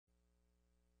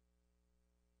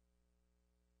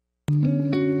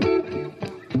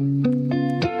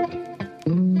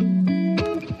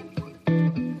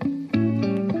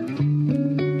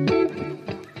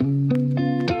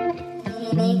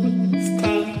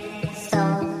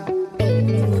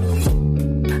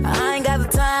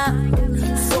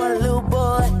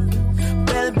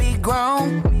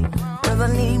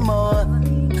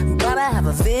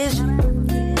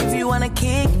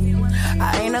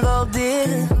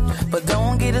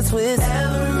a twist.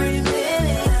 Every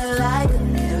minute like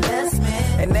an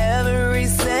investment, and every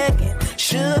second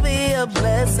should be a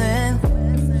blessing.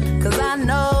 Cause I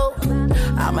know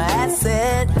I'm an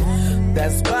asset.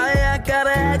 That's why I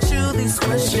gotta ask you these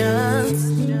questions.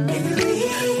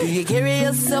 Do you carry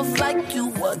yourself like you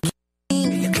a king?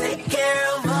 Do you take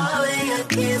care of all of your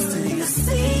kids? Do you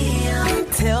see them?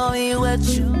 Tell me what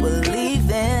you believe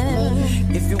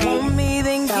in. If you want me,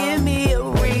 then give me a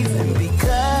reason.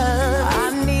 Because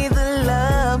I need the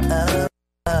love of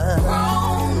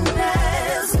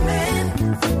grown-ass men.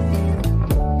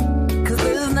 Cause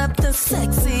there's nothing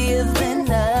sexier than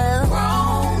a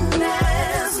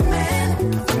grown-ass man.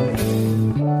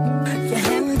 You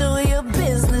handle your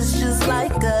business just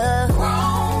like a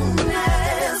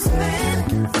grown-ass man.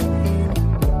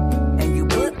 And you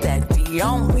put that D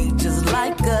on me just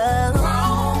like a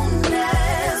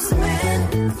grown-ass man.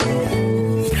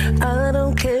 I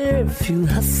don't care if you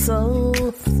hustle,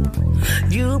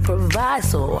 you provide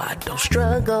so I don't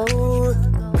struggle.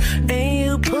 And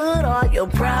you put all your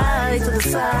pride to the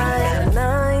side,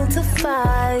 9 to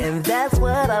 5, and that's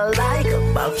what I like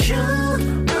about you.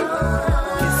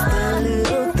 It's the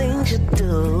little things you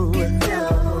do,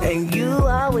 and you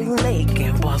always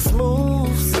making boss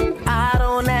moves. I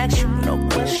don't ask you no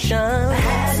questions.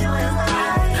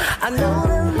 I know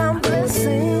that my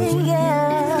blessing,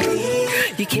 yeah.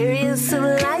 You carry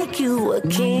yourself like you a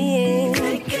king.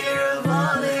 Take care of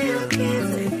all of your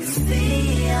kids and you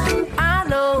see them. I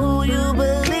know who you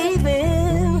believe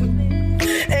in,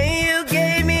 and you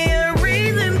gave me a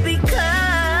reason because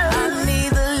I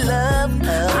need the love.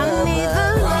 I need the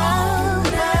love.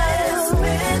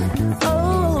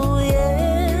 Oh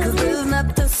yeah, cause there's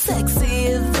nothing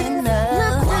sexier than a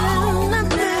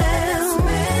grown-ass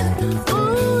man.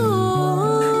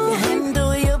 Ooh, you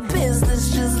handle your business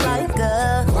just like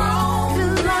a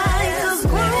grown-ass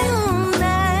man.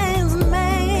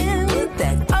 Put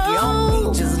that on me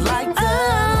just like a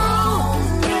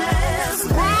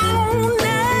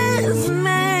grown-ass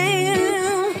man.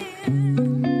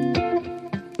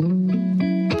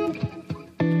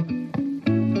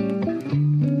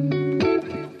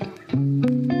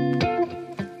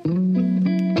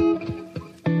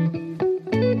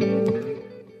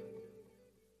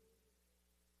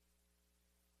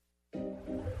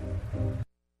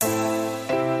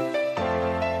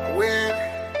 A win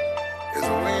is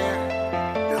a win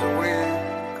is a win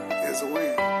is a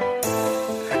win.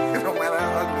 And no matter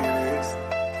how ugly it is,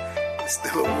 it's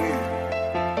still a win.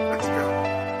 Let's go.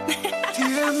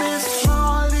 Dear Miss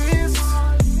Flawless,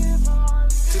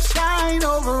 to shine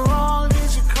over all that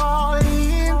you call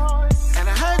in. And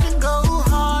I heard you go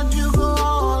hard, you go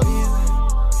all in.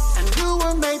 And you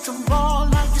were made to ball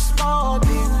like you spalled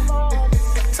in.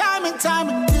 Time and time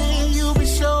again, you be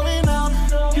showing up.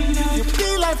 You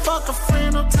be like fuck a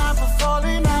friend, no time for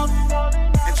falling out.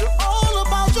 And you're all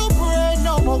about your bread,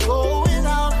 no more going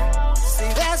out.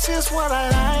 See, that's just what I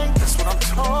like, that's what I'm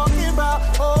talking about.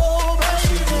 Oh,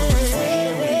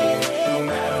 baby. No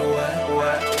matter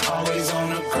what, always on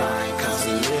the grind, cause a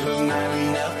little's not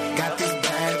enough. Got these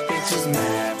bad bitches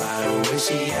mad by the way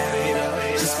she had it up.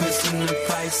 Just missing the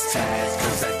price tag,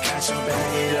 cause I got you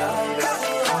back it up.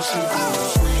 All she do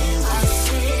is win. I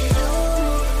see you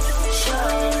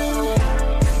shining,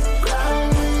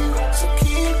 grinding, so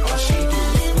keep all she do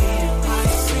is win. I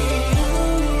see you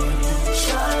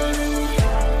shining,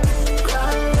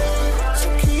 grinding, so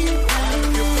keep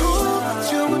grinding. You proved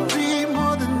you would be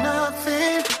more than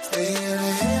nothing. Staying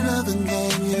ahead of the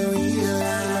game, you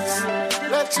realize.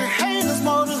 Let your haters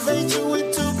motivate you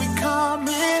into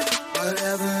becoming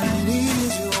whatever it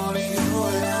is you want in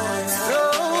your life.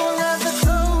 Don't let the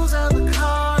clothes of the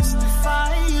cars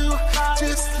define you.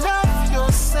 Just love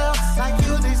yourself like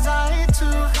you desire to.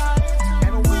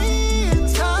 And when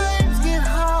times get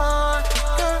hard,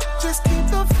 girl, just keep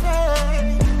the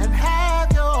faith and have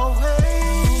your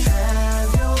way.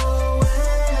 Have your way.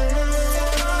 Have your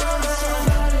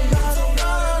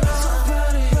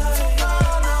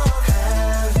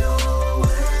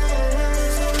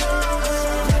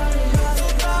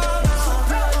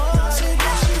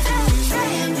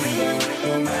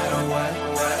No matter what,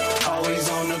 always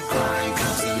on the grind,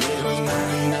 cause a little's not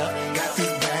enough. Got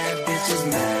these bad bitches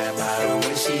mad by the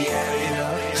way she had it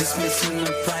up. Just missing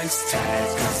the price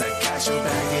tag, cause I got you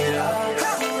back it up.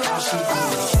 All she do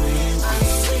is win. I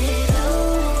see you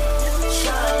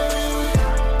shining,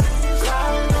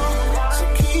 grinding, so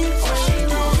keep all she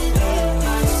do is win.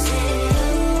 I see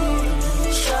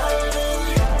you shining,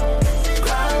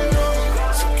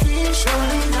 grinding, so keep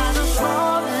Showing how to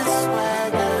fall this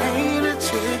swagger. Ain't a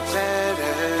chick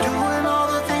better. Doing all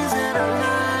the things that I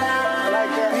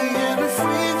like. Being a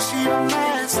freak, she a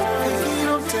master.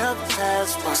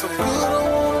 So good, I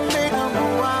wanna make her my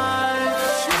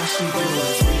wife. All she do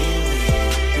is win me,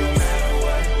 no matter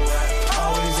what.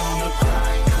 Always on the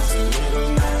grind, cause a little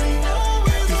not enough.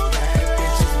 Got these bad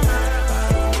bitches mad by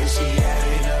the way she had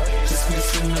it up. Just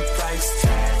missing the price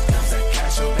tag, cause that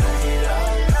cash will back it up.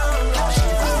 All she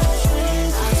do is win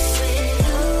me. I see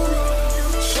you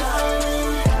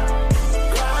shining,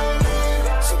 grinding,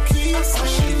 so keep all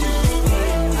she do is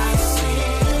win me. I see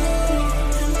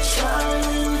you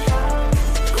shining,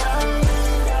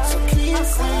 grinding, so keep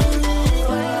winning.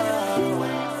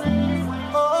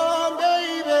 Oh,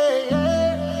 baby,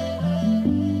 yeah.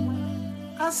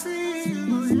 I see you,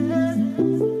 yeah.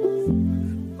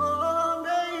 Oh,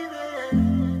 baby,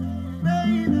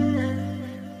 baby,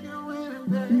 you're winning,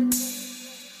 baby.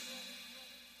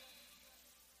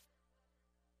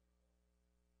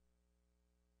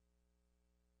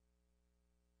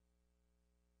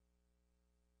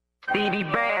 Stevie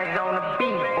Bands on the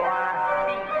beat, boy.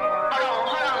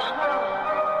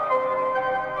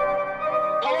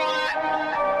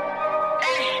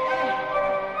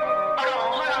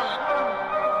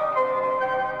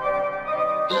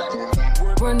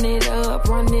 Run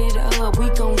it up, we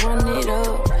gon' run it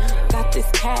up. Got this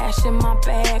cash in my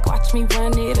bag, watch me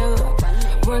run it up.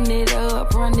 Run it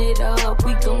up,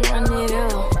 we gon' run it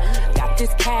up. Got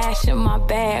this cash in my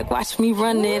bag, watch me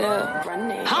run it up.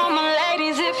 All my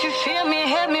ladies, if you feel me,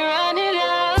 help me run it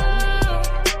up.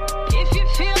 If you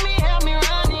feel me, help me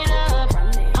run it up.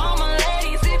 All my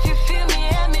ladies, if you feel me,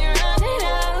 help me run it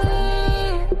up.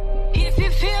 If you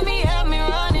feel me, help me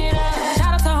run it up.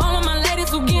 Shout out to all of my ladies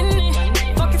who getting it.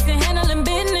 Focused and handling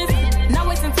business. Not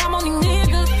wasting time on these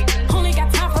niggas. Only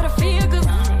got time for the figures.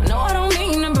 No, I don't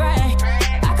mean to brag.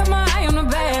 I got my eye on the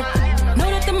bag. Know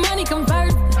that the money come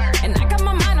first. And I got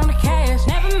my mind on the cash.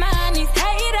 Never mind these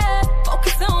haters.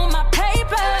 Focus on my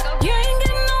paper. You ain't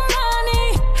getting no money.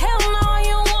 Hell no,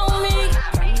 you want me.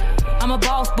 I'm a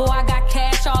boss, boy, I got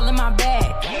cash all in my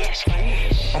bag.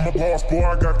 I'm a boss, boy,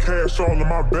 I got cash all in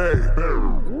my bag.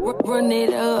 Run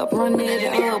it up,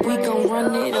 we gon'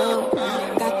 run it up.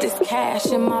 Got this cash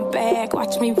in my bag,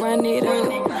 watch me run it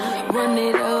up. Run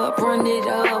it up,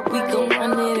 we gon'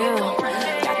 run it up.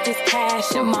 Got this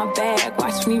cash in my bag,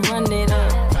 watch me run it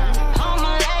up. All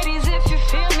my ladies, if you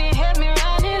feel me, help me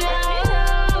run it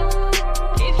up.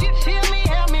 If you feel me,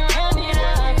 help me run it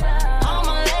up. All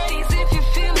my ladies, if you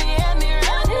feel me, help me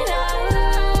run it up.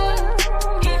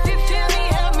 If you feel me,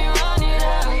 help me run it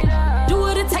up. Do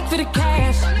what it take for the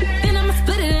cash, then I'ma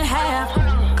split it in half.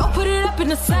 Go put it up in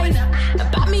the safe,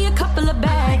 buy me a couple of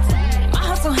bags. My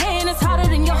hustle hand is harder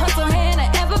than your hustle hand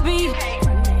will ever be.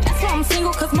 That's why I'm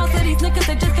single, cause most of these niggas,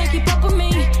 they just can't keep up with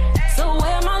me. So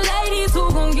where my ladies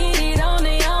who gon' get it on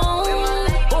their own?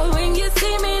 Boy, when you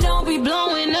see me, don't be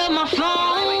blowing up my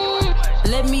phone.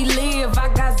 Let me live, I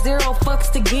got 0 fucks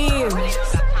to give.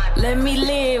 Let me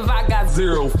live, I got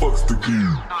 0 Fucks to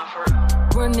give.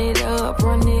 Run it up,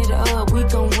 we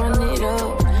gon' run it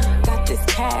up. Got this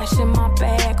cash in my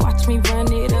bag, watch me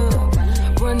run it up.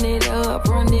 Run it up,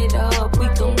 we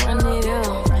gon' run it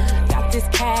up. Got this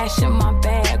cash in my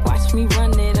bag, watch me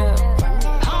run it up.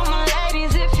 All my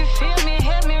ladies, if you feel me,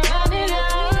 help me run it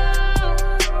up.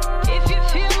 If you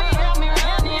feel me, help me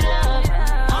run it up.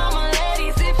 All my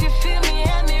ladies, if you feel me,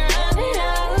 help me run it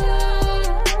up.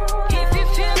 If you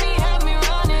feel me, help me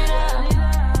run it up.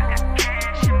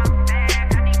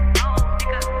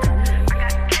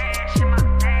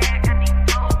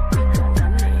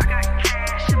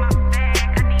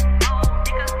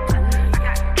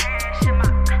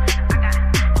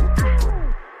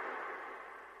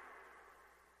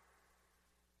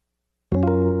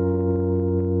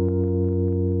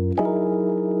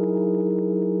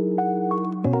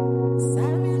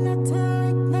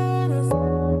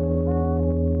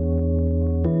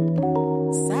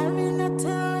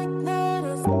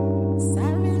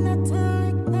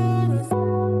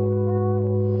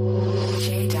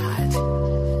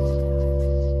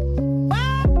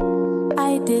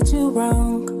 I did you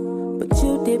wrong, but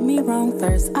you did me wrong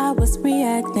first. I was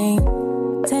reacting,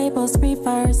 tables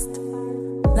reversed.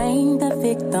 Playing the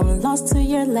victim, lost to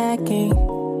your lacking.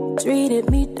 Treated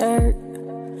me dirt.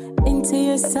 Into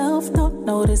yourself, don't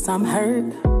notice I'm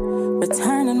hurt.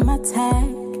 Returning my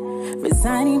tag,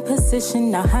 resigning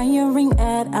position, now hiring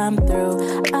ad. I'm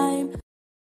through. I'm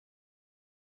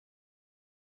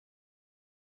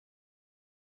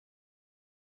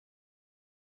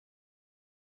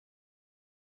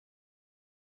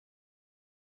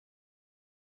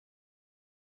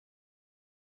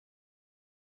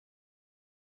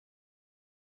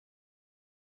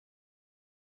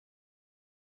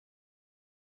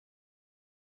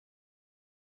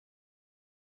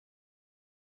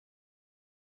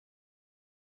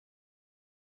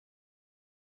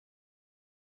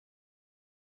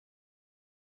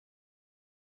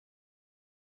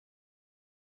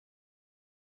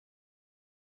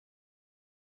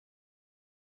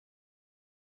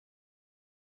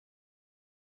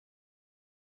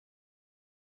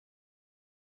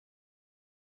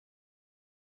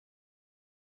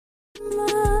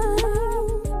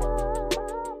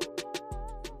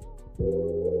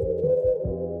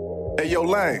Hey, yo,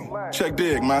 Lane, check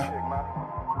dig, man.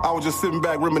 I was just sitting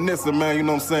back reminiscing, man, you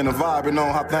know what I'm saying, and vibing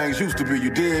on how things used to be,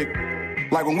 you dig?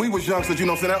 Like when we was youngsters, you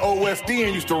know what I'm saying, that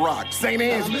OSDN used to rock. St.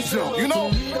 Angela's jump, you know?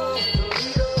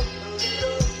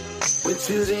 When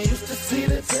children used to see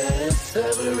the test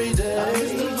every day. I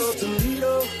used to go to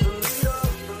Lido.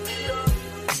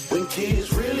 When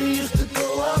kids really used to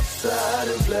go outside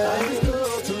and play. I used to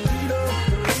go to Lido.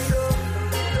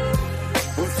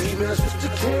 When females used to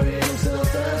carry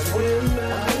themselves as women.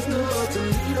 I used to go to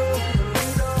Lido.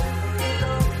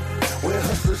 When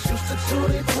hustlers used to tour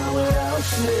their town without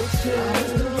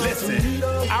snitching. Listen,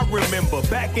 I remember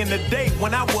back in the day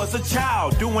when I was a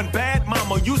child, doing bad,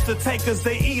 mama used to take us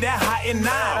to eat at Hot and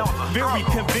Now. Very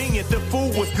convenient, the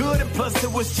food was good and plus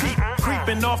it was cheap.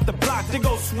 Creeping off the block to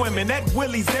go swimming at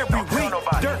Willie's every week.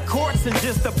 Dirt courts in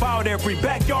just about every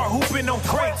backyard, hooping on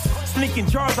crates. Sneaking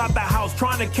jars out the house,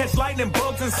 trying to catch lightning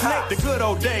bugs and snakes. The good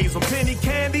old days when penny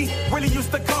candy really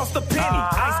used to cost a penny.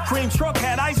 Ice cream truck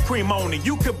had ice cream on it,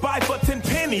 you could buy for 10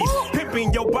 pennies.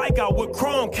 Pimping your bike out with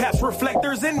chrome caps,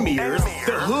 reflectors, and mirrors.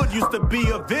 The hood used to be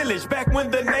a village back when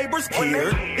the neighbors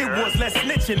cared. It was less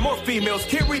snitching, more females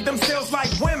carried themselves like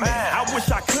women. I wish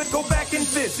I could go back and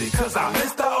visit, cause I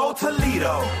miss the old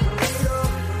Toledo.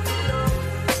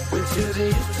 When children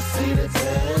used to see the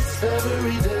test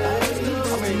every day.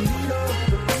 I mean,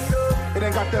 it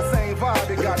ain't got that same vibe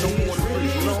it got no more than Really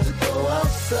you know? used to go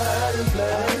outside and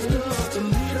play.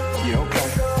 Yeah, okay.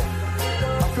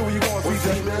 I feel where you going,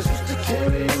 CJ. Females used to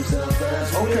carry themselves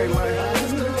as Okay, women. man. I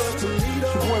used to go to Lido.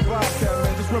 It's your boy Bobcat,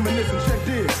 man, just reminiscing, check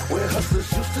dig. Where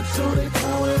hustlers used to tour their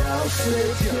town without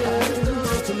snitching. I used to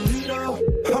go to Lido.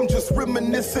 I'm just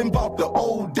reminiscing about the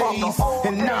old days.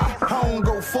 And nah, I don't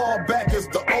go far back as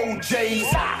the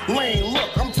OJs. Lane,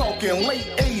 look, I'm talking late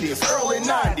 80s, early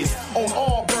 90s. On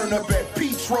Auburn up at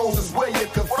Peach Rose is where you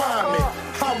could find me.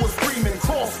 I was screaming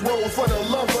Crossroads for the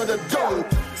love of the dough.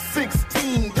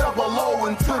 16 double O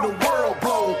until the world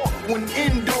blow. When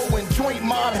Indo and Joint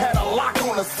Mob had a lock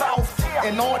on the South.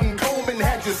 And Arden Coleman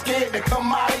had you scared to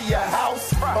come out of your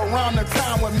house. Around the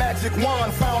time when Magic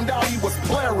Wand found out he was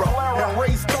Plera. And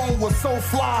Ray Stone was so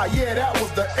fly, yeah, that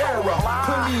was the era.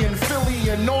 Philly and Philly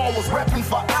and all was repping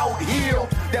for Out Hill.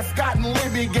 That Scott and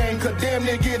Libby gang could damn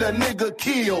near get a nigga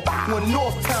killed. When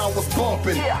Northtown was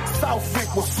bumping,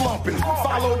 Southwick was slumping.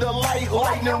 Follow the light,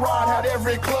 lightning rod had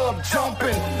every club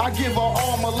jumping. I give her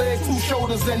arm, a leg, 2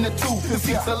 shoulders, and a tooth. To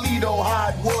see Toledo how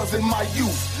it was in my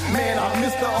youth. Man, I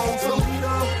miss the old Toledo.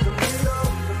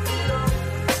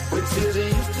 When children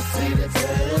used to see the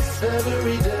test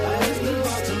every day.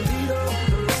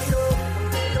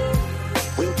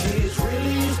 When kids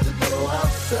really used to go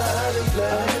outside and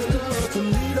play.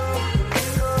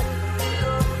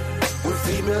 When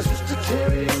females used to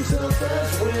carry themselves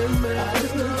as women.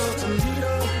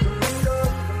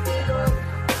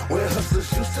 Where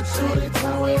hustlers used to tour their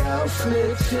town without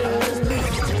snitching.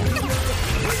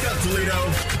 Wake up, Toledo.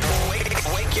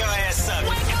 Wake your ass up.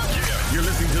 You're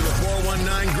listening to the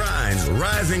 419 Grind,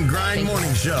 Rise and Grind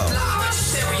Morning Show.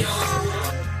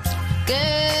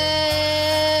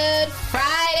 Good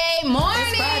Friday morning.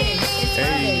 It's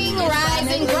Friday. Rise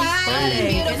and Grind,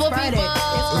 beautiful people.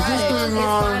 It's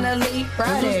finally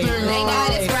Friday. Thank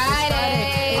God it's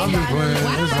Friday. I'm just playing.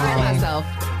 Why do I hear myself?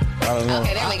 I don't know.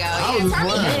 Okay, there we go. I was just Turn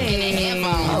me up playing. in the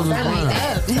headphones. I was just Turn me up.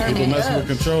 Turn People me messing up. with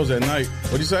controls at night.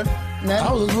 What'd you say?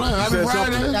 I was just playing. Happy said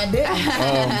Friday. something? I did.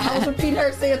 I was repeating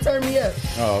her saying, turn me up.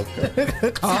 Oh, okay.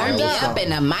 Turn me up in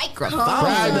the microphone.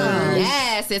 Friday.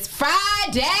 Yes, it's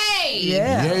Friday.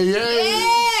 Yeah.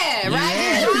 Yeah,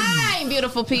 Rise and Grind,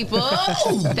 beautiful people.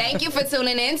 Thank you for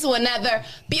tuning in to another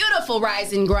beautiful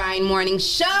Rise and Grind morning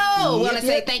show. We want to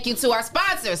say thank you to our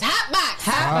sponsors,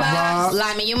 Hotbox,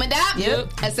 Lyman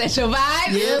Humadop, Essential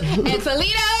Vibes, and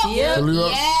Toledo. Toledo.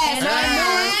 Yes, And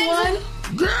our newest one,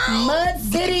 Mud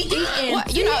City Eatin'. Well,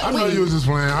 you know, I know you was just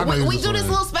playing. I know you we was do this playing.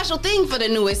 little special thing for the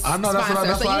newest I know, that's sponsor. why-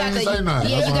 that's why I you didn't have say nothing.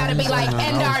 Yeah, That's you why I got to didn't be say like, nothing.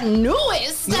 and our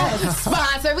newest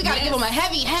sponsor. We got to give them a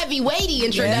heavy, weighty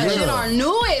introduction. Yeah. Our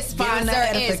newest Give them sponsor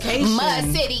that is edification. Mud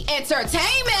City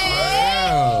Entertainment.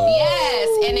 Wow.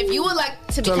 Yes, and if you would like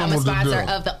to Tell become them a what to sponsor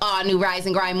do. of the all-new Rise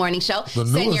and Grind morning show, The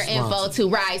send newest your info sponsor. to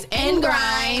Rise and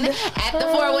Grind at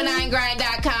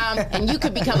the419grind.com, and you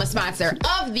could become a sponsor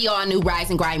of the all-new Rise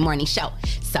and Grind morning show.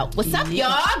 So, what's up,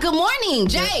 y'all? Good morning,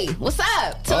 Jay. What's up?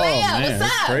 Oh, Talea, man, what's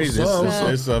it's up? crazy.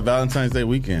 It's Valentine's Day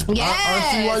weekend.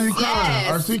 Yes, RC, why you crying?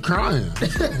 yes. RC crying.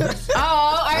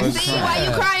 Oh, RC, why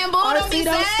you crying, boo? Don't be RC,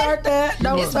 don't sad. start that.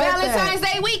 Don't It's start Valentine's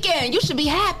Day weekend. You should be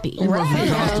happy. You must be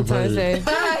constipated.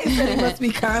 He said he must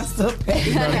be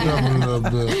constipated. Back up a little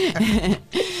bit.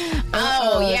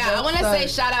 Oh, yeah, I want to say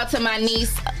shout out to my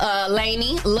niece,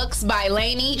 Lainey, Looks by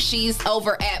Lainey. She's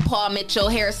over at Paul Mitchell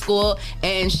Hair School,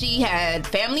 and she had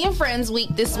Family and Friends Week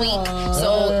this week.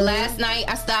 So last night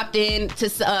I stopped in to,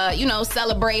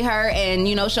 celebrate her and,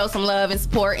 show some love and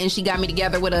support. And she got me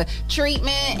together with a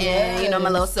treatment and, my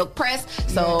little silk press.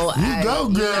 So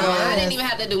I didn't even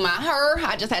have to do my hair.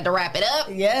 I just had to wrap it up.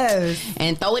 Yes.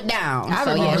 And throw it down.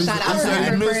 So shout out to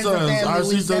her.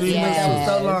 RC said he missed us.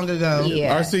 So long ago.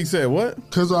 Yeah. RC said what?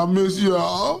 Because I miss you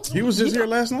all. He was just here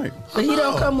last night. But he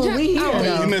don't come when we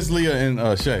here. You miss Leah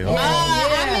and Shay.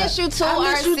 I miss you too,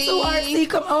 RC.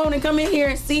 Come on and come in here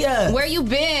and see us. Where you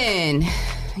been?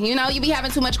 You be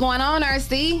having too much going on,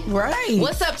 RC. Right.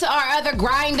 What's up to our other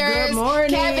grinders? Good morning.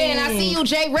 Kevin, I see you.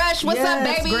 Jay Rush, what's up,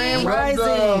 baby? Grand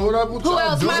Rising. What up? Who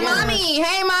else? My mommy.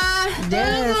 Hey, Ma.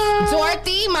 Yes.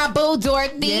 Dorothy, my boo,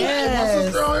 Dorothy.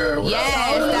 Yes.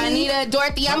 Anita,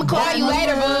 Dorothy, I'm going to call you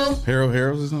later, boo.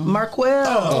 Harold is on?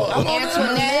 Marquell.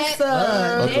 Antoinette.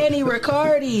 Danny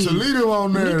Riccardi. Toledo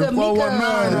on there.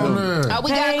 419 on there. Oh,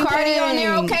 we got Cardi on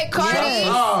there. Okay, Cardi.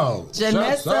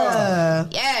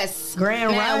 Janessa. Yes.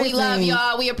 Grand Rising. We love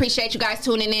y'all. We appreciate you guys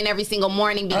tuning in every single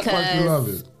morning because love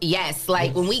it. Yes,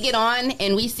 like when we get on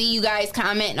and we see you guys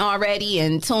commenting already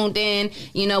and tuned in,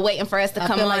 waiting for us to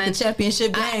come on. Like the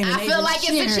championship game. I feel like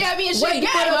it's a championship game.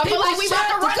 I feel like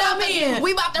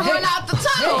we about to run out the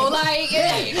tunnel. Like,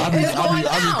 I be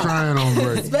crying on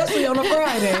break. Especially on a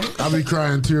Friday. I be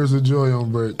crying tears of joy on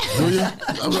break. Do you?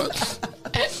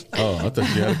 Oh, I thought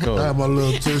you had a cold. I have my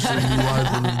little tissue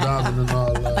wiping and dabbing and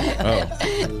all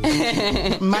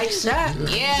that. Mike Shack.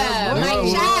 Yeah, Mike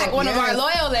Shack, one of our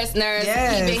loyal listeners.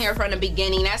 Yes. He's been here from the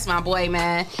beginning. That's my boy,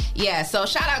 man. Yeah, so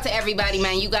shout out to everybody,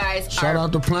 man. You guys shout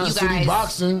out to Plant City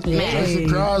Boxing. Man,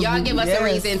 y'all give us a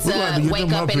reason to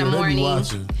wake up in the morning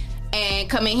and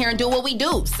come in here and do what we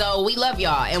do. So we love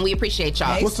y'all and we appreciate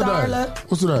y'all. What's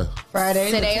today?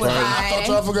 Friday. Today is Friday. I thought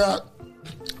y'all forgot.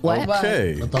 What?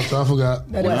 Okay. I thought y'all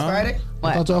forgot. That is Friday? What?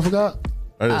 I thought y'all forgot.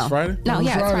 It's Friday? No,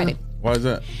 it's Friday. Why is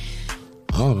that?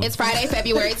 It's Friday,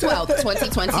 February 12th,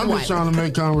 2021. I'm just trying to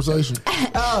make conversation.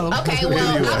 Okay,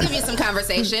 well, I'll give you some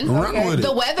conversation.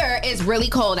 The weather is really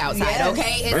cold outside,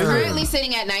 okay? It's currently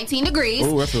sitting at 19 degrees.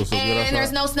 Ooh, that feels so good and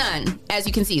there's no sun. As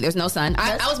you can see, there's no sun.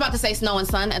 I was about to say snow and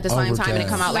sun at the same time, and it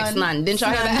come out like sun. Didn't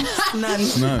y'all hear that? None.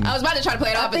 I was about to try to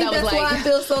play it off, but that was that's like... why I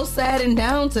feel so sad and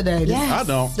down today. Yes. I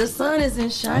don't. The sun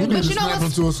isn't shining. But you know what's...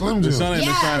 into a Slim Jim. The sun ain't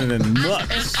been shining in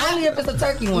nuts. Only if it's a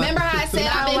turkey one. Remember how I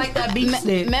said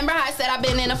I've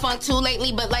been in a funk too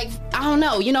lately, but like, I don't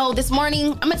know. This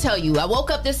morning, I'm gonna tell you, I woke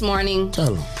up this morning.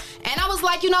 Tell him. And I was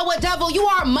like, you know what, devil, you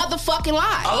are a motherfucking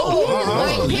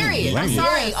lie. Period. I'm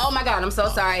sorry. Oh my God, I'm so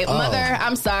sorry. Mother,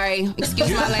 I'm sorry.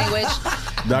 Excuse my language.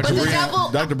 Dr.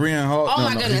 Brian Hall. Oh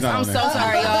my goodness, I'm so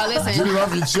sorry, y'all. Listen. Get it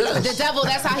off your chest. The devil,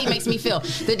 that's how he makes me feel.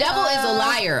 The devil is a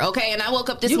liar, okay? And I woke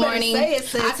up this morning.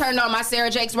 I turned on my Sarah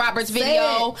Jakes Roberts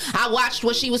video. I watched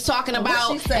what she was talking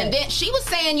about. And then she was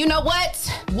saying, you know what?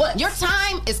 Your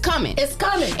time is coming. It's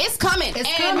coming. It's coming.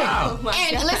 It's coming.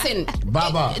 And listen,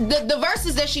 bye-bye. The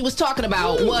verses that she was talking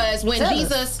about was when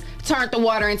Jesus turned the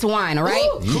water into wine, all right?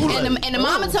 And the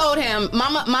mama told him,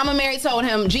 Mama Mary told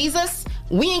him, Jesus,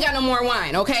 we ain't got no more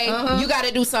wine, okay? You got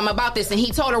to do something about this. And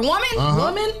he told her, woman,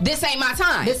 this ain't my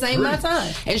time. This ain't my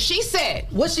time. And she said,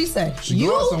 what she said? She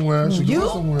going somewhere.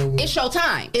 It's your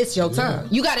time. It's your time.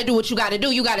 You got to do what you got to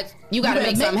do. You got to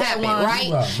make something happen,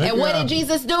 right? And what did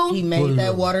Jesus do? He made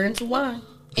that water into wine.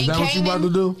 Is that what you about to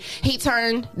do? He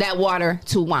turned that water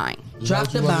to wine. Drop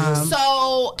the bomb.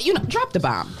 So, drop the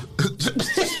bomb.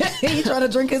 He trying to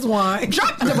drink his wine.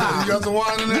 Drop the bomb. You got the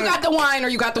wine in there? You got the wine, or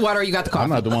you got the water, or you got the coffee.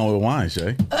 I'm not the one with wine,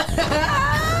 Shay.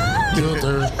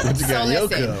 What you got in your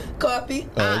cup? Coffee.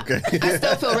 Okay. I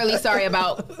still feel really sorry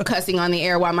about cussing on the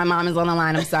air while my mom is on the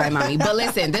line. I'm sorry, mommy. But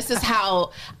listen, this is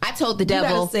how I told the devil.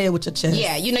 You gotta say it with your chest.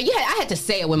 Yeah, I had to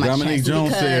say it with my Dominique chest.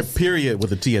 Jones said period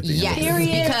with a T at the end. Yes,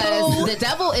 period, because the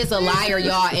devil is a liar,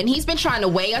 y'all, and he's been trying to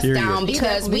weigh us down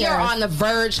because we are on the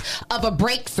verge of a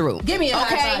breakthrough. Give me a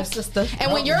high five, sister.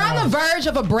 And when you're on the verge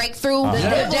of a breakthrough,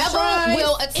 the devil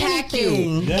will attack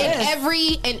you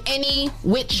in any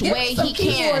which way he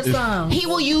can. He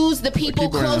will use the people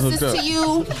closest to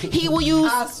you. He will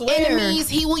use enemies.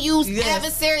 He will use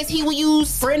adversaries. He will use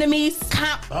frenemies,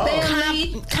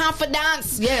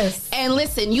 confidants. Yes. And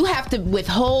listen, you have to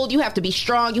withhold. You have to be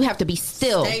strong. You have to be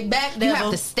still. Stay back, devil. You have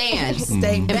to stand.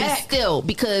 Stay and back. be still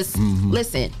because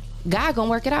listen, God gonna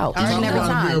work it out each and every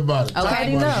time.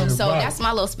 Okay, so that's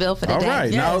my little spill for the day. All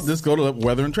right, now let's go to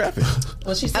weather and traffic.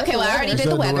 Well, she said okay, well, I already did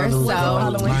the weather, so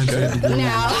now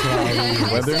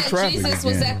weather and traffic. Jesus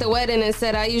was at the wedding and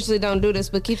said, "I usually don't do this,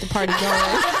 but keep the party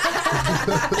going."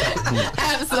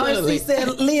 Absolutely. She said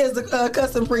Leah's a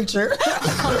cussing preacher.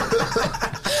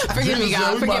 Forgive me,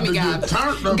 God. Forgive me, God.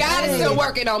 God is still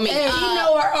working on me. Hey, he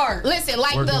know her art. Listen,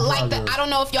 like the I don't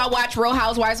know if y'all watch Real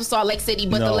Housewives of Salt Lake City,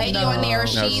 but the lady on there,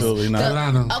 she's absolutely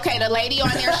not. okay. The lady on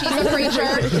there, she's a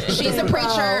preacher. She's a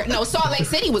preacher. No, Salt Lake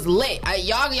City was lit.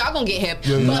 Y'all gonna get hip.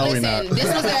 Yeah, but no, we're listen, not.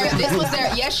 this was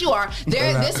their. Yes, you are.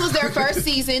 This was their first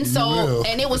season, so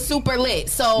and it was super lit.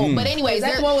 So, but anyways, Is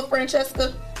that the one with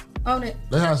Francesca on it?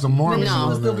 They had some Mormons. No.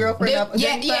 on there. Girlfriend up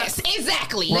yes,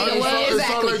 exactly. Well, it's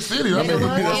Salt Lake City. I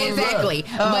mean, Exactly.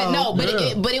 But no, but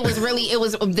it was really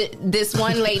this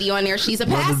one lady on there. She's a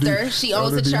pastor. She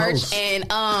owns a church, and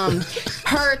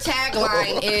her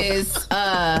tagline is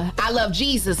 "I love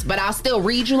Jesus, but I'll still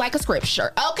read you like a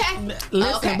scripture." Okay,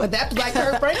 Listen, but that's like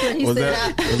Kurt Franklin. He Was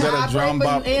said, that a drum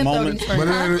bop moment? But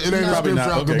it ain't a Probably scripture not.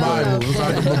 out the Okay, go ahead. Bible. It's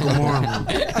like the Book of Mormon.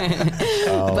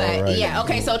 But right. yeah,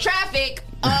 okay. So traffic.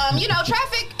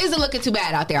 Traffic isn't looking too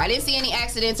bad out there. I didn't see any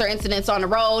accidents or incidents on the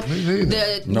road.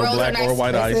 The No roads black are nice. or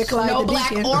white ice. No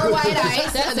black or white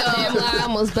ice. That's a damn lie. I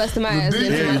almost busted my ass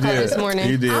did. into my car this morning.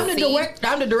 You did. I'm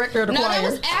the director of the No, choir. that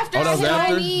was after Oh, that I was hit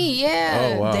after? my knee. Yeah.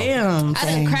 Oh, wow. Damn. I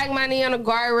done cracked my knee on a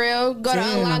guardrail. Go to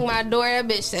unlock my door. That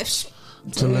bitch said, "Shh."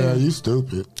 Talia, you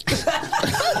stupid.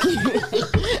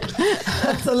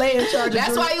 Talia in charge.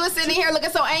 That's why you was sitting here looking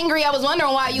so angry. I was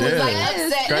wondering why you was like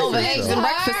upset Crazy over eggs and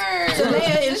breakfast.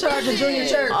 Talia in charge of junior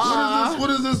church. What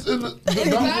is this? Don't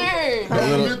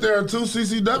forget there are 2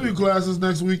 CCW classes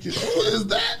next week. Who is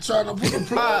that trying to put a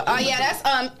plug?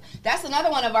 That's another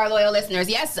one of our loyal listeners.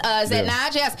 Yes,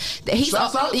 Naj. Yes,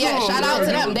 Shouts out to them. shout out to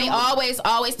them. They always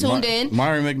tuned in.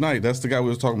 Myron McKnight, that's the guy we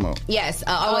was talking about. Yes,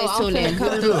 always tuned in.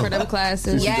 Come through for them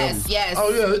classes. Yes. Oh,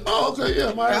 yeah. Oh, okay,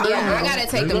 yeah. Yeah, I gotta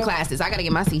take them classes. I gotta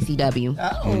get my CCW.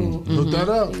 Look that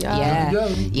up.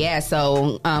 Yeah.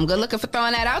 So good looking for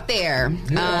throwing that out there.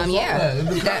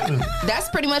 That's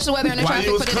pretty much the weather and the Why traffic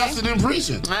you was for today. cussing and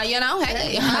preaching?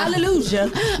 Hey, Hallelujah.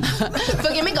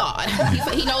 forgive me, God.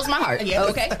 He knows my heart.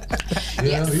 Okay. Yeah,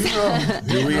 Yes. you know.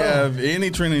 Do we have any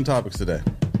trending topics today?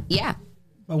 Yeah.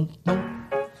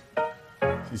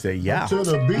 She said, yeah. To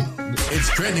the beat. It's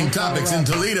trending topics in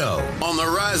Toledo on the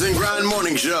Rise and Grind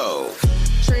Morning Show.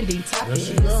 Trending topics.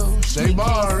 There you go. Say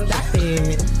bars. Stop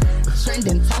it.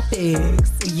 Trending topics.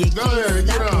 Go ahead,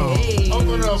 get on.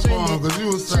 Open up for him, because you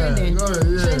was sad. Go ahead,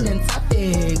 yeah. Trending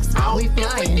topics.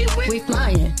 We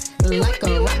flying like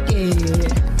a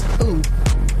rocket. Ooh.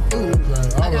 I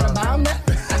got a bomb now.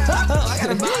 I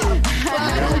got a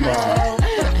bomb.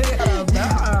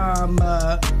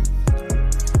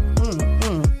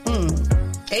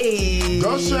 Hey.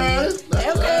 Go, Shay.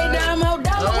 Okay, Damo. What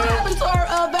happened to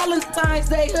our Valentine's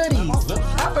Day hoodies?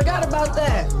 I forgot about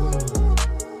that.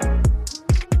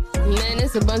 Man,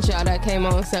 it's a bunch of y'all that came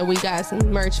on and said we got some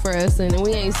merch for us, and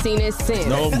we ain't seen it since.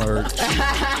 No merch.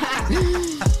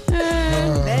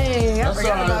 Dang, I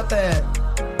forgot about that.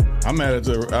 I'm mad at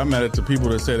the people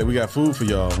that say that we got food for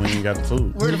y'all when we ain't got the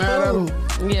food. Where the food?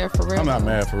 Yeah, for real. I'm not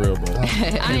mad for real, but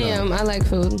I am. I like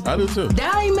food. I do too.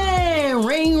 Diamond,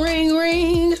 ring, ring,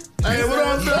 ring. Hey, what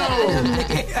up, though?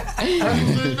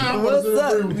 What's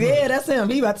up? Yeah, that's him.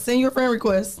 He about to send you a friend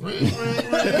request.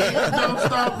 Don't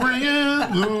stop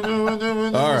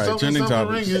ringing. All right, trending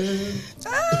topics.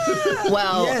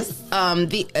 Well, Yes.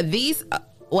 these.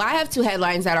 Well, I have two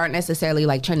headlines that aren't necessarily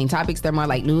like trending topics. They're more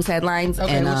like news headlines.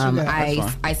 Okay, and what you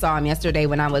got? I saw them yesterday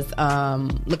when I was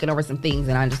looking over some things,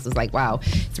 and I just was like, wow,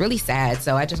 it's really sad.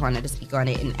 So I just wanted to speak on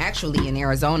it. And actually, in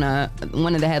Arizona,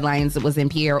 one of the headlines was in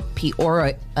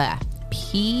Peoria,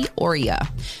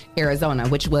 Arizona,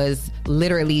 which was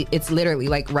literally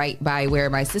like right by where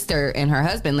my sister and her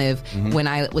husband live. Mm-hmm. When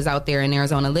I was out there in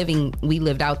Arizona living, we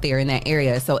lived out there in that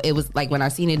area. So it was like when I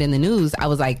seen it in the news, I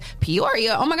was like,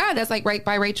 Peoria, oh my God, that's like right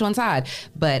by Rachel and Todd.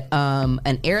 But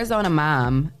an Arizona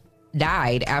mom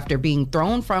died after being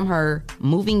thrown from her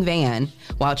moving van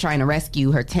while trying to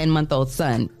rescue her 10-month-old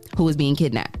son who was being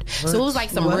kidnapped. So it was like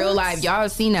some real life. Y'all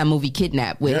have seen that movie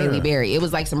Kidnapped with Haley Berry. It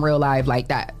was like some real life like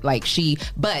that. Like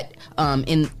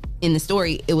in the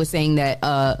story, it was saying that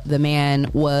the man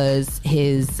was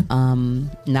his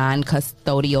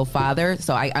non-custodial father.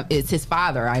 So it's his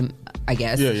father, I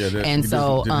guess. Yeah. And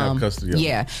so, didn't have custody of him.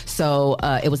 yeah. So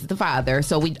it was the father.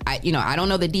 So I don't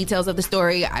know the details of the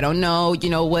story. I don't know,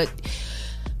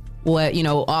 what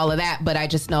all of that, but I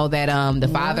just know that the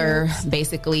father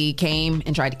basically came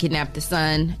and tried to kidnap the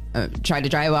son, tried to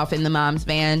drive off in the mom's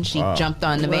van. She jumped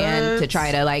on the van to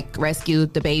try to like rescue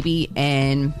the baby,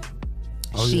 and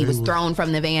she was thrown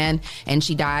from the van and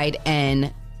she died.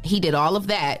 And he did all of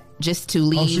that just to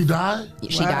leave. Oh, she died?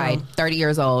 She died, 30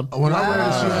 years old. When I read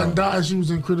it, she hadn't died. She was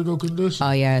in critical condition.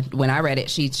 Oh yeah, when I read it,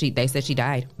 they said she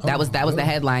died. That was the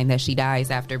headline, that she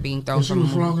dies after being thrown She from.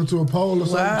 was flung into a pole or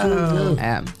something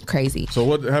too. Crazy. So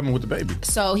what happened with the baby?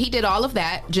 So he did all of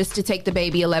that just to take the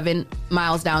baby 11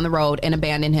 miles down the road and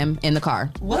abandon him in the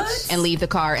car. What? And leave the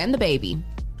car and the baby.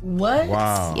 What?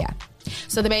 Wow. Yeah.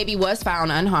 So the baby was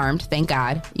found unharmed, thank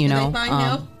God. You Did know. they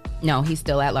find him? No, he's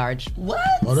still at large. What?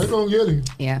 Oh, they gonna get him.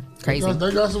 Yeah, crazy.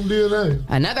 They got some DNA.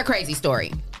 Another crazy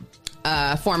story.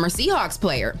 Former Seahawks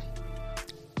player.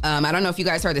 I don't know if you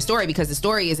guys heard the story because the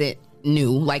story isn't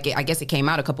new. Like, I guess it came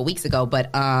out a couple weeks ago.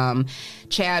 But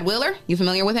Chad Wheeler, you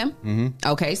familiar with him? Mm-hmm.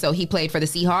 Okay, so he played for the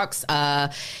Seahawks.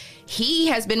 He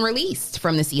has been released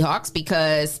from the Seahawks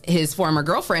because his former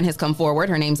girlfriend has come forward.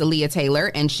 Her name's Aaliyah Taylor,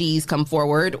 and she's come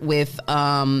forward with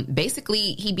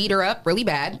basically he beat her up really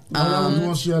bad.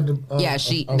 She had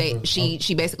to,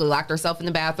 she basically locked herself in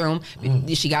the bathroom.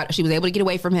 She was able to get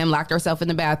away from him, locked herself in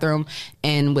the bathroom,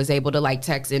 and was able to like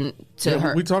text in to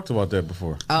her. We talked about that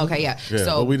before. Okay, yeah. Yeah,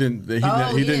 So but we didn't.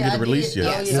 He didn't get released yet.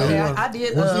 I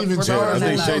did. I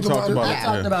think Shay talked about it. I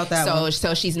talked about that.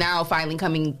 So she's now finally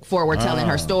coming forward, telling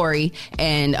her story.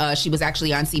 And she was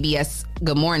actually on CBS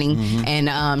Good Morning,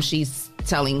 and she's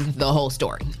telling the whole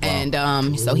story. And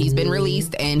so he's been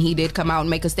released, and he did come out and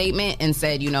make a statement and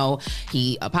said,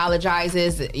 he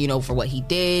apologizes, for what he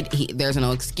did. There's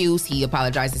no excuse. He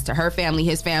apologizes to her family,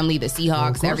 his family, the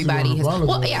Seahawks, everybody.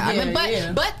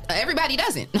 But everybody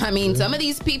doesn't. I mean, some of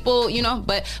these people,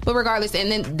 but regardless.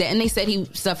 And then they said he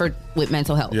suffered with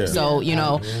mental health. Yeah. So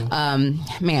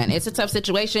man, it's a tough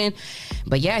situation.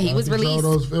 But yeah, he was released.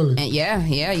 And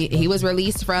he was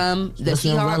released from the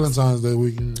Seahawks. Valentine's Day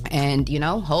weekend. And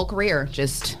whole career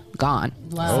just gone.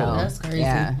 Wow, So, that's crazy.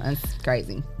 Yeah, that's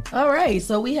crazy. All right,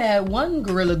 so we had one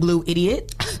Gorilla Glue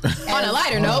idiot. On a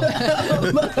lighter note.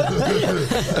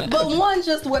 But one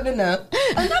just wasn't enough.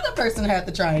 Another person had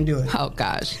to try and do it. Oh,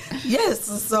 gosh. Yes,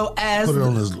 so as... Put it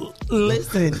on his...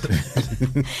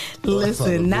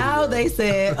 Listen, now they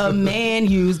said a man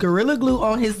used Gorilla Glue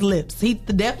on his lips. He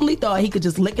definitely thought he could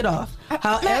just lick it off.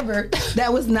 However,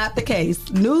 that was not the case.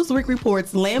 Newsweek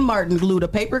reports Lynn Martin glued a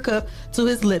paper cup to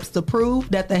his lips to prove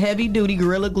that the heavy-duty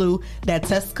Gorilla Glue that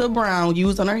Tessica Brown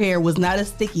used on her hair was not as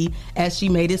sticky as she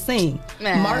made it seem.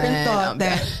 Martin thought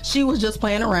that she was just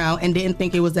playing around and didn't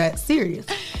think it was that serious.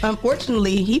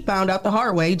 Unfortunately, he found out the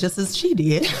hard way, just as she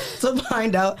did, to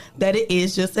find out that it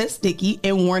is just as sticky,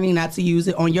 and warning not to use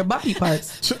it on your body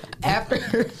parts. After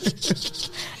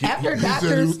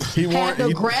doctors had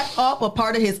to graft off a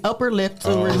part of his upper lip to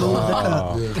remove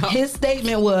the cup. His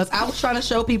statement was, I was trying to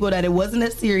show people that it wasn't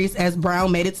as serious as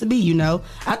Brown made it to be,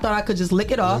 I thought I could just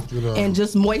lick it off and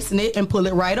just moisten it and pull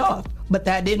it right off. But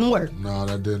that didn't work. No,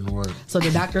 that didn't work. So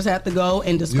the doctors had to go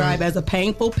and describe as a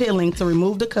painful peeling to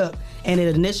remove the cup, and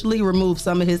it initially removed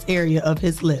some of his area of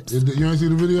his lips. You ain't see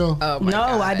the video? No,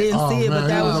 I didn't see it, but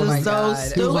that was just so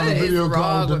stupid. He was on the video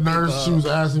call with the nurse. She was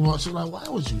asking what. She was like,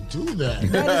 why would you do that?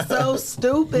 That is so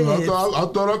stupid. I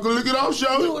thought I could lick it off,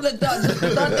 Shelly. You would have thought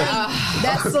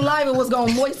that saliva was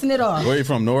going to moisten it off. Where you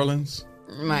from, New Orleans?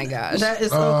 My gosh. That is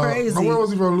so crazy. Where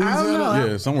was he from, Louisiana? I don't know.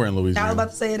 Yeah, somewhere in Louisiana. I was about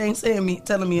to say it ain't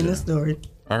telling me in this story.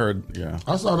 I heard, yeah.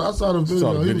 I saw the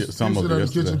video. He was sitting at the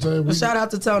kitchen table. But shout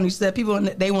out to Tony. She said people,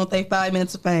 they want their 5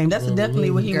 minutes of fame. That's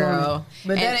definitely what he wanted.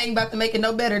 But that ain't about to make it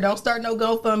no better. Don't start no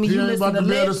GoFundMe. He You ain't listen about to to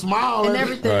be able lips to smile and at it.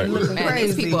 everything. Right. Looking Man, crazy.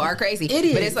 these people are crazy.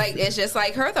 Idiots. But it's just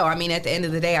like her though. I mean, at the end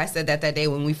of the day, I said that day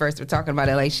when we first were talking about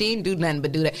it. Like, she didn't do nothing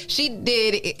but do that.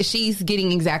 She's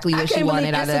getting exactly what she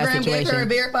wanted out of that Instagram situation. gave her a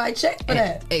verified check for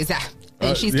that. Exactly.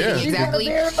 And she's getting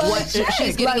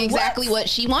exactly what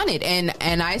she wanted, and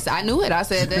I knew it. I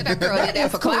said that girl did that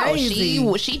for clout.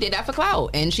 She did that for clout,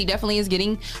 and she definitely is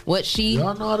getting what she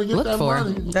Y'all know how to get looked that for.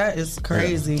 money. That is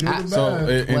crazy. So,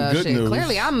 in good news,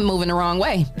 clearly I'm moving the wrong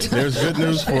way. There's good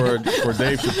news for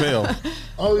Dave Chappelle.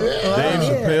 Oh yeah, Dave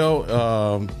Chappelle.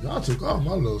 Y'all took off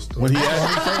my little stuff. When he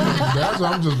That's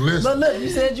what I'm just listening. But look, you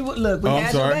said you would look. We I'm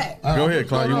had sorry. your back. Go ahead,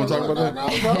 Clyde. You want to talk about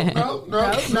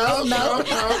that?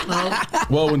 No.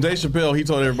 Well, when Dave Chappelle, he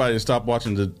told everybody to stop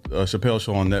watching the Chappelle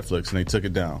show on Netflix, and they took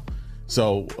it down.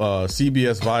 So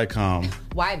CBS Viacom.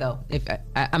 Why though? If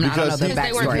I don't know the backstory.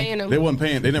 They weren't paying him. They wasn't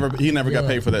paying. He never got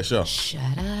paid for that show. Shut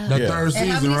up. That third And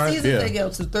how season, many right? seasons they go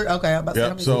to? Third. Okay, I'm about to say how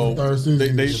Yep. many So Third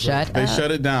season. they Shut up.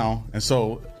 shut it down, and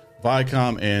so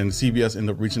Viacom and CBS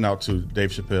ended up reaching out to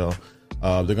Dave Chappelle.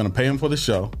 They're going to pay him for the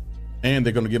show, and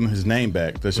they're going to give him his name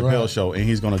back, the Chappelle Show, and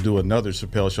he's going to do another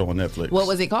Chappelle show on Netflix. What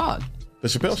was it called? The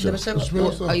Chappelle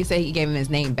Show. Oh, you say he gave him his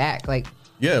name back? Like,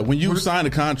 yeah, when you sign a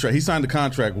contract, he signed a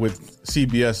contract with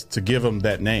CBS to give him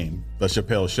that name, The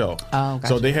Chappelle Show. Oh, gotcha.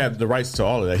 So they had the rights to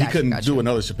all of that. Gotcha, he couldn't gotcha. do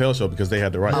another Chappelle Show because they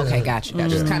had the rights. Okay, gotcha.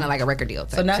 It's kind of like a record deal.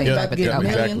 So now he's about to get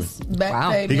millions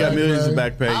back paid. He got millions in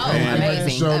back pay. Oh, and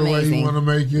amazing. Show the way you want to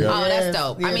make it. Oh, that's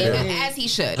dope. I mean, as he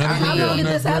should. How long did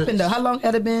this happen though? How long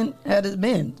had it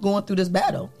been going through this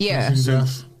battle? Yeah.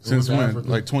 Since when?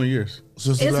 Like 20 years.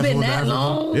 It's been that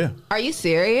long? Yeah. Are you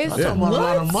serious? Yeah. What?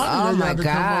 Oh my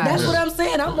God. That's what I'm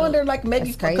saying. I'm wondering, like maybe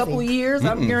a couple of years.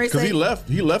 I'm hearing Because say he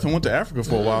left and went to Africa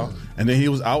for a while, and then he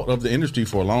was out of the industry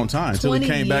for a long time until he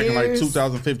 20 came back in like years.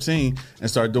 2015 and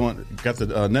started got the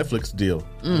Netflix deal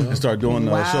and started doing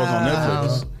shows on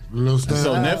Netflix. And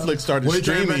so Netflix started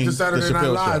streaming the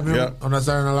Chappelle Show. Yep. On that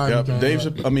Saturday Night Live.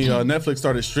 Yep. Netflix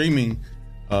started streaming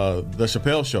the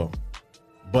Chappelle Show.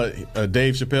 But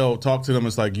Dave Chappelle talked to them.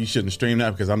 It's like, you shouldn't stream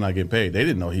that because I'm not getting paid. They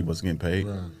didn't know he wasn't getting paid.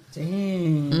 Right.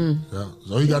 Dang. Yeah.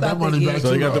 So he got that money back.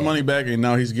 So he got the money back, and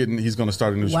now he's going to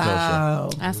start a new Chappelle Wow.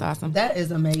 Show. That's awesome. That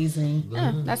is amazing.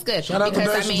 Yeah, that's good. Shout out to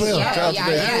because Dave Chappelle.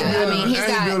 I mean, he's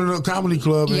got. building a comedy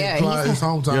club in Clyde, his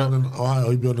hometown in Ohio.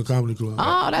 He building a comedy club.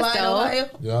 Oh, that's Clyde, dope. Ohio?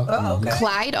 Yeah. Oh, okay.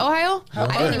 Clyde, Ohio?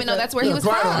 I didn't even know that's where he was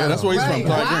from. Yeah, that's where he's from.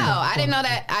 Clyde Green. Wow, I didn't know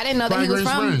that. I didn't know that he was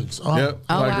Green from. Springs. Yep. Oh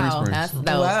Clyde Green wow, Springs. that's dope.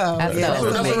 Wow. That's Yeah,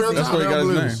 dope. that's a real That's where he got his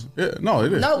Blues. name. Yeah, no,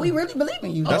 it is. No, we really believe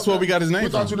in you. That's where we got his name We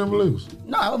from. thought you didn't believe us.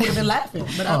 No, I would have been laughing,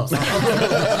 but I'm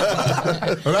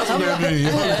That's what that means.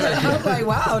 I'm like,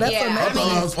 wow, that's Yeah, I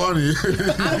thought that was funny.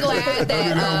 I'm glad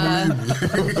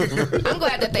that I'm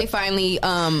glad that they finally,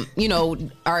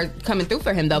 are coming through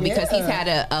for him though, because he's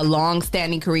had a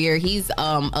long-standing career. He's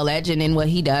a legend in what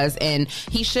he does, and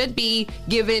he should be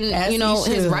given,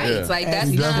 his rights. Yeah. Like As that's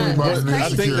he not. should. I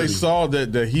think they saw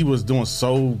that he was doing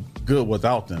so good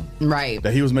without them. Right.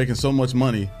 That he was making so much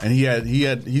money, and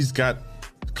he's got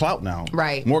clout now.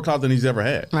 Right. More clout than he's ever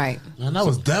had. Right. Man, that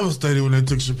was devastating when they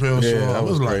took Chappelle's show. that I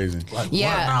was like, crazy. Like,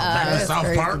 Yeah, what now? Back in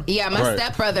South Park? Yeah, my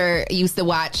stepbrother used to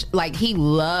watch, like, he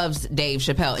loves Dave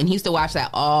Chappelle, and he used to watch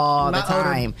that all the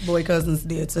time. My boy cousins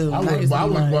did too. I wouldn't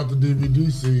bought the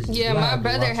DVD season. Yeah, my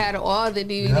brother had all the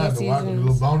You DVD had to watch the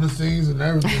little seasons. bonus scenes and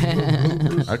everything. Little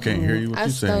bloopers. I can't hear you. What I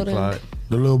you saying, stole them. Clyde?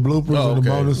 The little bloopers and the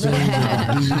okay. bonus scenes and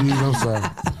the DVDs. I'm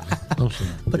sorry.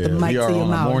 Put the mic we to are your on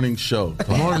mouth. a morning show.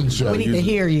 The morning show. We need to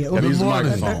hear you. Use the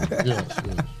morning. microphone. Yes.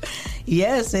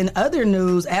 Yes, in other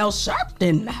news, Al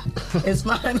Sharpton is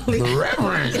finally The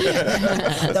Reverend.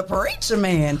 the preacher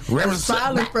man Reverend is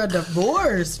filing for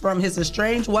divorce from his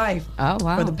estranged wife Oh,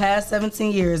 wow. for the past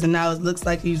 17 years, and now it looks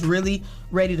like he's really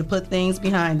ready to put things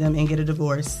behind him and get a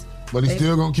divorce. But he's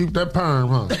still going to keep that perm,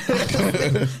 huh? Still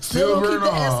gonna Silver keep and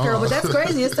the S all. curl, but that's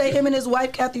crazy. It say him and his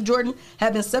wife Kathy Jordan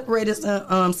have been separated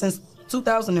since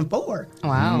 2004.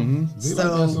 Wow. Be like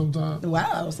that sometimes.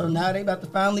 Wow. So now they about to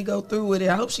finally go through with it.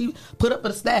 I hope she put up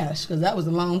a stash because that was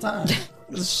a long time.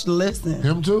 Listen.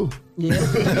 Him too. Yeah.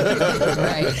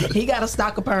 Right. He got a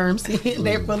stock of perms.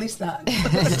 They're fully stocked.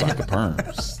 Stock of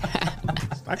perms.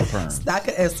 Stock of perms. Stock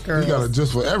of S curls. He got it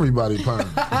just for everybody perm.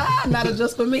 Not a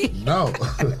just for me. No.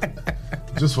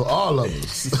 Just for all of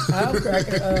us. I'm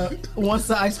cracking up. One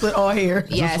size fit all hair.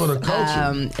 Yes. for the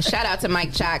culture. Shout out to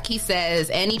Mike Chalk. He says,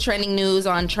 any trending news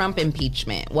on Trump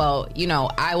impeachment? Well,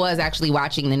 I was actually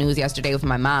watching the news yesterday with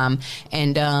my mom,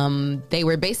 and they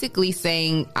were basically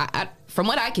saying, from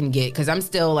what I can get, because I'm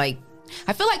still like,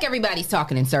 I feel like everybody's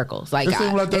talking in circles. Like, It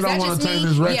seems like they is don't that wanna just taint me?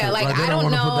 his record. Yeah, like, Like, they I don't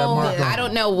don't wanna put that know. mark on I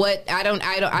don't know what. I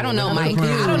don't know, Mike.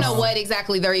 I don't know what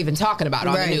exactly they're even talking about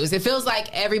on Right. the news. It feels like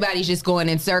everybody's just going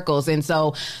in circles, and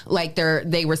so like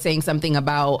they were saying something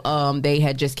about they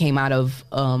had just came out of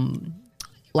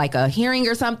like a hearing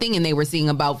or something, and they were seeing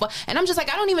about, and I'm just like,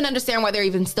 I don't even understand why there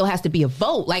even still has to be a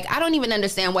vote. Like, I don't even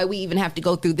understand why we even have to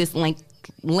go through this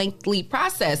lengthy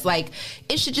process. Like,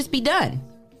 it should just be done.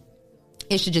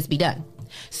 It should just be done.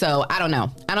 So I don't know.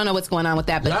 I don't know what's going on with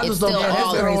that, but I it's just still don't,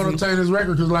 all they don't want crazy. to taint his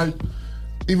record because, like,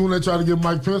 even when they tried to get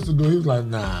Mike Pence to do it, he was like,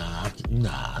 nah.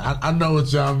 I know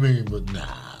what y'all mean, but nah.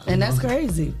 And that's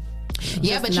crazy.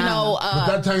 Yeah, but but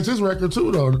that taints his record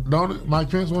too, though, don't it? Mike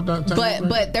Pence want that taint his record?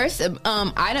 But there's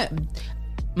I don't.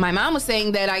 My mom was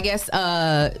saying that I guess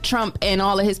Trump and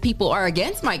all of his people are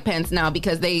against Mike Pence now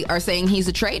because they are saying he's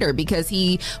a traitor because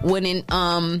he wouldn't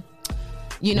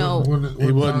he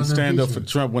wouldn't stand up for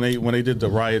Trump when they did the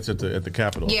riots at the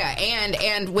Capitol. Yeah,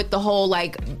 and with the whole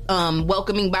like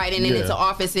welcoming Biden into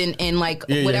office and like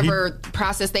whatever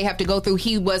process they have to go through,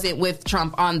 he wasn't with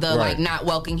Trump on the like not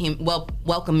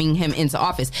welcoming him into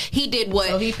office. He did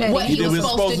what he was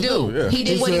supposed to do. Yeah. He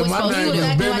did what he was supposed to do. He was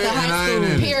acting like a high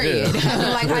school. Period.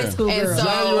 like high school And girls. so,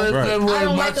 I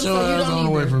don't like them, so you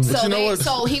don't need them.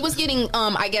 So he was getting,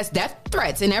 I guess, death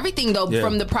threats and everything though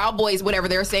from the Proud Boys. Whatever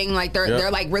they're saying, like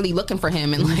they're like really looking for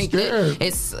him, and like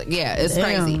it's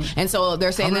crazy. And so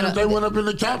they're saying that if they went up in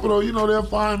the Capitol, they'll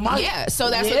find Mike. Yeah, so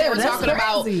that's what they were talking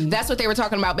about. That's what they were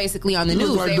talking about basically on the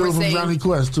news. Like they were saying Johnny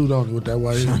Quest too, don't he? With that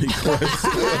white.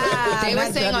 They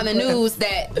were saying on the news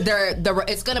that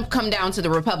it's going to come down to the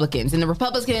Republicans, and the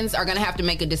Republicans are going to have to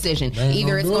make a decision.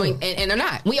 Either it's going, and they're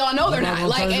not. We all know they're not.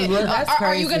 Like,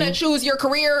 are you going to choose your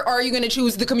career, or are you going to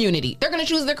choose the community? They're going to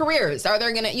choose their careers. Are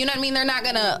they going to? You know what I mean? They're not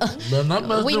going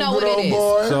to. We know what it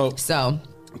is. So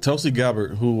Tulsi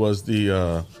Gabbard, who was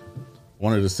the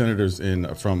one of the senators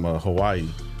from Hawaii,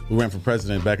 who ran for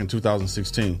president back in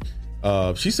 2016.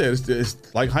 She said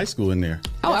it's like high school in there.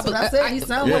 That's what I said. He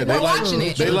sounds like we're watching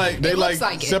it. They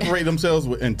like separate themselves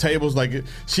in tables. Like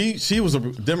she was a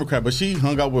Democrat, but she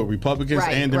hung out with Republicans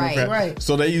and Democrats. Right.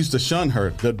 So they used to shun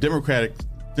her. The Democrats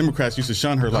used to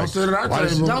shun her. Don't sit at our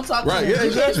table. Don't talk to right? me. Yeah,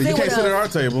 exactly. You can't sit at our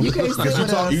table You can't sit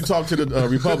with us. You talk to the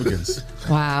Republicans.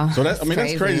 Wow. So that's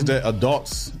crazy that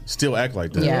adults still act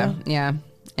like that. Yeah.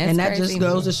 And that just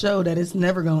goes to show that it's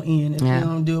never going to end if you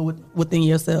don't do it within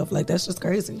yourself. Like, that's just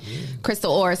crazy.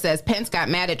 Crystal Orr says Pence got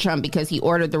mad at Trump because he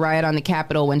ordered the riot on the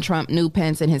Capitol when Trump knew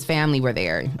Pence and his family were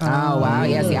there. Oh wow.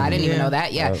 Yes, I didn't even know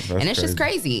that. Yeah. And it's just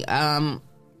crazy. Jab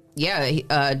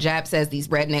says these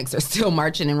rednecks are still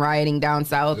marching and rioting down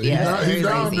south. Yeah, he's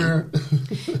down there.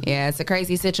 Yeah, it's a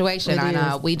crazy situation.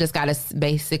 And we just got to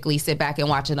basically sit back and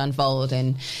watch it unfold.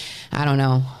 And I don't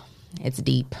know. It's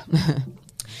deep.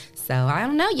 So I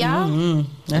don't know, y'all.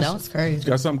 That's crazy.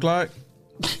 Got something, Clyde?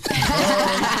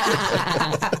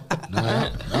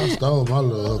 I stole my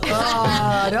love.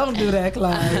 Oh, don't do that,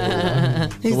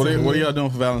 Clyde. So what are y'all doing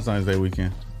for Valentine's Day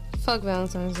weekend? Fuck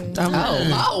Valentine's Day.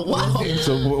 Wow.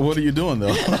 So what are you doing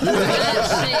though?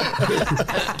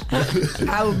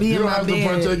 I will be in my bed. You don't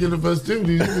have to partake in the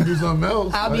festivities. You can do something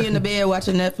else. I'll be in the bed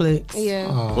watching Netflix.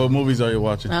 Yeah. What movies are you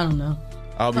watching? I don't know.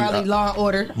 Probably Law and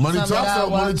Order. Money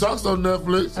Talks on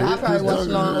Netflix. I probably watch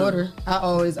Law and Order.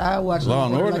 I watch Law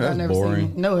and Order. Like That's I never boring.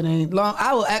 seen it. No, it ain't.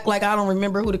 I will act like I don't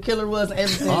remember who the killer was and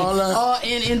everything. All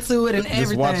into it and everything.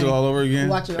 Just watch it all over again.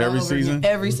 Watch it every all over season.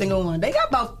 Again. Every single one. They got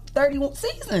about 31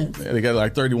 seasons. Yeah, they got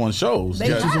like 31 shows. They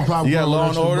You got Law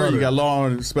and Order. You got Law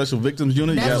and Special Victims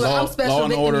Unit. That's you got I'm Special Law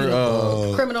and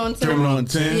Order. Criminal Intent. Criminal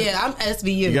Intent. Yeah, I'm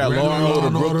SVU. You got Law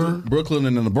and Order Brooklyn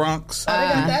and in the Bronx. Oh, they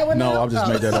got that one No, now? I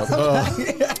just made that up.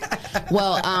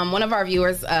 Well, one of our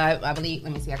viewers, I believe,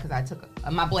 let me see, because I took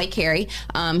my boy Carrie.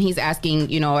 He's asking,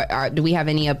 do we have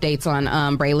any updates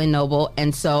on Braylon Noble?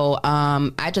 And so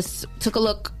I just took a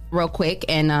look real quick,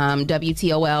 and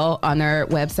WTOL on their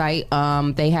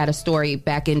website, they had a story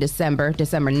back in December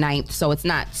 9th, so it's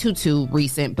not too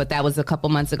recent, but that was a couple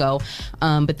months ago.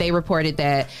 But they reported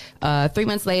that 3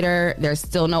 months later, there's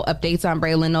still no updates on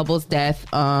Braylon Noble's death.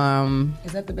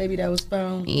 Is that the baby that was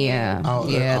found? Yeah,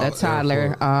 the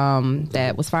toddler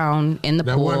that was found in the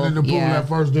pool. That wasn't in the pool. That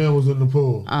first day was in the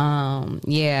pool.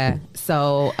 Yeah.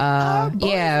 So,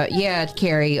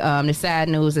 Carrie, the sad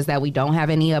news is that we don't have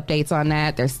any updates on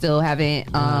that. They still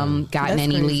haven't gotten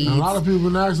any leads. A lot of people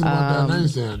been asking about that. They ain't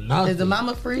saying nothing. Is the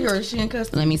mama free or is she in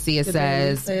custody? Let me see. It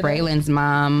says Braylon's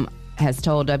mom has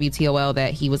told WTOL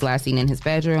that he was last seen in his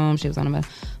bedroom. She was on a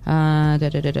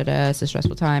it's a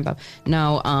stressful time. But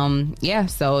no,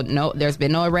 so no, there's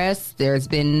been no arrests. There's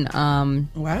been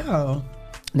wow.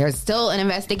 There's still an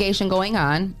investigation going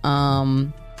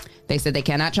on. They said they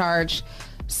cannot charge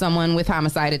someone with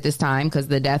homicide at this time because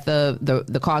the death of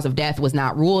the cause of death was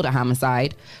not ruled a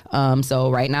homicide. So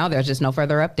right now there's just no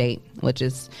further update, which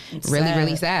is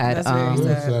really sad. That's very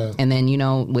sad. And then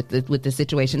with the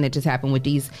situation that just happened with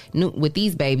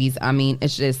these babies, I mean,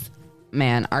 it's just,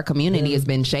 man, our community has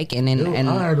been shaken. And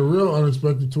I heard a real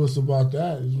unexpected twist about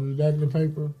that. Is you read that in the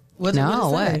paper? What?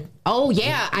 Oh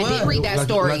yeah, I did read that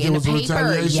story in the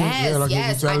paper.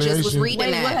 Yes, I just was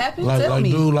reading that. What happened? Like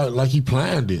dude, like he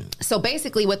planned it. So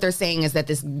basically, what they're saying is that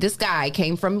this guy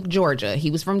came from Georgia.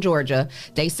 He was from Georgia.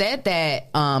 They said that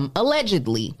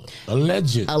allegedly, okay.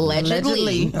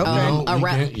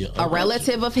 a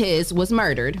relative of his was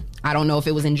murdered. I don't know if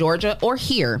it was in Georgia or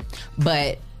here,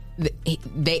 but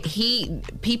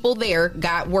people there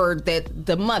got word that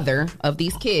the mother of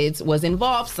these kids was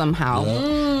involved somehow.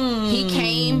 He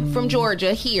came from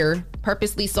Georgia here,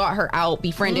 purposely sought her out,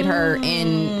 befriended her,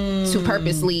 and to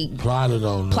purposely plot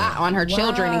on her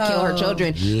children and kill her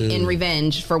children in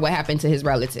revenge for what happened to his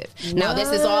relative. Now this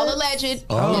is all alleged.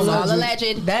 All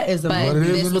alleged. That is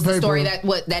this was the story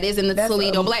that is in the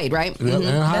Toledo Blade, right? Yep, and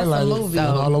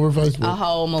highlighted all over Facebook. A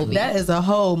whole movie. That is a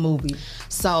whole movie.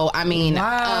 So I mean, the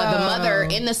mother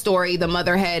in the story, the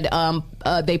mother had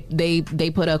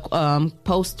they put a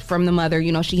post from the mother.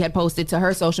 You know, she had posted to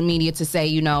her social media to say,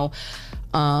 you know,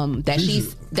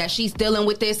 that she's dealing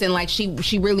with this, and like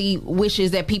she really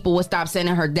wishes that people would stop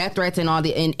sending her death threats and all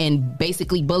the and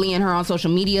basically bullying her on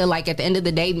social media. Like, at the end of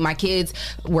the day, my kids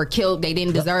were killed. They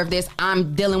didn't deserve this.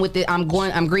 I'm dealing with it. I'm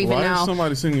grieving Why now. Why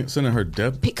is somebody sending her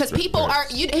death? Because people are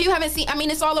you haven't seen. I mean,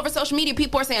 it's all over social media.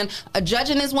 People are saying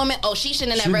judging this woman. Oh, she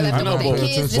shouldn't have never left them with their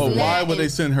kids. But why would they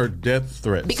send her death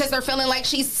threats? Because they're feeling like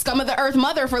she's scum of the earth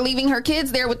mother for leaving her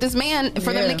kids there with this man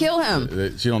for them to kill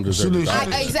him. She don't deserve it.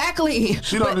 Exactly.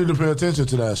 She don't need to pay attention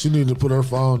to that. She need to put her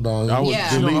phone down. I would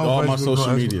delete all my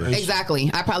social media.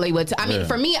 Exactly. I probably would. I mean,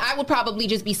 for me, I would probably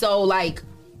just be so like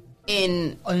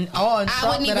I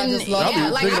wouldn't even.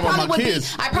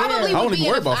 I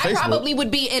probably would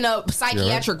be in a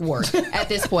psychiatric ward at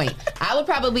this point. I would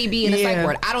probably be in a psych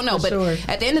ward. I don't know, but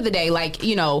at the end of the day, like,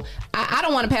 you know, I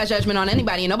don't want to pass judgment on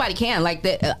anybody, and nobody can. Like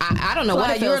that, I don't know what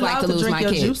it feels like to lose my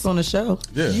kids. Juice on the show.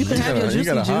 Yeah, you can have your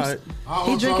juicy juice.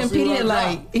 He drinking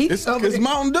Pedialyte. It's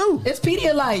Mountain Dew. It's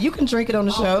Pedialyte. You can drink it on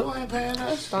the show. But I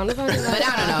don't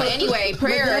know. Anyway,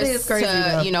 prayers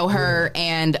to, you know, her,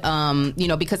 and you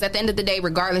know, because at the end of the day,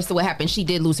 regardless of what happened, she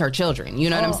did lose her children. You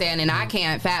know what I'm saying? And I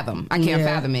can't fathom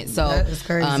it. So it's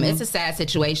crazy. It's a sad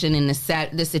situation, and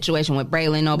the situation with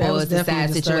Braylon Noble is a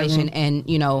sad situation, and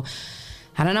you know,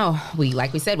 I don't know.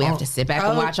 Like we said, we have to sit back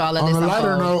and watch all of this. On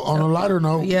a lighter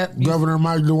note, Governor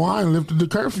Mike DeWine lifted the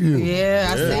curfew.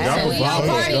 I said y'all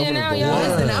partying now, y'all.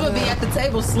 Listen, I'm gonna be at the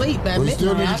table sleep at We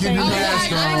still need to keep your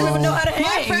mask on. I don't even know how to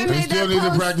hang. We still need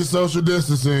to practice social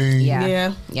distancing.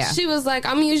 Yeah. She was like,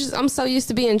 I'm so used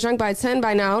to being drunk by 10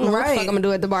 by now. I don't know what the fuck I'm gonna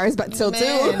do at the bars till 2.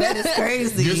 That is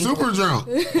crazy. Get super drunk.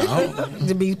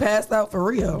 To be passed out for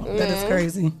real. That is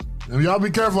crazy. And y'all be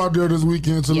careful out there this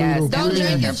weekend, Toledo. Yes, don't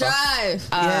drink and drive.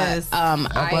 Act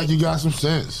like you got some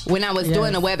sense. When I was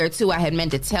doing the weather too, I had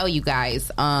meant to tell you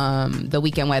guys the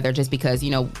weekend weather, just because,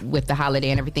 you know, with the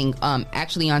holiday and everything.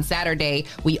 Actually, on Saturday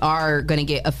we are gonna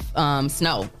get a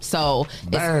snow, so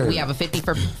we have a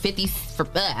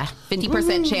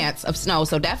 50% chance of snow.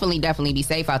 So definitely be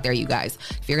safe out there, you guys.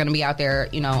 If you're gonna be out there,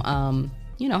 you know,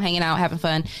 hanging out, having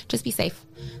fun, just be safe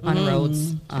on the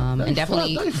roads, and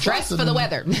definitely dress for the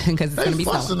weather, because it's going to be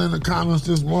fussing snowing. in the comments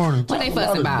this morning. What they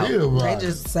fussing about? They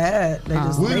just sad. They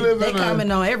just they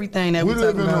comment on everything that we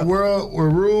live in a world where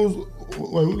rules.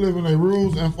 Wait, we live in a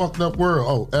rules and fucked up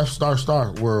world. Oh, F***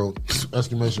 world!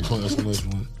 Exclamation point!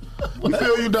 Exclamation point! We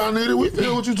feel you, Donita. We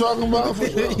feel what you talking about. For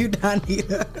sure. You,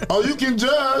 Donita. Oh, you can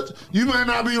judge. You may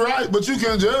not be right, but you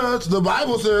can judge. The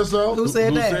Bible says so. Who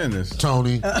said that? Who's saying this?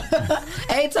 Tony.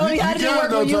 Hey, Tony, how did it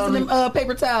work when using them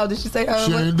paper towel? Did she say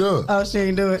she ain't do it? Oh, she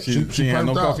ain't do it. She had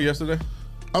no coffee yesterday?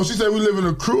 Oh, she said we live in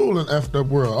a cruel and effed up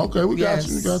world. Okay, we got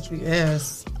you. We got you.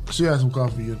 Yes. She had some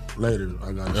coffee later.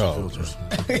 I got some filters.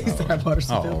 He said I bought her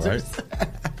some filters. Right.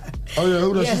 Oh yeah,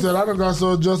 who that? Yes. She said I done got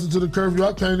so adjusted to the curfew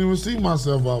I can't even see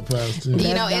myself out past 10.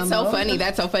 You know, it's so funny.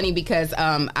 That's so funny because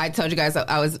I told you guys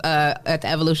I was at the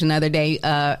Evolution the other day.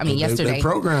 Yesterday. They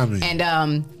programming.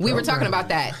 And we were talking about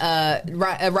that.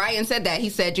 Ryan said that. He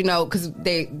said, you know, because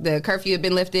the curfew had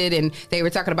been lifted, and they were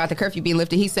talking about the curfew being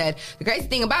lifted. He said the crazy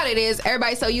thing about it is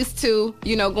everybody's so used to,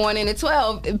 you know, going in at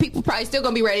 12. People probably still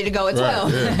gonna be ready to go at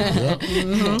 12. Right,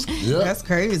 yeah. Yep. That's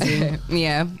crazy.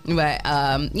 Yeah, but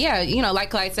you know, like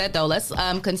Clyde said though, let's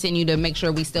continue to make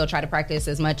sure we still try to practice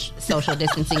as much social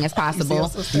distancing as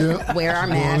possible. Wear our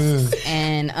masks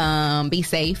and be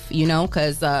safe, you know,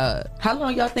 because how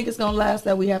long y'all think it's gonna last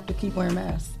that we have to keep wearing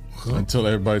masks? Until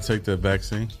everybody take that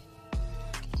vaccine.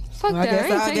 I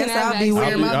guess I'll be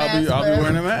wearing my mask. I'll be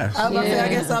wearing a mask. I was gonna say, I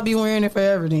guess I'll be wearing it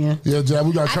forever then. Yeah, Jack,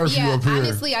 we got curfew up here.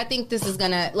 Honestly, I think this is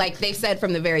gonna, like they said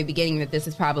from the very beginning, that this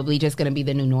is probably just gonna be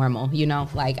the new normal. You know,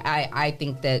 like I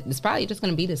think that it's probably just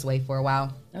gonna be this way for a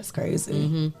while. That's crazy.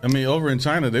 Mm-hmm. I mean, over in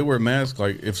China, they wear masks.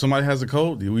 Like if somebody has a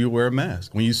cold, you wear a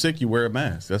mask. When you're sick, you wear a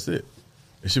mask. That's it.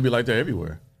 It should be like that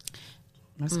everywhere.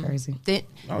 That's crazy.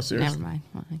 Oh, seriously. Never mind.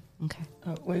 Okay.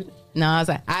 Oh, wait. No, I was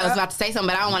about to say something,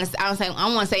 but I don't want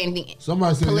to say anything.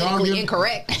 Somebody said politically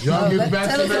incorrect. Y'all get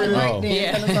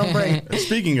vaccinated.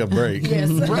 Speaking of break.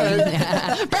 Yes.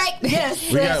 Break.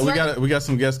 Yes. We got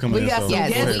some guests coming in. We got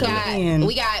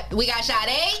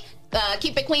Sade.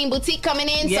 Keep It Queen Boutique coming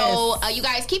in. Yes. So you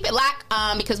guys keep it locked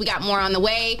because we got more on the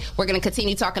way. We're going to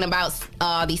continue talking about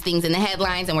these things in the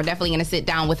headlines, and we're definitely going to sit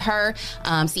down with her,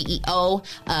 CEO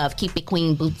of Keep It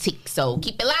Queen Boutique. So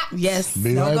keep it locked. Yes.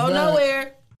 Don't go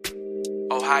nowhere.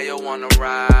 Ohio wanna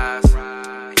rise.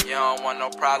 You don't want no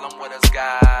problem with us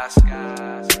guys.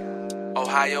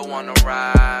 Ohio wanna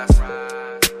rise.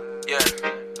 Yeah,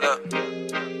 look.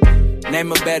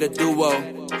 Name a better duo.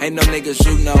 Ain't no niggas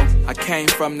you know. I came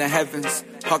from the heavens.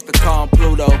 Parked the car on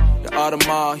Pluto. The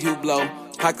Audemars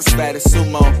Hublot. Pockets fat as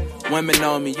sumo. Women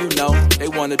on me, you know. They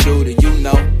wanna do the you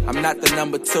know. I'm not the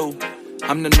number 2.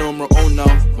 I'm the numero uno.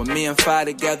 When me and Fi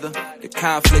together, the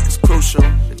conflict is crucial.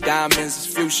 The diamonds is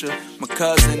future. My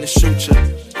cousin is shooter.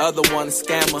 Other one a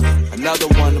scammer. Another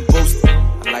one a booster.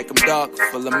 I like 'em dark,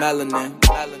 full of melanin.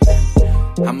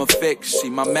 I'm a fix, she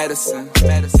my medicine.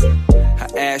 Her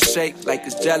ass shake like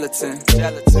it's gelatin.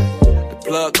 The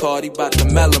plug card, he bout the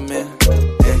melanin.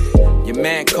 Your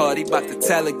man called, he bout to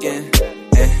tell again.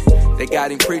 They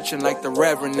got him preaching like the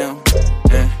Reverend now.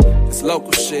 This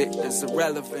local shit is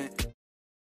irrelevant.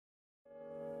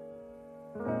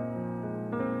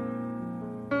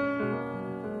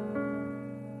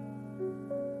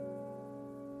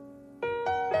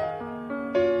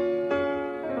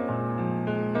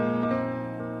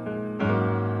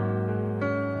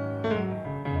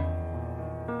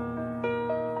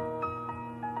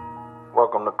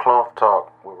 Welcome to Cloth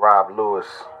Talk with Rob Lewis,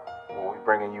 where we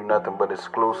bringing you nothing but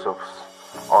exclusives,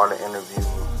 all the interviews,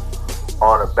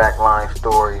 all the backline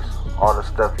stories, all the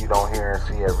stuff you don't hear and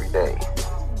see every day.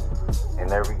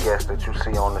 And every guest that you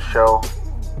see on the show,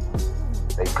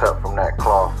 they cut from that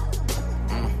cloth.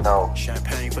 No,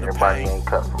 everybody ain't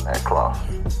cut from that cloth.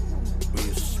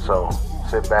 So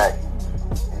sit back,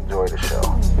 enjoy the show.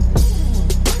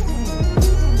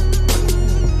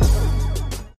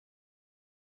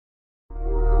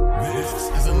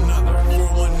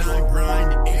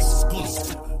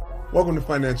 Welcome to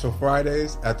Financial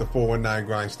Fridays at the 419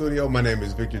 Grind Studio. My name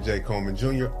is Victor J. Coleman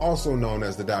Jr., also known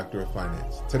as the Doctor of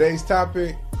Finance. Today's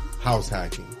topic, house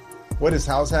hacking. What is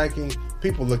house hacking?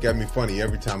 People look at me funny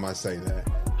every time I say that.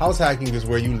 House hacking is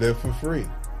where you live for free.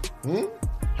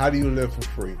 How do you live for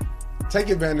free? Take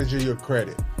advantage of your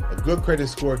credit. A good credit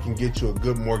score can get you a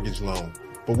good mortgage loan.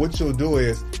 But what you'll do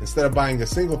is, instead of buying a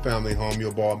single family home,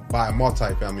 you'll buy a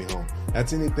multi-family home.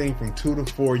 That's anything from 2 to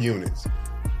 4 units.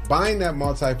 Buying that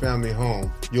multi-family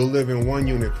home, you'll live in one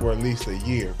unit for at least a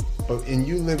year. But in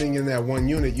you living in that one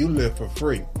unit, you live for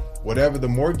free. Whatever the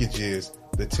mortgage is,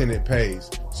 the tenant pays.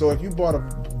 So if you bought a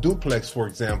duplex, for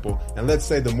example, and let's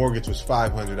say the mortgage was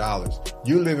 $500,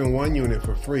 you live in one unit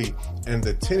for free, and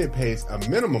the tenant pays a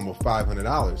minimum of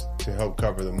 $500 to help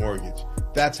cover the mortgage.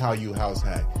 That's how you house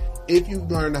hack. If you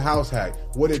learn the house hack,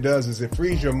 what it does is it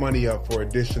frees your money up for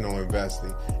additional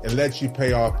investing. It lets you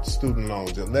pay off student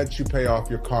loans. It lets you pay off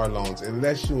your car loans. It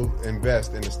lets you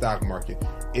invest in the stock market.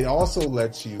 It also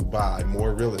lets you buy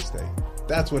more real estate.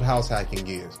 That's what house hacking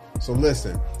is. So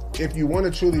listen, if you want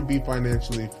to truly be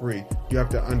financially free, you have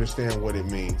to understand what it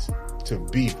means to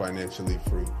be financially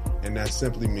free. And that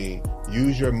simply means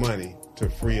use your money to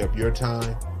free up your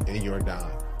time and your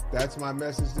dime. That's my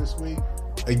message this week.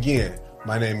 Again,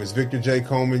 my name is Victor J.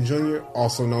 Coleman Jr.,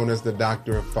 also known as the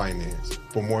Doctor of Finance.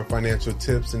 For more financial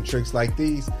tips and tricks like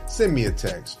these, send me a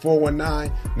text,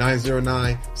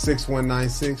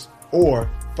 419-909-6196, or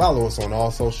follow us on all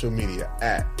social media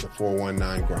at the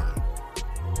 419 Grind.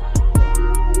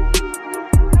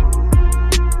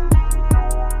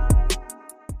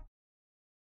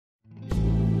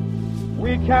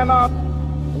 We cannot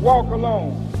walk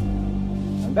alone.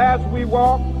 And as we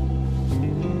walk,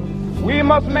 we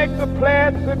must make the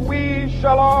pledge that we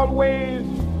shall always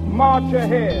march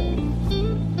ahead.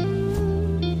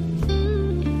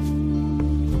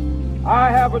 I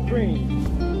have a dream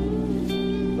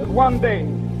that one day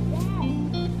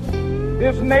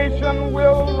this nation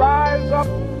will rise up,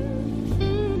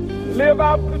 live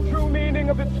out the true meaning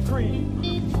of its creed.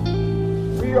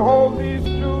 We hold these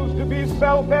truths to be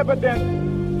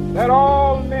self-evident that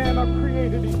all men are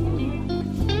created equal.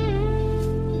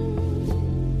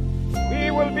 We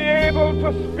will be able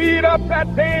to speed up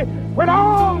that day when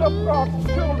all of God's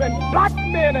children, black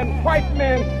men and white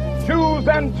men, Jews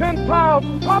and Gentiles,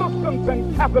 Protestants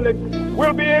and Catholics,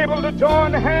 will be able to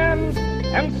join hands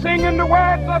and sing in the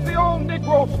words of the old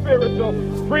Negro spiritual,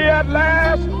 free at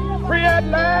last, free at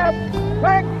last,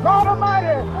 thank God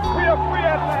Almighty, we are free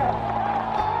at last.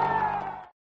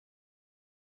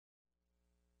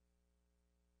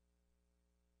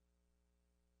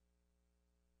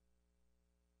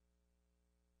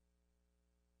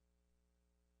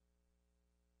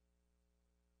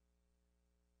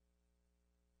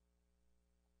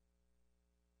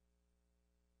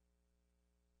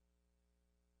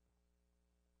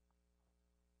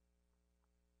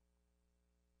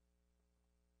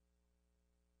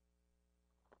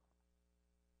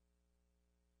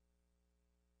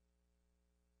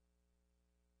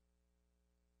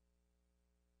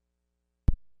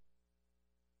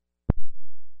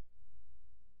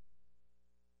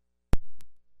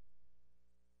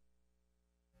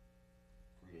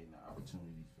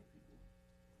 opportunities for people.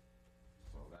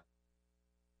 So that.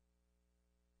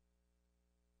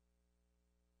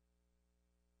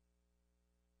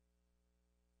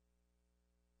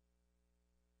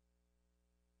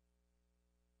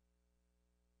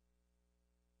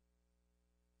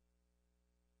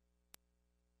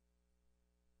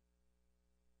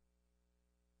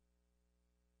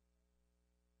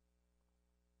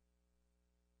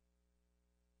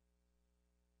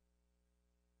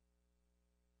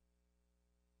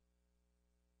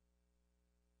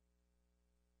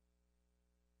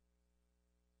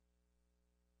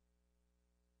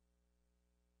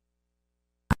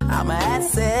 I'm an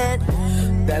asset.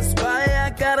 That's why I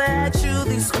gotta ask you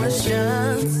these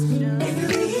questions.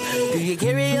 Do you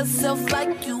carry yourself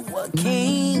like you a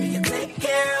king? Do you take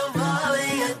care of all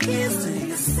of your kids? Do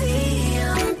you see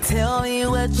them? Tell me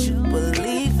what you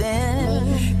believe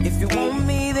in. If you want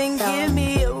me, then give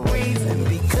me a reason.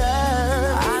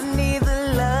 Because I need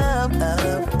the love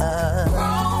of a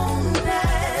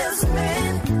grown-ass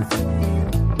man.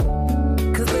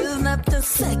 Cause there's nothing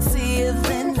sexier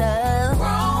than a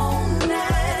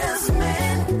grown-ass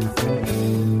man.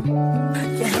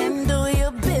 You handle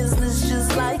your business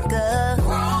just like a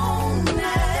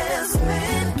grown-ass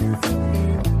man.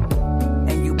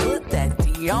 And you put that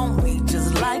D on me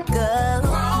just like a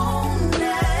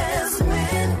grown-ass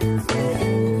man.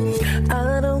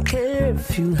 I don't care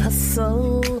if you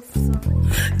hustle,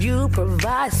 you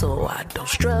provide so I don't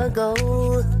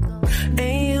struggle.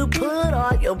 And you put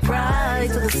all your pride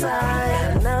to the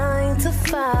side, 9 to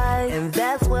 5, and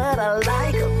that's what I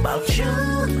like about you.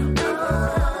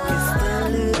 It's the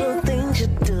little things you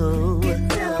do,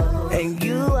 and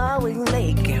you always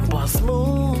making boss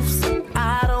moves.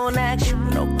 I don't ask you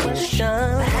no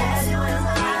questions.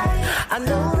 I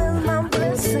know that's my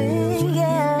blessing,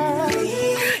 yeah.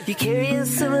 You carry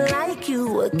yourself like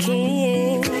you a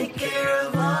king. Take care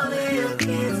of all of your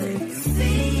kids and you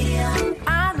see them.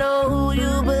 I know who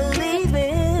you believe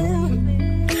in,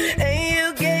 and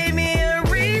you gave me a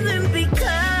reason because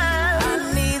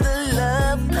I need the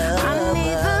love. I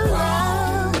need the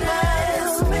love,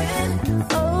 man.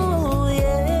 Oh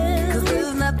yeah, 'cause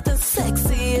there's nothing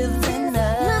sexier than a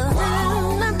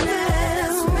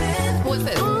grown-ass man. What's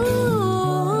this?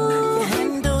 Ooh, you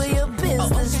handle your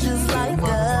business just like a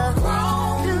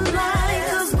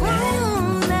grown-ass man.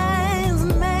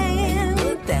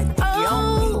 Put that D on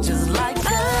me just like a. The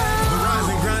Rise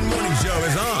and Grind Morning Show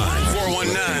is on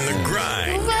 419 The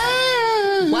Grind.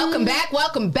 Welcome back.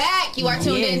 Welcome back. You are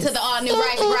tuned in to the all new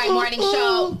Rise and Grind Morning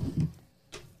Show.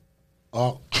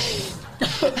 Oh.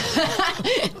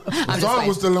 I'm The song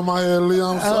was still in my head, Lee.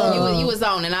 I'm sorry. You was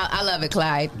on, and I love it,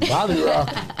 Clyde. Body rock.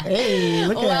 Hey,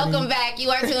 look at Welcome him. back. You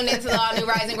are tuned into the all new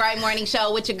Rise and Grind Morning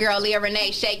Show with your girl Leah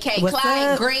Renee, Shay K, What's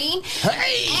Clyde up? Green,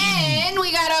 and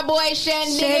we got our boy Shen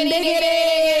Diggity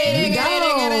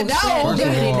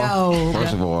Dog.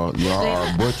 First of all, y'all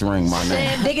are butchering my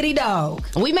name. Diggity Dog.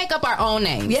 We make up our own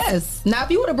names. Yes. Now, if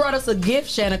you would have brought us a gift,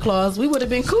 Santa Claus, we would have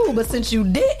been cool. But since you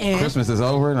didn't, Christmas is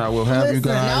over, and I will have you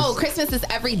Listen, guys. No, Christmas is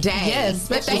every day. Yes, if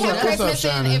they especially have what's up, Christmas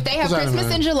Shannon? if they have What's Christmas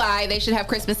happening? in July, they should have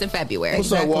Christmas in February.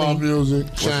 What's up, Wall Music?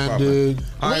 Shandig. We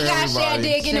got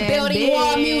Shandig in the Shandig. building.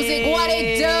 Wall music. What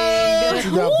it do? What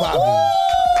you got poppin'?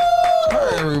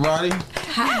 Hey, everybody.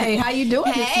 hi, how you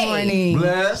doing this Hey. morning?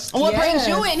 Blessed. What brings Yes.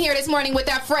 you in here this morning with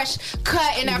that fresh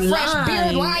cut and that fresh Line.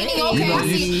 beard lining? Hey. Okay, You I know,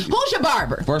 see. Who's your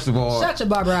barber? First of all, Shut your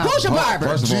barber out. Who's your barber?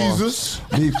 First of all, Jesus.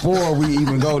 before we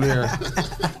even go there,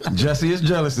 Jesse is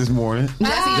jealous this morning.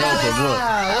 Jesse jealous.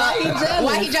 Why he jealous?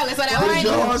 Why he jealous? What Did that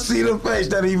y'all see the face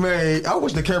that he made? I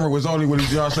wish the camera was on him when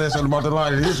y'all said something about the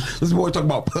light. This boy talking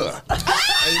about puh.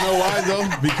 Hey, you know why though?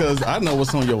 Because I know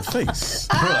what's on your face.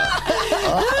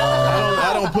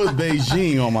 I don't put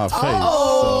Beijing on my face.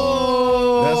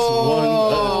 So that's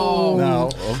one. Now,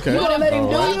 okay. You gonna let him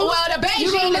All do right. you? Well, the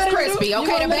You gonna Beijing let is him crispy. do- you Okay,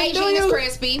 gonna the let him do Beijing is you?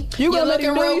 crispy. You You're gonna let him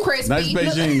looking do real you? crispy. Nice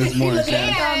Beijing this morning, Shan. And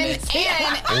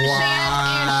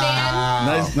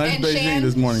Nice and Beijing Shan.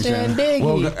 this morning, Shan.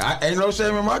 Well, ain't no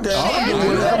shame in my game. Shan. I'm doing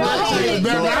whatever.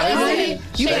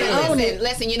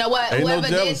 Listen, you know what? Ain't no Whoever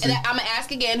did, jealousy. I'm gonna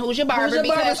ask again, who's your barber? your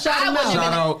barber? Because Shout I him wouldn't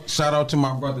out. have Shout out to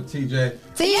my brother TJ.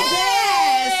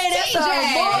 Yes, that's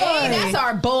our boy. That's our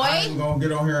I'm boy. gonna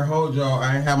get on here and hold y'all.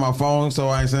 I ain't have my phone, so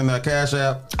I ain't send that cash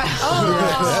app.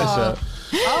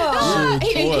 Oh.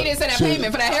 He didn't send that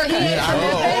payment for that haircut.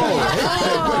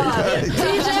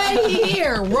 TJ, he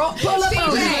here. Pull up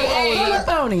on him. Pull up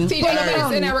on phony. TJ, you better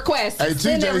send that request. Hey,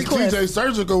 Send that request. TJ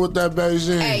surgical with that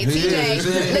Beijing. Hey, TJ,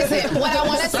 listen, what I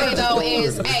want to say though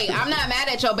is, hey, I'm not mad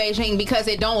at your Beijing because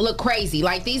it don't look crazy.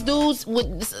 Like these dudes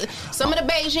with some of the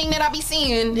Beijing that I be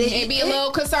seeing, it be a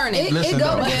little concerning. It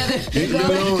go together. You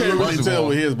can't really tell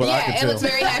with his, but I can Yeah, tell. it looks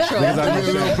very natural. Because I With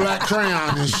a little black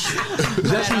crayon and shit.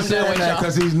 Jesse said that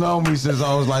because he's known me since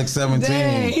I was like 17.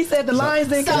 Dang, he said the lines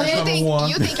didn't So connect. you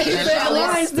think he's He said the jealous?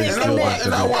 lines didn't And connect.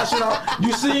 I watch it all.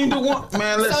 You seen the one,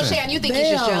 man? Listen. So Shan, you think he's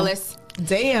just jealous?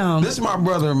 Damn. This is my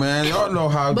brother, man. Y'all know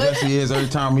how Jesse is every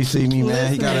time he see me,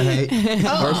 man. He gotta hate.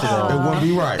 First of all, it wouldn't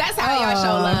be right. That's how y'all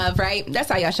show love, right? That's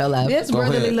how y'all show love. It's Go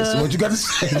brotherly ahead. love. So what you got to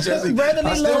say, Jesse?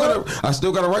 Brotherly love. I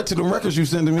still got to write to the records you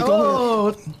sending me. Go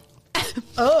ahead.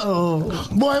 Oh.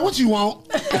 Boy, what you want?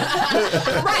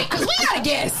 Right, because we got a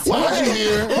guest. What you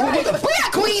hear? Right. We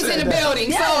got queens in the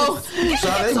building, so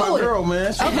Sade, my girl,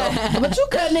 man. Okay, but you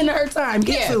cutting into her time.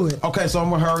 Get to it. Okay, so I'm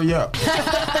gonna hurry up.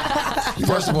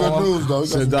 First of all, good news though.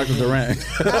 Said Dr. Durant.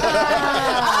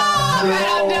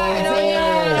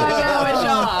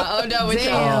 I'm done with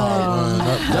y'all.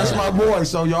 That's my boy.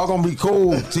 So y'all gonna be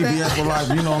cool. TBS for life.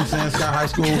 You know what I'm saying? Scott High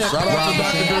School. Shout out to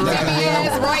Dr. Durant.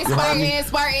 Yes, right,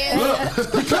 Spartan.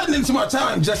 Look, you're cutting into my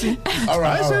time, Jesse. All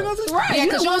right. Right, yeah,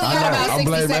 because you only got about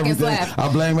 60 seconds left.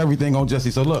 I blame everything on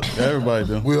Jesse. So look, everybody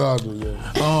do. We all do,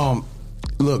 yeah.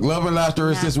 Look, Love and Laughter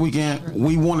is this weekend.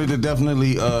 We wanted to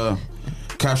definitely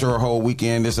capture our whole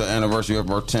weekend. It's an anniversary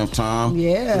of our 10th time.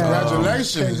 Yeah.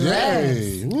 Congratulations.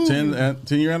 Yay.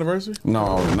 10-year anniversary?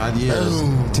 No, not years.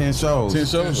 10 shows. 10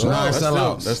 shows? 9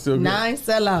 sellouts. That's still good. 9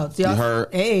 sellouts. Y'all. You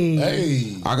heard?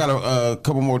 Hey. I got a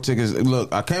couple more tickets.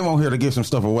 Look, I came on here to give some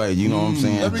stuff away. You know what I'm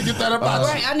saying? Let me get that up out.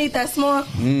 Right, I need that small.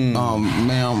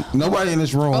 Ma'am, nobody in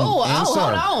this room. Oh, and hold sir.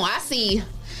 on. I see.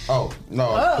 Oh, no.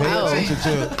 Pay attention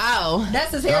to Oh.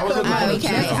 That's his That was haircut a money. good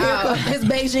That's his one. haircut. His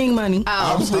Beijing money.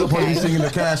 I'm still probably singing the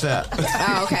Cash App.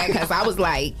 Oh, okay, because I was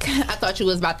like, I thought you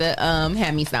was about to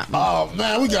hand me something. Oh,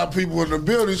 man, we got people in the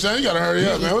building, Shane. You got to hurry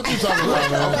up, man. What you talking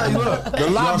about, man? Hey, look. The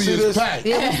lobby Y'all see is this? packed.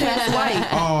 That's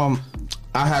white.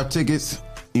 I have tickets,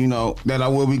 you know, that I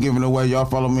will be giving away. Y'all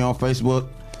follow me on Facebook.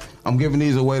 I'm giving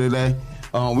these away today.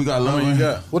 We got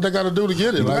Love. What they got to do to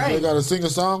get it? Like, they got to sing a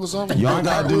song or something? Y'all ain't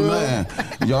got to do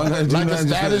nothing. Y'all ain't got to do Like a nothing.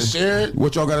 status, Just- share it.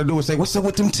 What y'all got to do is say, what's up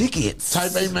with them tickets?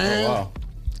 Type A, man. Wow.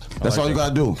 That's all you got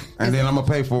to do. And then I'm going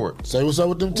to pay for it. Say what's up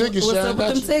with them tickets, What's Shane. up with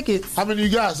them tickets? How many you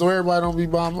got so everybody don't be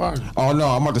bombarded? Oh, no,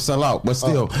 I'm about to sell out. But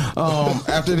still,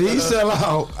 after these sell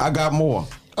out, I got more.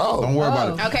 Oh. Don't worry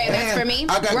about it. Okay, that's for me?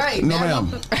 I got, Right. No,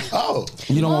 ma'am. Oh.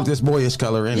 You don't want this boyish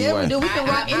color anyway. Yeah, we do. We can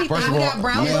rock anything. First of We all, got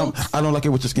brown ma'am, boots. I don't like it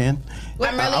with your skin. I'm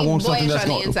really I want something boyish that's on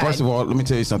the going. inside. First of all, let me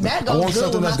tell you something. That I goes want good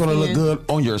something with that's my going to look skin. good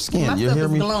on your skin. My You stuff hear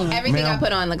is me? glowing. Everything Ma'am, I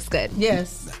put on looks good.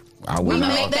 Yes. I We will.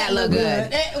 make that look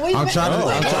good. I'm trying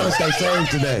to stay safe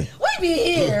today. We be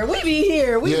here. We be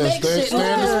here. We Yeah, make stay shit in the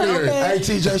look spirit. good. Hey,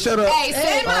 TJ, shut up. Hey,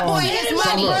 send my boy his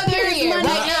money, period, right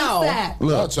now.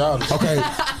 Look, okay,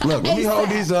 look, let me hold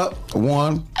these up.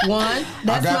 One. One.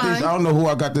 That's I got mine. these. I don't know who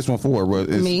I got this one for, but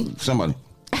it's Me. somebody.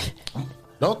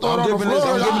 Don't throw I'm it on the giving this.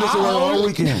 floor. I'm giving this away all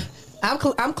weekend.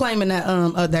 I'm claiming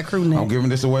that crew name. I'm giving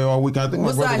this away all weekend. I think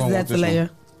What my brother size is gonna that, want this one.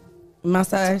 Talaya? My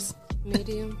size.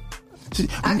 Medium.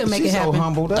 I can make She's it happen. So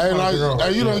humble. That's Hey, my like, girl.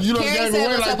 hey, you don't Carrie gave said, away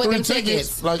 "What's like up with 3 them tickets.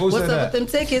 tickets?" Like, Who What's said up that?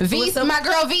 with them tickets? V, What's up- my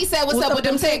girl V said, "What's up with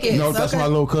them tickets?" No, that's Okay. my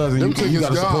little cousin. Them You tickets got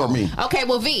to support gone. me. Okay,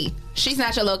 well, V, she's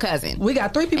not your little cousin. We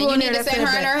got 3 people And in you there need to that send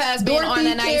said her and that. her husband on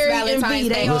a nice Carrie, and Valentine's V,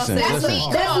 Day. they all Listen, said That's listen. me.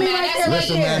 That's Come on, me man. right That's there, me. right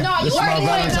Listen, there. man. No, you This is my already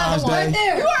had another Valentine's one. Day.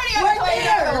 There. You already had Right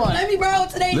there. another one. Let me borrow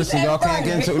today. Listen, y'all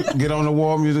can't get on the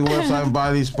World Music website and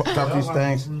buy these these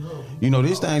things. You know,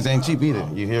 these things ain't cheap either.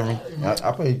 You hear me?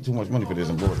 I paid too much money for this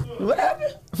embroidery. What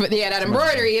happened? Yeah, that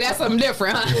embroidery, that's something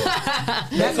different, huh?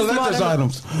 That's collector's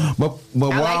items. But I while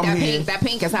like I'm that here, pink. That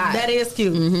pink is hot. That is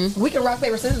cute. We can rock,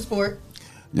 paper, scissors for it.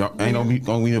 y'all ain't gonna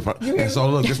be. And so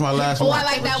look, this is my last Oh, one. I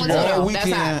like that one All too. That's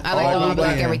weekend, hot. I like the all all black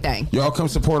weekend. everything. Y'all come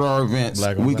support our events.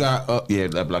 Black on We black. got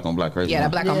that black on black crazy. Yeah,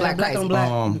 that black on black black crazy.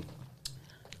 on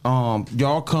black.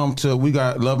 Y'all come to. We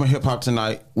got Love and Hip Hop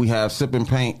tonight. We have Sip and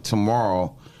Paint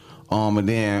tomorrow. And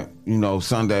then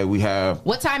Sunday we have.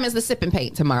 What time is the sip and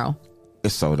paint tomorrow?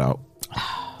 It's sold out.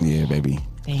 Yeah, baby.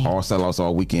 Damn. All sellouts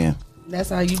all weekend. That's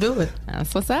how you do it.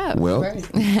 That's what's up. Well, Right.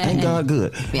 thank God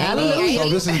good. Hallelujah. So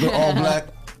this is the all black.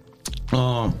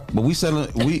 But we selling.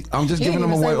 I'm just giving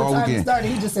them away all weekend.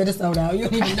 He just said it's sold out. You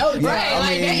don't even know. Yeah, Right, I like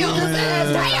mean, damn,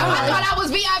 man. damn, I thought I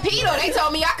was VIP though. They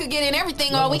told me I could get in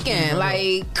everything all weekend.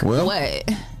 Like Well, what?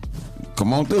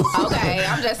 Come on through. Okay,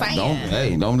 I'm just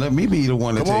saying. Don't let me be the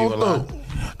one to Come tell you a on lie. through.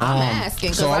 I'm asking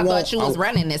because so I I thought won't- you was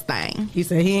running this thing. He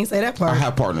said he ain't say that I part.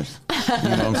 have partners. You know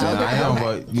what I'm saying? I am,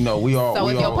 but we all. So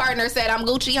we if your all, partner said I'm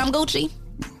Gucci, I'm Gucci.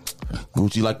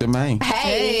 Gucci like the main.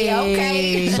 Hey,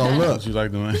 okay. So look, you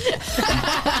like the main.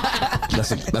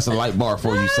 That's a light bar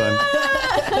for you, son.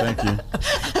 Thank you.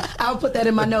 I'll put that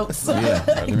in my notes. Yeah,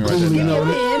 Let me write that duly down.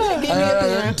 noted. Give me a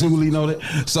pen. Duly noted.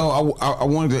 So I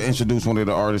wanted to introduce one of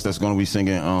the artists that's going to be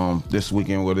singing this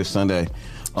weekend or this Sunday.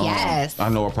 Yes. I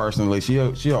know her personally. She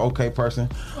an okay person.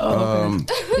 Nuh-uh.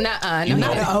 You No,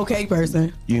 know- Not an okay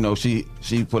person. You know, she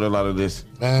put a lot of this.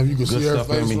 Man, you can good see her stuff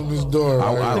in face me. from this door.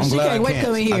 I'm She glad can't I wait can't.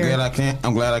 till we hear.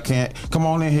 I'm glad I can't. Come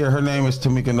on in here. Her name is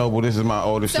Tamika Noble. This is my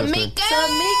older sister. Tamika.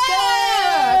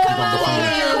 Come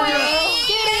on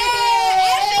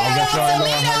I'll let y'all know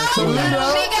how to tune in.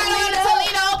 She got on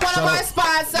Toledo, one of our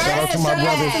sponsors. Shout out to my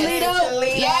brothers.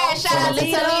 Yeah, shout out to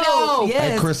Toledo.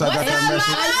 Yes. Hey, Chris, I got that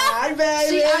message. Hi, baby.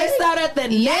 She iced out at the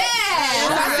neck.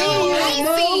 Yes,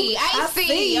 I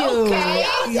see you. Okay.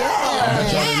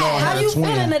 How you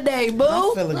feeling today,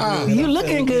 boo? You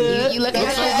looking good. You looking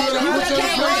good. You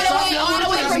came all the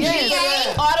way from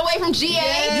GA. All the way from GA.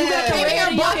 You came here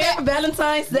and bought that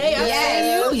Valentine's Day. I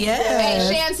see you. Yeah.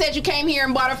 Hey, Shan said you came here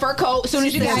and bought a fur coat as soon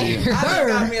as you got here. She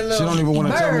don't even want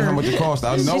to tell me how much it cost.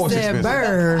 I know it's expensive.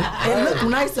 Bird. It looked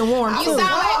nice and warm You too. sound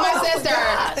like my sister.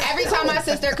 Every time my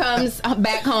sister comes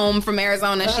back home from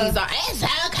Arizona, she's like, it's so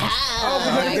cold.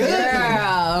 Like,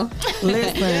 girl.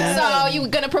 Listen. So you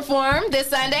gonna perform this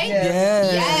Sunday?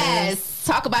 Yes.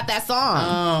 Talk about that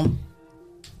song.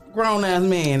 Grown ass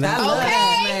man. I love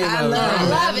it. I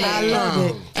love it. I love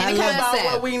it. I love about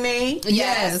what we need.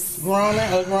 Yes. Grown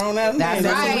ass man. That's That's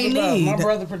right. what we need. My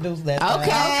brother produced that.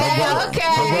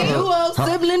 Okay. Duo,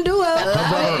 sibling duo.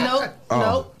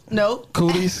 Nope. Nope.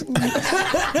 Cooties.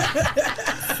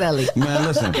 Silly. Man,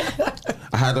 listen.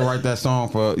 I had to write that song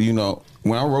for,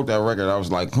 when I wrote that record, I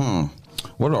was like,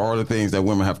 what are all the things that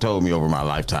women have told me over my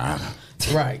lifetime?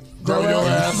 Right. Grow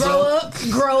up.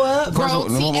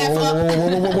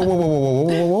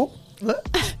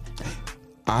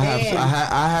 I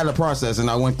had a process, and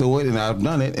I went through it, and I've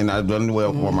done it, and I've done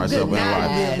well for myself in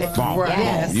life. Boom,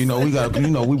 Yes.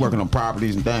 boom. We working on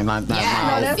properties and things like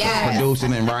that,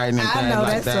 producing and writing and things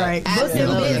like that.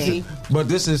 Right. Busy. But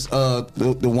this is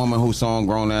the woman who sung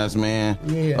 "Grown Ass Man."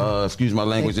 Yeah. Excuse my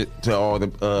language to all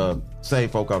the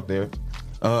saved folk out there.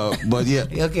 But yeah,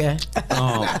 Okay.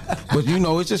 but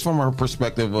it's just from her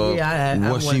perspective of Yeah, I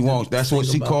what she wanted wants. to That's what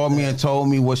think she about called me that. and told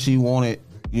me what she wanted.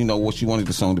 What she wanted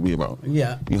the song to be about.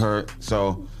 Yeah. You heard?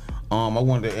 So, I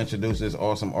wanted to introduce this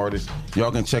awesome artist. Y'all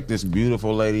can check this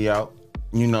beautiful lady out.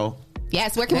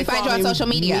 Yes, where can we They find you call on me social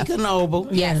media? Mika Noble.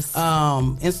 Yes.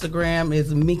 Instagram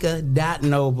is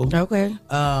Mika.Noble. Okay.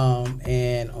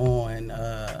 And on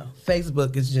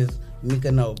Facebook it's just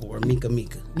Mika Noble or Mika.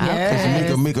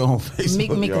 It's Mika on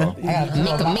Facebook, y'all.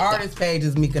 My artist page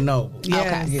is Mika Noble.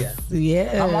 Yes. Yeah.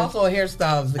 Yeah. I'm also a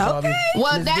hairstylist. They call me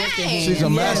Well, Miss dang. Gifted Hair. She's a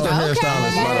master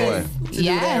hairstylist, by the way. To do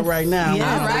that right now.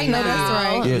 Yeah, All right no, now. that's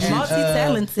right. Yeah, she-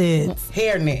 Multi-talented.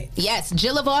 Hairnet. Yes,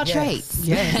 Jill of all trades.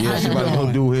 Yes. Yeah, she about to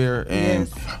go do hair and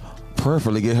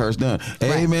prayerfully get hers done.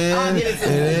 Amen.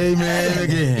 Amen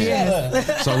again.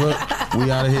 Yes. So look,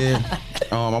 we out of here.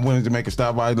 I wanted to make a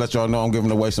stop by, let y'all know I'm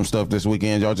giving away some stuff this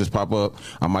weekend. Y'all just pop up.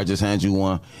 I might just hand you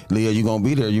one. Leah, you gonna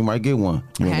be there? You might get one.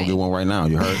 You ain't gonna get one right now.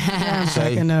 You heard? I'm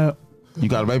Say, packing up. you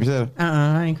got a babysitter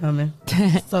I ain't coming.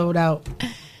 Sold out.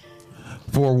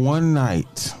 for one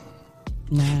night.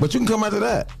 Nah. But you can come after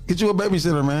that. Get you a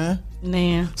babysitter, man.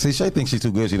 Nah. See, Shay thinks she's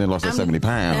too good. She done lost that 70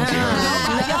 pounds. You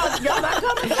heard? Y'all not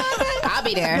coming? I'll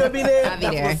be there. You'll be there. I'll be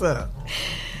That's there. what's up.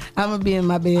 I'm gonna be in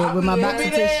my bed with my box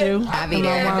of tissue. I'll be and my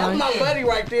there. That's wine, my buddy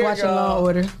right there, watching Law y'all.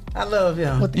 and Order I love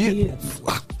him. with the kids.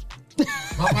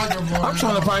 I'm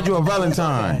trying to find you a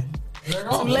Valentine. Too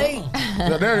late.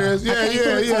 Yeah, there it is. Yeah.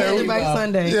 Everybody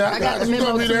Sunday. Yeah, I got the you memo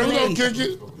gonna be there. too We gonna late. kick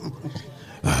it.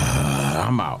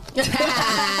 I'm out. It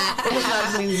was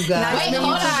nice meeting you guys. Wait,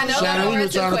 hold on. Don't Shannon, go we over been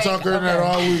too trying to quick. talk her in there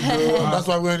all week, girl. That's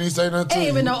why we didn't even say nothing to I ain't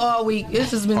you. even know all week. It's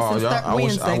just been Oh, since y'all, I wish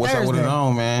Wednesday, I would have Thursday.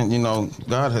 known, man.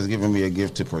 God has given me a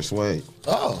gift to persuade.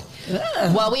 Oh.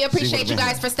 Well, we appreciate you been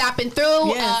guys here. for stopping through.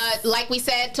 Yes. Like we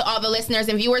said to all the listeners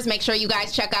and viewers, make sure you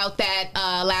guys check out that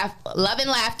Love and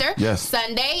Laughter Yes.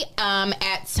 Sunday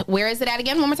at, where is it at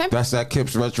again? One more time? That's at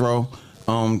Kips Retro.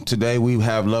 Today we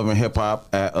have Love and Hip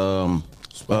Hop at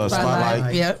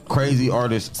Spotlight. Yep. Crazy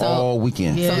artists all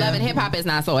weekend. So Love and Hip Hop is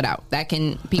not sold out. That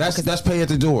can people That's pay at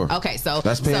the door. Okay, so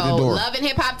that's pay at the door. Love and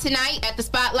Hip Hop tonight at the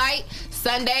Spotlight.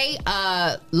 Sunday,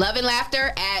 Love and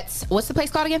Laughter at, what's the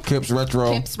place called again? Kips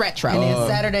Retro. Kips Retro. And then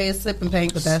Saturday is Sip and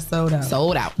Paint, but that's sold out.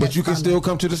 Sold out. But you can still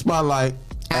come to the Spotlight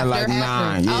at like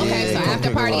 9. Yeah, Okay, so come after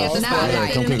kick it party with at the us.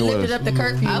 Spotlight. Come kick it with Lifted us. up the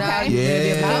curfew. Okay. Now.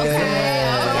 Yeah.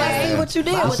 Okay. what you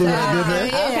did I with see what I that.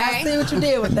 did there. Yeah, I see what you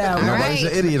did with that one. Nobody's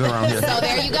an idiot around here. So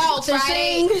there you go.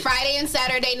 Friday and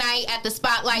Saturday night at the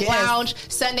Spotlight Lounge.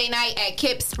 Sunday night at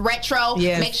Kips Retro.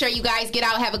 Yes. Make sure you guys get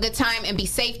out, have a good time, and be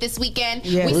safe this weekend.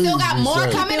 Yes. We still got Please, more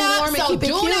keep coming it up, warm and so keep it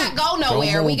do cute. not go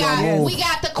nowhere. Don't We move.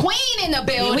 got the queen in the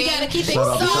building. We gotta keep it Shut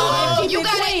up, cute. shut up.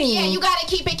 You gotta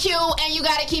keep it cute and you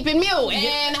gotta keep it mute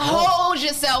and hold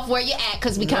yourself where you at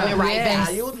because we coming right back.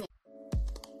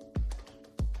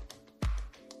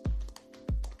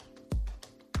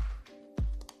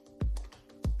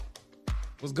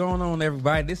 What's going on,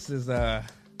 everybody? This is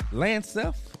Lance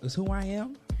Self is who I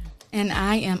am. And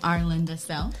I am Arlinda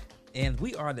Self. And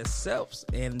we are the Selfs,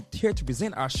 and here to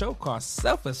present our show called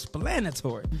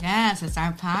Self-Explanatory. Yes, it's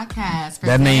our podcast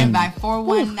That name- presented by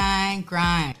 419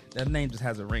 Grind. That name just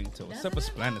has a ring to it.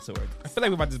 Self-Explanatory. I feel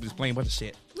like we're about to just be explaining a bunch of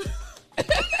shit.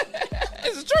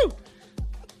 It's true.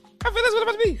 I feel that's what it's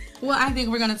about to be. Well, I think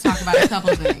we're going to talk about a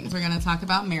couple things. We're going to talk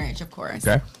about marriage, of course.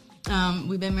 Okay.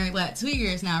 We've been married, 2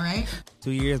 years now, right?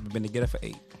 2 years, we've been together for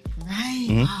 8. Right.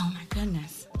 Mhm. Oh, my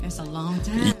goodness. It's a long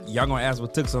time. Y'all gonna ask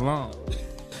what took so long?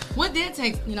 What did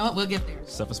take? You know what? We'll get there.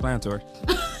 Self-explanatory.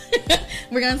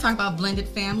 We're going to talk about blended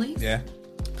families. Yeah.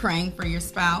 Praying for your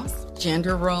spouse,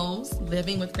 gender roles,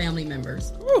 living with family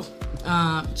members,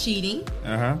 cheating,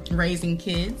 raising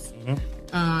kids,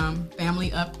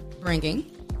 family upbringing,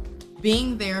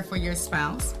 being there for your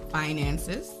spouse,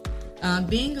 finances,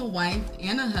 being a wife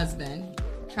and a husband,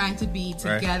 trying to be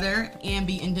together and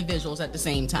be individuals at the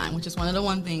same time, which is one of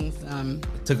the things.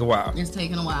 It took a while. It's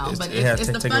taken a while, but it has it's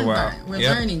the taken fun a while. part. We're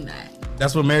Yep. learning that.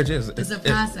 That's what marriage is. It's a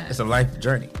process. It's a life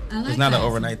journey. I like it's not that. an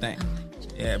overnight thing.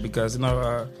 Yeah, because I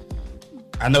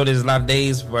know there's a lot of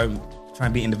days where I'm trying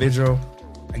to be individual.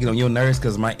 I get on your nerves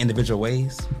because of my individual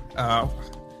ways. I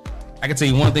can tell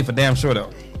you one thing for damn sure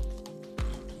though.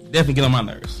 Definitely get on my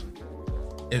nerves.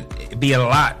 It'd be a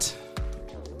lot.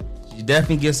 You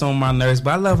definitely get on my nerves,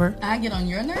 but I love her. I get on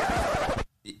your nerves.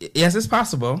 Yes, it's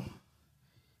possible.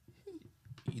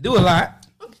 You do a lot.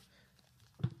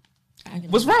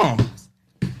 What's wrong?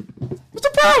 What's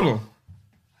the problem?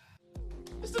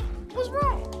 What's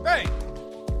wrong? Hey.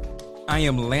 I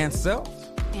am Lance Self.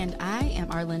 And I am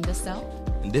Arlinda Self.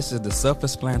 And this is the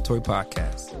Self-Explanatory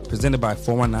Podcast, presented by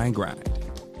 419 Grind.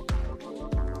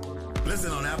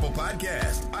 Listen on Apple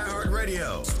Podcasts,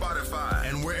 iHeartRadio, Spotify,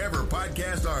 and wherever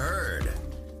podcasts are heard.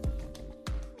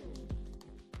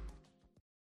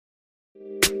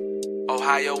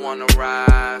 Ohio wanna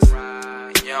rise.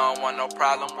 You don't want no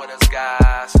problem with us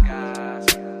guys.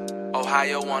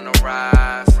 Ohio wanna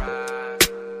rise.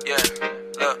 Yeah,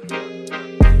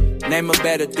 look. Name a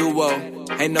better duo.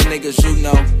 Ain't no niggas you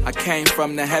know. I came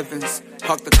from the heavens.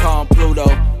 Hawk the car on Pluto.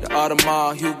 The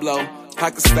Audemars Hublot.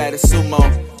 Pockets fat as sumo.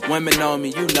 Women on me,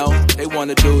 you know. They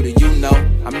wanna do the you know.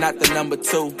 I'm not the number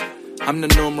 2. I'm the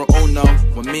numero uno.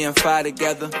 When me and Fi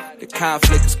together, the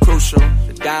conflict is crucial.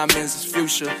 The diamonds is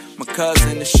future. My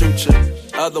cousin to shoot ya.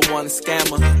 Other one a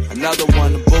scammer. Another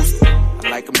one a booster. I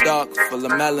like them dark, full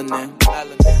of melanin.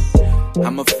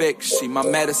 I'm a fix, she my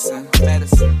medicine.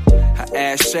 Her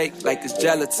ass shake like it's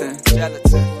gelatin.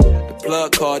 The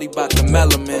plug card, he bout the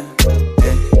melanin.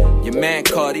 Your man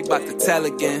called, he bout to tell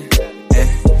again.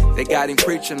 They got him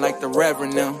preaching like the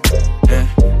Reverend now.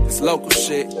 This local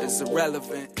shit is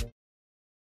irrelevant.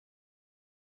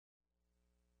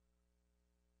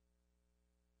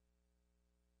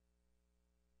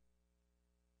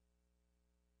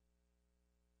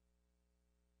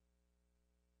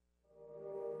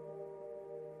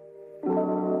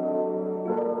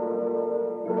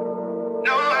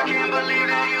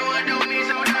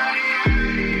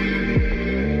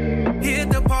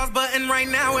 Hit the pause button right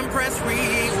now and press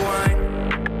rewind.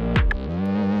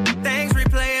 Things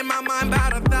replay in my mind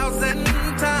about 1,000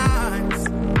 times.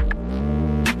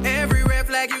 Every red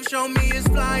flag you show me is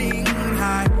flying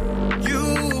high.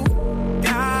 You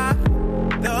got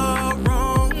the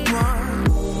wrong one.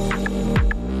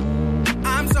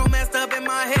 I'm so messed up in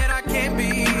my head I can't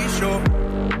be sure.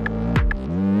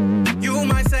 You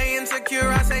might say insecure,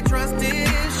 I say trust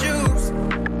issues.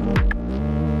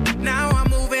 Now I'm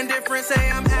moving different,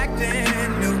 say I'm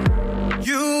acting new.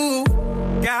 You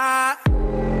got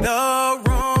the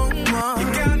wrong one. You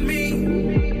got me,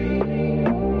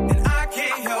 and I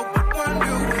can't help but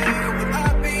wonder where would I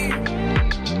be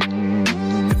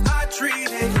if I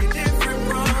treated you different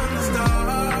from the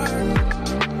start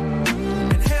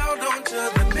and held on to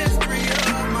the mystery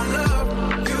of my love.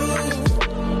 You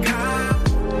got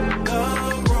the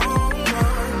wrong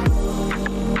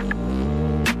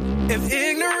one. If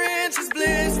ignorance is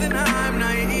bliss, then I'm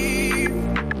naive.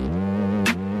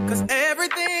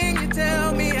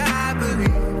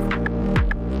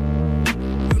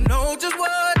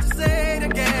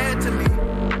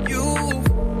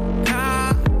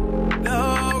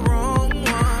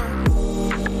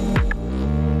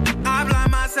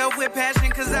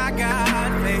 'cause I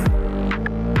got faith.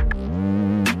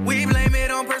 We blame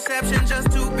it on perception just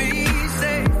to be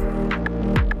safe.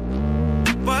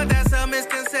 But that's a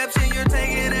misconception, you're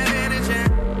taking advantage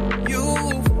and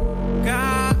you've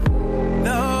got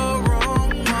the wrong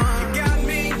one. You got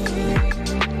me,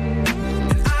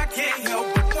 and I can't help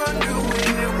but wonder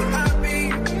where would I be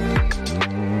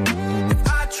if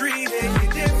I treated you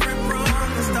different from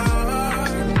the start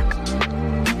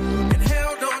and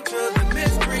held on to the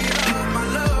mystery of my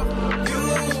love. You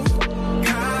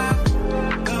got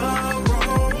the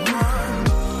wrong one.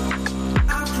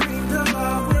 I dreamed of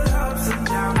love with ups and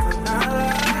downs, but not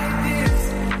like this.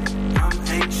 I'm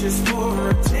anxious for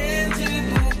a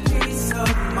tangible peace of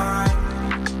mind,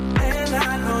 and I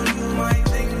know you might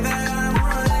think that I'm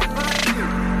running like you.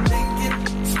 Think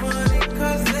it's funny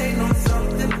 'cause they know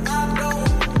something I don't.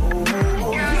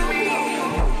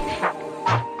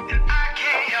 And I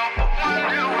can't help but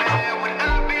wonder where would I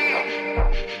be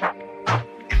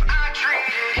if I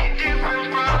treated you different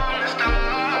from the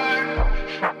start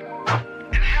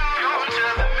and held on to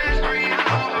the mystery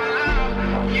of my love.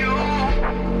 You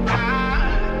got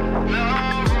the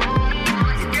wrong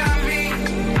one. You got me,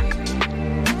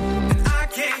 and I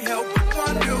can't help but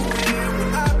wonder where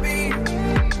would I be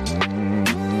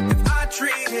if I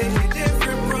treated you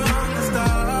different from the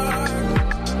start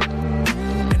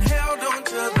and held on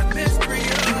to the mystery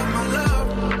of my love.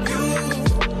 You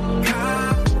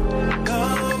got the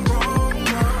wrong one.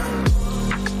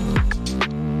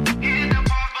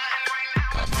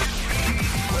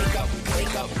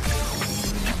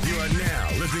 You are now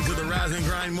listening to the Rise and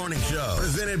Grind Morning Show,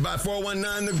 presented by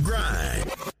 419 The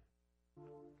Grind.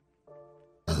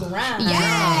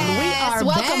 Yes,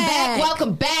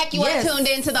 welcome back. You are tuned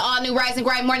into the all-new Rise and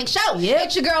Grind Morning Show.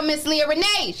 It's your girl, Miss Leah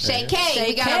Renee, Shay K.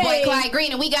 We got our boy Clyde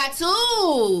Green, and we got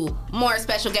 2 more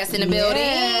special guests in the building.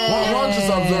 One's just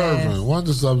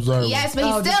observing. Yes, but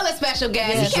he's still a special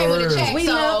guest. He He came sure with a is. check, We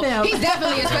so love him. he's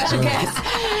definitely a special guest.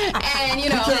 And you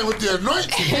know, He came with the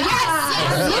anointing.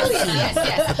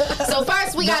 yes. So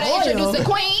first, we gotta The oil. introduce the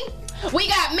queen. We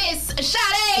got Miss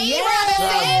Sade Yes.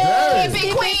 Robinson, Sade.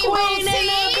 Keeping Queen Queen in the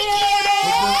Boutique.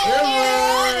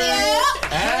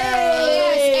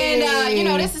 And you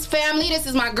know, this is family. This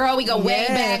is my girl. We go way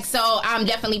back, so I'm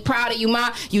definitely proud of you, Ma.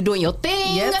 You doing your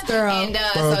thing, Yes, girl. And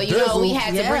so you know, we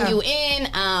had to bring you in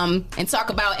and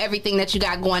talk about everything that you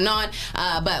got going on.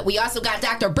 But we also got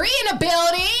Dr. Bree in the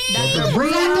building. Dr.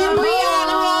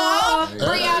 Brianna Hall,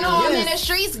 Brianna Hall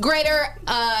Ministries, Greater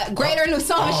New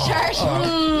Psalmist Church.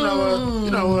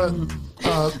 You know what?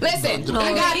 Listen,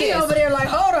 I got He this. over there like,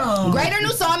 hold on. Greater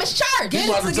New Psalmist Church. He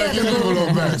about to take the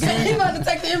envelope back. He about to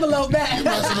take the envelope back.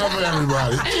 Messing up with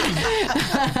everybody. Shout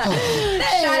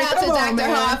out to come on, Dr.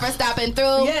 man. Hall for stopping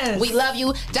through. Yes. We love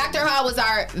you. Dr. Hall was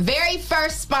our very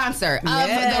first sponsor of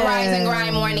Yes. the Rise and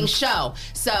Grind Morning Show.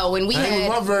 So when we That had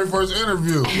was my very first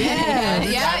interview. Yeah.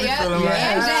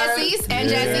 And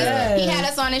Jesse's. He had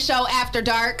us on his show After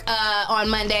Dark on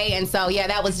Monday, and so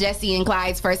that was Jesse and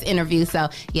Clyde's first interview. So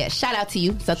shout out to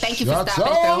you. So thank you for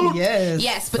stopping through.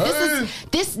 Yes, but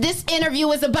this interview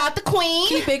is about the queen.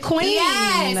 Keep it queen.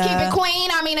 Yes, keep it queen.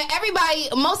 I mean,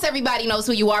 most everybody knows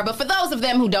who you are, but for those of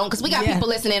them who don't, because we got people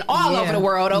listening all over the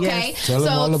world. Okay, Yes. Tell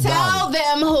them all about tell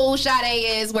them who Sade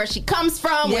is, where she comes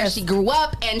from, where Yes. she grew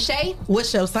up, and Shay.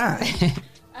 What's your sign?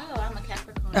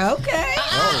 Okay.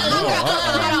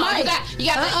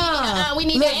 We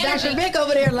need Look, that energy. Dr. Vic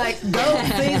over there like, go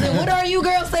season. What are you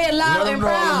girls saying loud and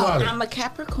proud? I'm a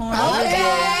Capricorn.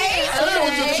 Okay.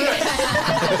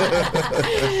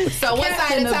 So what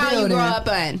side of town you grew up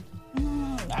on?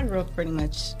 I grew up pretty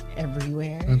much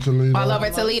everywhere. In Toledo. All over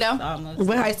Toledo?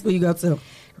 What high school you go to?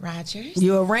 Rogers.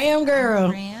 You a Ram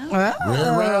girl. Ram.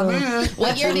 Oh.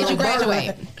 What year did you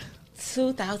graduate?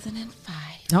 2005.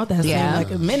 Oh, that sounded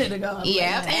like a minute ago.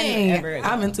 Yeah. Dang,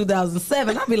 I'm in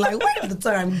 2007. I'll be like, where did the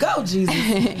time go, Jesus?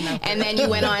 And then you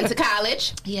went on to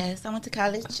college? Yes, I went to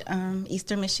college,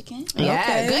 Eastern Michigan.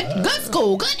 Yeah, Okay. good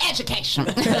school, good education.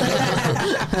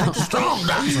 Strong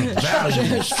doctrine,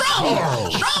 values,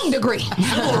 Strong degree.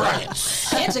 civil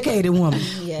rights, Educated woman.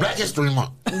 Black History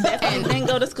Month. Definitely didn't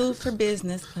go to school for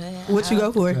business, but What you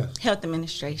go for? Health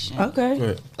administration.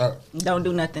 Okay. Don't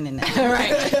do nothing in that.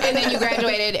 Right. And then you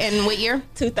graduated in what year?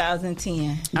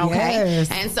 2010. Okay.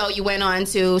 Yes. And so you went on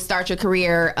to start your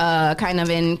career kind of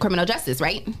in criminal justice,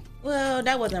 right? Well,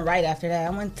 that wasn't right after that. I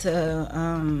went to,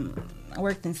 I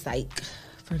worked in psych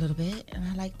for a little bit, and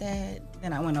I liked that.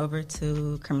 Then I went over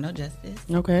to criminal justice.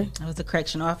 Okay. I was a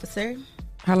correctional officer.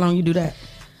 How long you do that?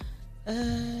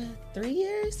 3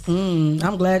 years.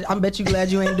 I'm glad. I bet you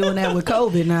glad you ain't doing that with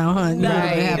COVID now, huh? You No, would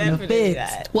have been having a definitely fit.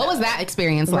 not. What was that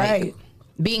experience like? Right.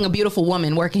 being a beautiful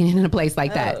woman working in a place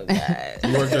like that?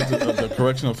 You worked at the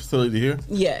correctional facility here?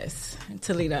 Yes, in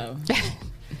Toledo.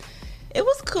 It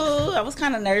was cool. I was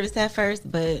kind of nervous at first,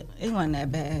 but it wasn't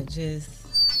that bad.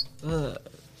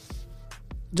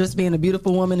 Just being a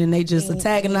beautiful woman and they just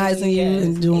antagonizing you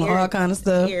and doing all kind of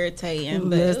stuff. Irritating,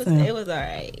 but it was all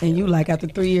right. And you like, after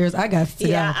 3 years, I got to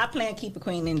Yeah, go. I plan to keep a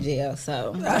queen in jail,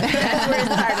 so that's where it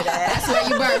started at. That's where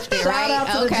you birthed it, right? Shout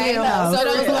out to the jail house. So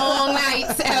those long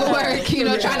nights at work,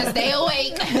 trying to stay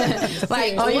awake.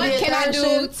 Like, Oh, you what did can I third do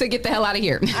shift? to get the hell out of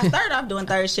here? I started off doing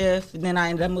third shift, then I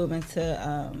ended up moving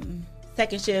to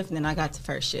second shift, and then I got to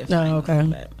first shift. Oh,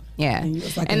 okay. Yeah. And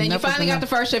then you finally got the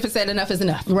first shift and said enough is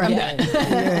enough. Right. I'm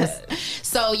done.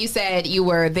 So you said you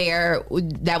were there.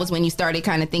 That was when you started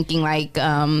kind of thinking like,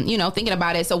 thinking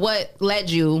about it. So what led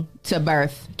you to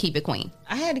birth Keep It Queen?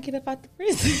 I had to get up out the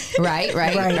prison. Right.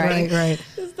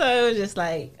 So it was just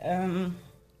like,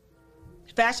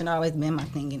 fashion always been my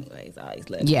thing anyways. I always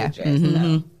loved to get dressed.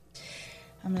 Mm-hmm.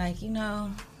 I'm like,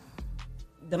 them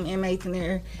inmates in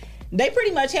there, they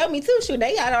pretty much helped me too. Shoot,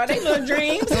 they got all their little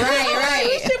dreams.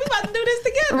 Right. Shit, we about to do this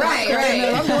together. Right.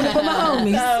 I'm doing it for my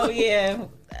homies. So yeah,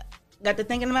 got to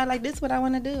thinking about like, this what I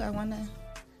want to do. I want to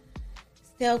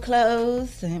sell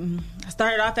clothes, and I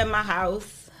started off at my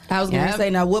house. I was going to say,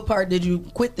 now, what part did you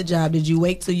quit the job? Did you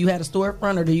wait till you had a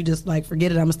storefront, or do you just like, forget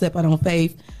it, I'm going to step out on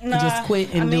faith and just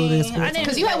quit and do this?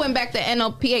 Because you had went back to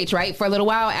NOPH, right, for a little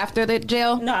while after the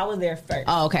jail? No, I was there first.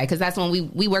 Oh, okay, because that's when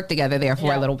we worked together there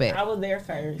for a little bit. I was there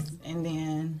first, and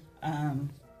then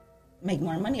make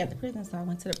more money at the prison, so I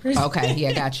went to the prison. Okay,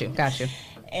 yeah, got you.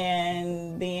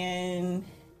 And then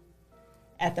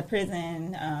at the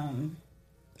prison,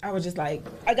 I was just like,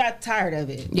 I got tired of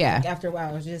it. Yeah. Like, after a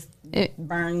while, I was just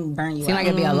burn you out. Seemed like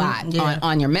it'd be a lot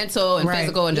on your mental and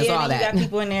physical and just all that. You got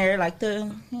people in there like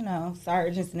the,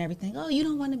 sergeants and everything. Oh, you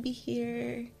don't want to be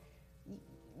here.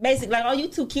 Basically, like, oh, you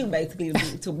too cute, basically,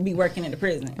 to be working in the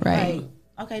prison. Right. Like,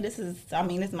 okay, this is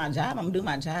my job. I'm going to do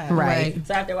my job. Right.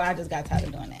 So after a while, I just got tired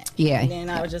of doing that. Yeah. And then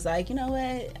I was just like, you know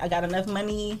what? I got enough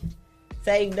money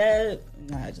saved up.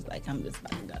 No, I was just like, I'm just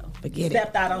about to go. Forget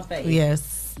Stepped out on faith.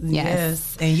 Yes.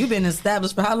 And you've been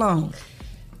established for how long?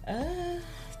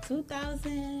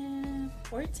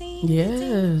 2014.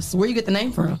 Yes. Where you get the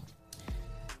name from?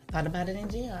 Thought about it in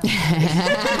jail. Did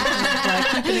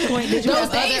you Those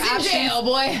have days other in jail,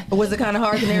 boy. Or was it kind of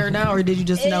hard to narrow it down, or did you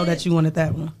just know that you wanted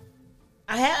that one?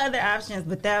 I had other options,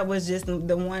 but that was just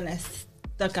the one that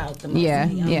stuck out the most. Yeah,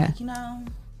 to me. I'm yeah. like,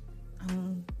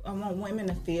 I want women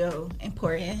to feel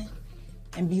important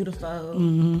and beautiful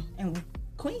and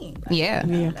queen. Like,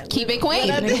 Like, keep it queen.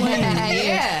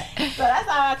 Yeah. So that's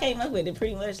how I came up with it.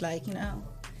 Pretty much, like,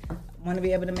 want to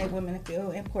be able to make women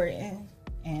feel important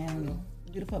and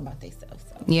beautiful about themselves.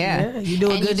 So. Yeah. You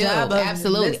do a good job.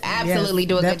 Absolutely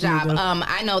do a good job.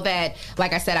 I know that,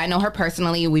 like I said, I know her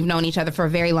personally. We've known each other for a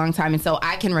very long time, and so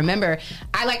I can remember.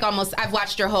 I've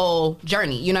watched her whole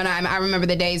journey. You know, I remember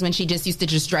the days when she just used to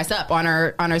just dress up on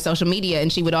her social media,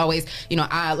 and she would always,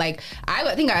 I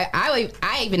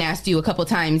even asked you a couple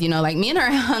times. Like me and her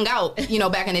hung out,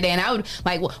 back in the day, and I would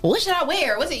like, well, what should I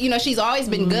wear? What's it? She's always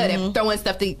been good at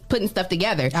putting stuff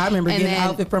together. I remember getting an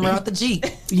outfit from her out the Jeep.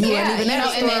 You weren't even at the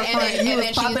storefront. You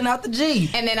was popping out the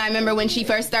Jeep. And then I remember when she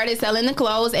first started selling the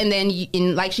clothes, and then,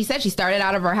 like she said, she started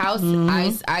out of her house.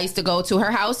 I used to go to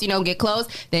her house, get clothes.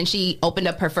 Then she opened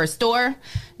up her first store,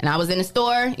 and I was in the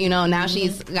store. Now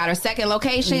she's got her second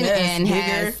location and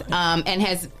has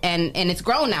it's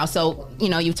grown now. So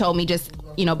you told me just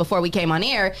before we came on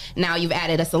air. Now you've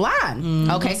added a salon.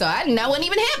 Okay, so I wasn't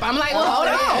even hip. I'm like, well, hold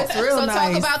on. That's real so nice.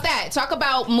 talk about that. Talk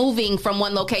about moving from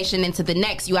one location into the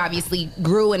next. You obviously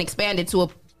grew and expanded to a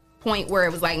point where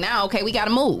it was like, now, okay, we got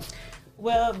to move.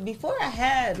 Well, before I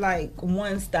had like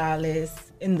one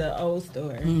stylist in the old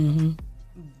store and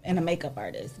a makeup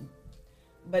artist,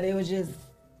 but it was just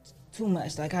too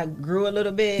much. Like I grew a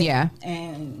little bit,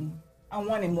 and I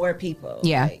wanted more people,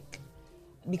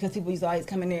 because people used to always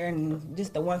come in there, and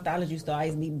just the one stylist used to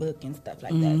always be booked and stuff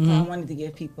like that. So I wanted to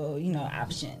give people,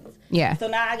 options. Yeah. So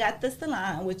now I got the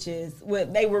salon, which is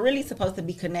they were really supposed to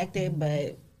be connected,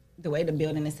 but the way the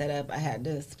building is set up, I had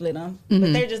to split them.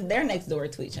 But they're next door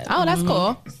to each other. Oh, that's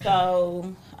cool.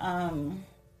 So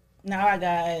now I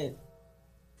got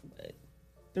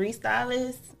 3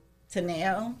 stylists: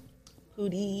 Tanel,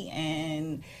 Hootie,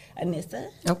 and Anissa.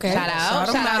 Okay. Shout out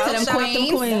to them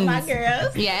queens. My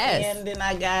girls. Yes. And then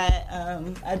I got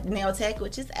a nail tech,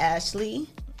 which is Ashley.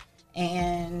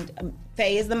 And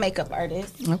Faye is the makeup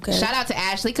artist. Okay. Shout out to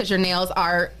Ashley, because your nails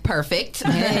are perfect.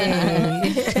 And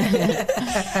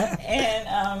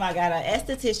I got an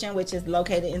esthetician, which is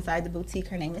located inside the boutique.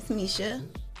 Her name is Misha.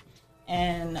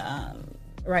 And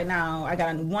right now I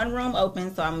got one room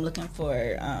open, so I'm looking for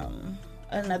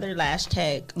another lash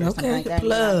tech or something like that.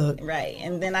 Plug. Right.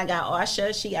 And then I got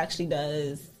Asha. She actually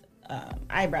does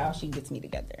eyebrows. She gets me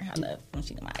together. I love when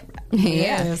she do my eyebrows.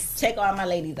 Yes. Check all my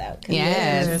ladies out. 'Cause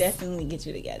Yes. they'll definitely get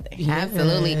you together.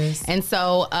 Absolutely. And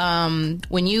so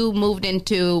when you moved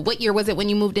into, what year was it when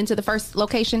you moved into the first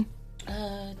location?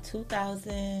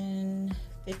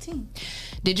 2015.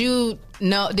 Did you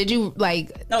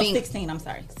like... No, think, 16. I'm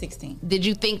sorry. 16. Did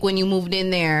you think when you moved in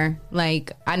there,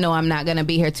 like, I know I'm not going to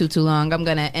be here too long. I'm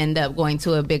going to end up going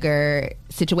to a bigger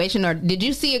situation? Or did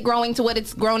you see it growing to what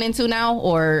it's grown into now?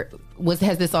 Or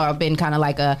has this all been kind of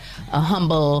like a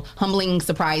humbling,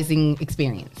 surprising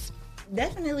experience?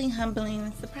 Definitely humbling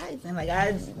and surprising. Like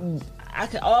I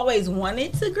could always want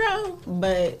it to grow,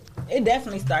 but it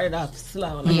definitely started off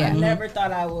slow. Like I never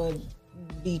thought I would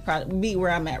be where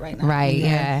I'm at right now. Right.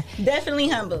 Yeah. Definitely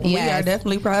humbling. We are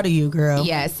definitely proud of you, girl.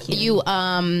 Yes. You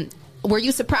were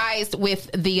you surprised with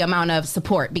the amount of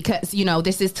support? Because, you know,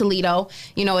 this is Toledo.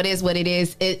 You know, it is what it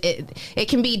is. It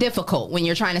can be difficult when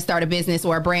you're trying to start a business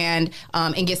or a brand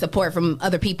and get support from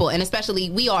other people. And especially,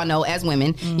 we all know as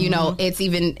women, you know, it's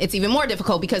even more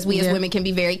difficult because we as women can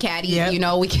be very catty. You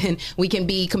know, we can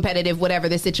be competitive, whatever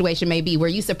the situation may be. Were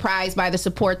you surprised by the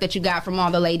support that you got from all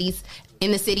the ladies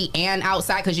in the city and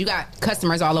outside? Because you got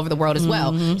customers all over the world as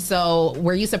well. So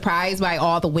were you surprised by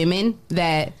all the women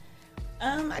that...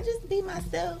 I just be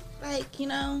myself. Like, you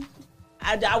know,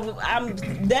 I'm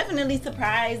definitely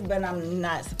surprised, but I'm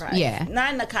not surprised. Yeah.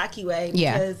 Not in a cocky way.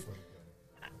 Because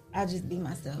I just be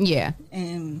myself. Yeah.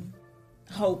 And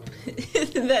hope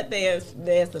that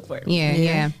they'll support me.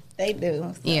 Yeah. They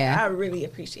do. So I really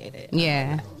appreciate it.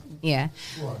 Yeah. Yeah.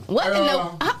 What Hey, in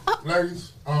the...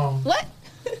 ladies, what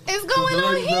is going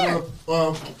on here?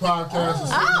 Podcast.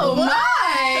 Oh, my.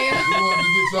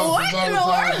 What in the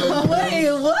world?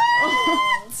 Wait, what?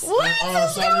 What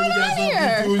is going on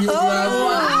here?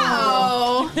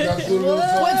 Wow.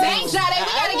 Well, dang, Sade,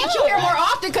 we got to get you here more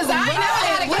often because I ain't never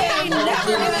had a kid.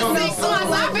 Never in the 6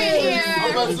 months I've been here. Oh,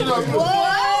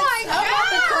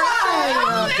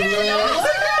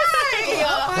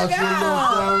 my God.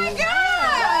 Oh, my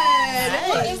God.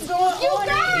 What is going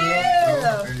on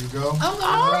here? There you go. Oh,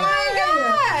 my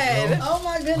God. Oh,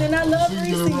 my goodness. And I love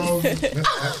Reese's. Oh,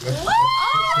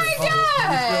 my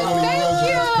God. Thank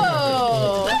you.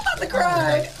 I'm about to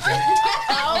cry.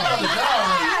 Oh, my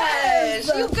gosh.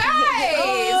 You guys.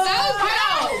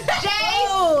 Jay.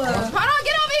 Hold on.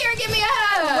 Get over here and give me a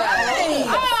hug. Right.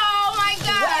 Oh, my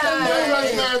God.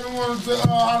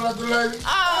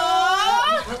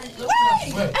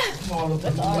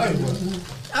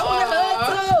 I want to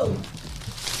hug too.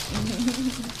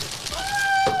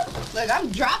 Look, I'm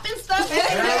dropping stuff in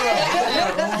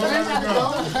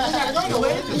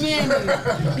Wait a minute.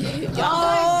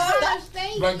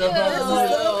 Thank Like you. that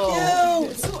So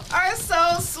cute. You are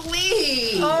so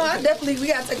sweet. Oh, we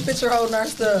gotta take a picture holding our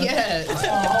stuff. Yes.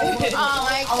 Oh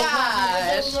my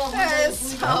gosh.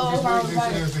 That's so.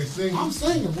 I'm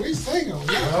single. We single.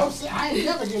 I ain't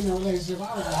never getting in a relationship.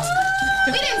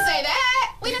 We didn't say that.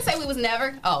 We didn't say we was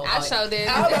never. Oh, I sure did.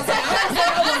 I was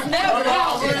never.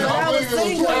 I was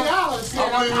single. I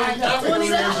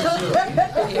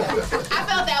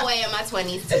felt that way in my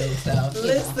 20s too. So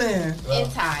Listen. in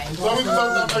time. So we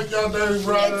can make y'all dirty,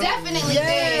 bro. It definitely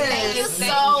did. Thank you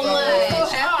so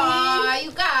much. Aw,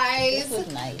 you guys. This was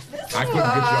nice. I couldn't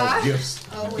get y'all gifts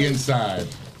inside.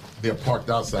 They're parked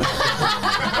outside.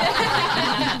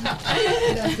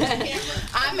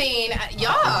 I mean,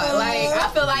 y'all, like, I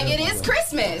feel like it is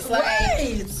Christmas.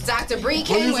 Like, Dr. Bree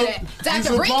came with it.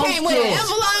 Dr. Bree came with an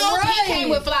envelope. He came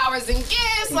with flowers and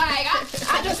gifts. Like,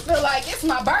 I just feel like it's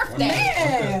my birthday.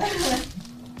 Man.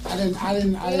 I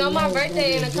didn't. You know my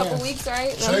birthday in a couple weeks,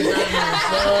 right? Happy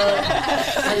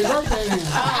birthday, then.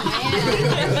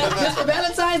 Just for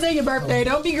Valentine's Day, your birthday.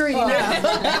 Don't be greedy now.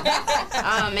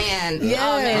 Oh, man.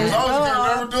 Yes.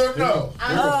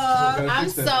 I'm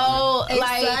so,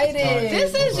 like, excited.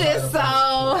 this is just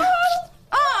so...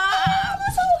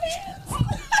 let's hold hands.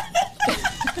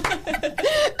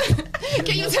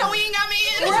 Can you tell we ain't got me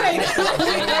in? Right.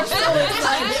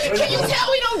 Can you tell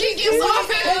we don't get gifts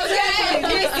often?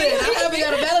 Okay. I haven't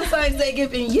got a Valentine's Day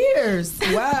gift in years.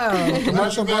 Wow.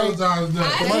 Commercial break. I've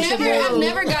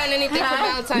never gotten anything for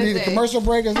Valentine's Need a Day. commercial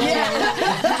break as well.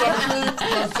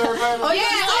 Oh,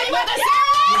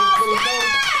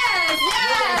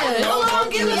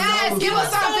 Yes, give us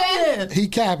something. He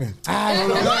capping. I'm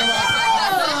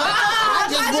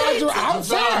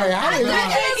sorry.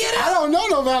 I don't know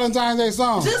no Valentine's Day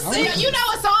song. Just sing. You know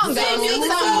a song, though. Sing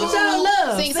music songs y'all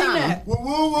love. Sing Sing something. that.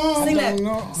 Sing that. Sing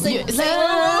that. Sing Sing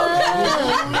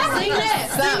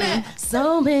that.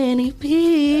 So many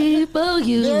people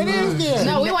use. There it is. There.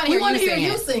 No, we want to hear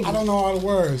you sing. I don't know all the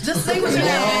words. Just sing what you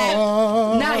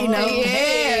know. Now you know.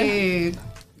 Yeah.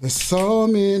 There's so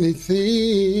many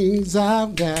things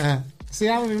I've got. See,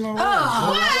 I don't even know. That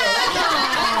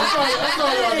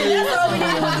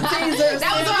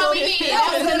was all we needed. That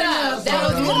was enough. That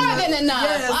was more than enough.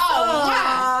 Yes. Oh,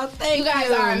 wow. Thank You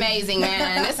guys are amazing,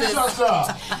 man. This is. It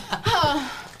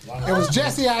was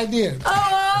Jesse's idea.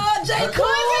 Oh, J.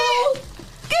 Cool.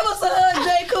 Give us a hug,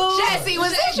 J. Cool. Jesse,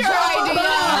 was that your idea?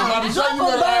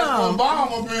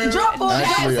 Drop a bomb.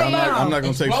 Actually, I'm not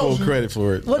going to take full credit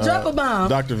for it. Well, drop a bomb.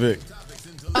 Dr. Vic.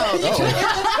 Then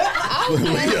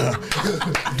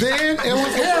it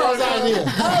was Harold's idea.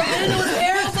 Then it was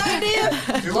Harold's idea?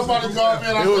 Somebody called me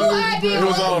and I It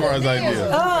was all of our ideas.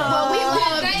 Well, we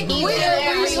love each and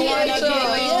every one of you.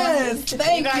 Yes,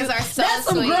 thank You guys are so That's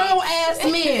some sweet. grown ass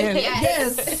men.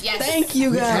 Yes. Yes. Thank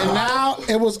you, guys. And now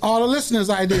it was all the listeners'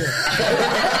 idea.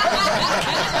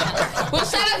 Well,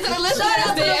 shout out to the listeners. Shout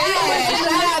out to the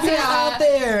Shout out to out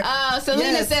there. Selena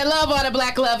Yes. said, "Love all the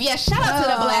black love." Yes, shout out to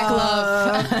the black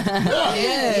love.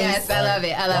 Yes, I love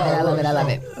it. I love it. I love it. I love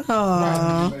it.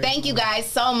 Aww. Thank you guys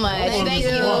so much. Thank you.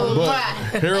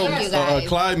 But Harold, Thank you guys.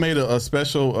 Clyde made a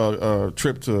special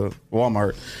trip to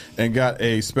Walmart and got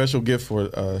a special gift for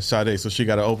Sade, so she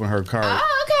got to open her card.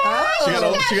 Oh,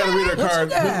 okay. She got to read her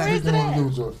card.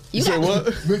 You said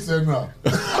what? Vic said no.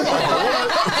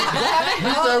 He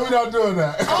said we're not doing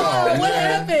that. Oh, what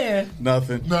happened?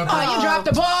 Nothing. Oh, you dropped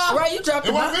the ball. Right, you dropped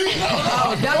the It ball. wasn't me.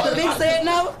 Oh, Dr. Vic said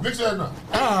no? Vic said no.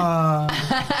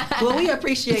 Well, we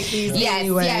appreciate these Yes,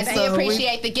 anyway. yes, we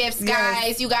appreciate the gifts,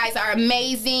 guys. You guys are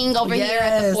amazing over here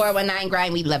at the 419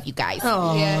 Grind. We love you guys.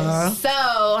 Aw. Yes.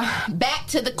 So, back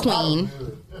to the queen.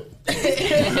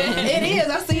 It is.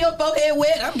 I see your forehead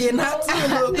wet. I'm getting hot too a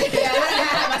little bit. Yeah,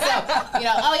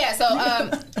 I myself. So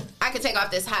I could take off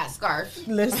this hot scarf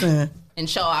Listen, and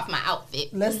show off my outfit.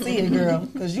 let's see it, girl,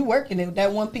 because you working it with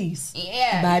that one piece.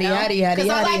 Yeah. Body, yaddy, yaddy, Because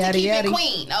I like yaddy, to keep yaddy. it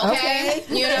queen, okay?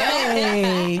 You know?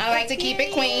 Hey. I like to keep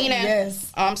it queen. And,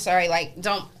 Yes. I'm sorry, I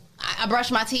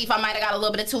brushed my teeth. I might have got a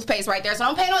little bit of toothpaste right there, so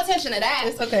don't pay no attention to that.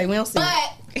 It's okay. We don't see it.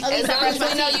 But As long as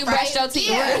we know you brushed your teeth.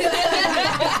 Yeah.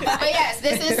 But yes,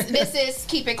 this is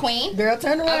keep it queen. Girl,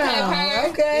 turn around.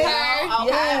 Okay. Purr, okay.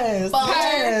 Yes. Boom.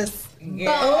 Yes. Boom.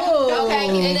 Oh.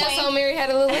 Okay. And that's on Mary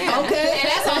Had a Little Lamb. Okay. And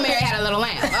that's on Mary Had a Little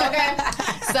Lamb. Okay.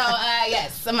 So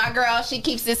yes, so my girl, she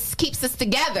keeps us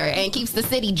together and keeps the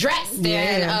city dressed.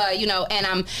 Yeah.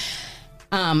 And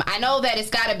I know that it's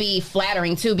got to be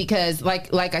flattering too, because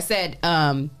like I said,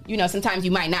 sometimes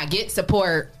you might not get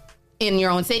support in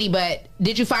your own city, but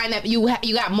did you find that you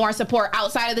got more support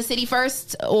outside of the city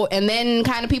first, and then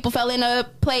kind of people fell into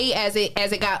play as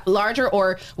it got larger,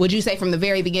 or would you say from the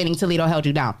very beginning Toledo held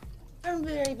you down? From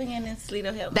the very beginning,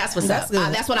 Toledo helped. That's what's That's up.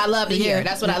 good. That's what I love to hear.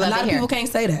 That's what I love to hear. A lot of people can't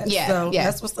say that. Yeah, So yeah.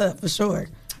 that's what's up for sure.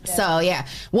 So yeah,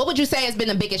 what would you say has been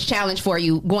the biggest challenge for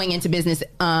you going into business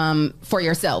for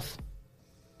yourself?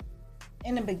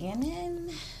 In the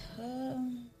beginning,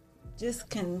 just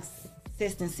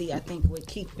consistency, I think, with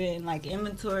keeping like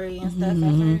inventory and stuff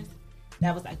at first.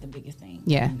 That was like the biggest thing.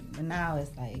 Yeah. But now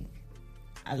it's like,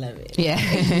 I love it. Yeah.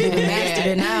 You mastered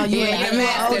it now. You ain't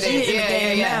mastered OG in the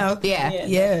game now. Yeah.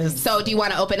 Yes. So do you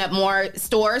want to open up more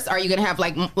stores? Are you going to have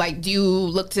like do you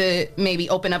look to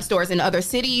maybe open up stores in other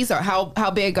cities, or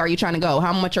how big are you trying to go?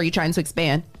 How much are you trying to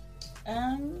expand?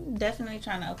 Definitely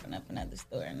trying to open up another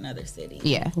store in another city.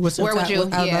 Yeah. What's your Where top? would you? I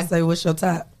was about to say, what's your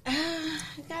top? I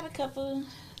got a couple.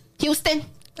 Houston.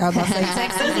 I was about to say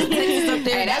Texas. Texas up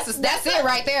there. Hey, that's it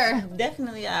right there.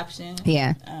 Definitely an option.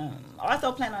 Yeah.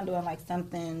 Also plan on doing like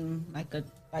something like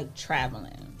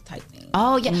traveling type thing.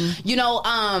 Oh yeah,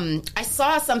 I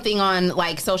saw something on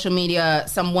like social media.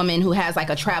 Some woman who has like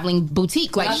a traveling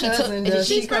boutique. Like My cousin does.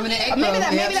 She's coming in April. Maybe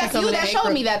that's you that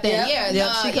showed me that. Then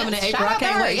She's coming in April. I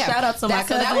can't wait. Shout out to my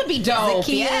cousin. That would be dope.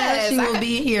 Zakia, Yes, she will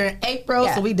be here in April,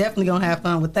 so we definitely gonna have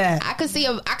fun with that. I could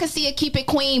see a Keep It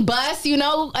Queen bus,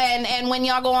 and when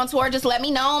y'all go on tour, just let me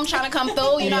know. I'm trying to come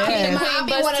through. I'll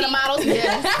be one of the models.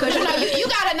 Because you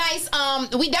got a nice.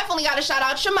 We definitely got to shout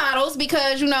out your models,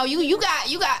 because you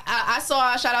got. I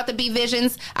saw. Shout out to B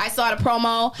Visions. I saw the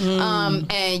promo.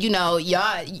 And y'all.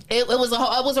 It was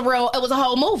a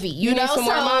whole movie. You know, some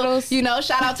more models.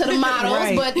 Shout out to the models.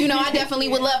 Right. But I definitely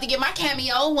would love to get my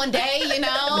cameo one day.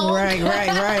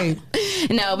 Right.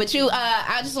 No, but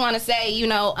I just want to say,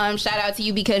 shout out to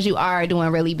you, because you are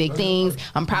doing really big things.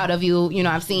 I'm proud of you.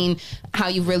 I've seen how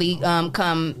you've really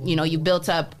come. You built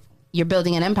up. You're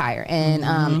building an empire,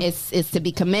 and it's to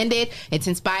be commended. It's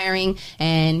inspiring,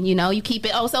 and you keep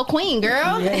it so queen,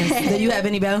 girl. Yes. Do you have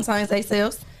any Valentine's Day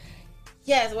sales?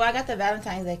 Yes, well, I got the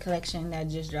Valentine's Day collection that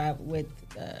just dropped with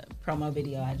the promo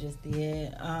video I just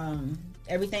did.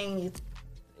 Everything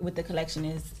with the collection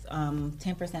is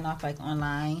 10% off, like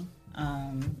online.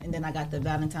 And then I got the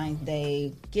Valentine's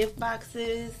Day gift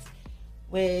boxes,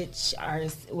 which is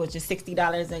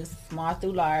 $60, like small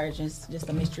through large. It's just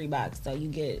a mystery box, so you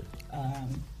get a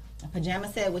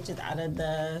pajama set, which is out of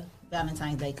the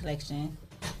Valentine's Day collection,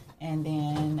 and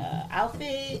then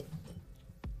outfit,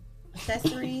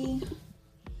 accessory.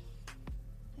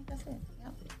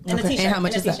 And a t-shirt. And how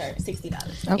much is that?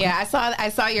 $60. Yeah, I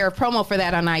saw your promo for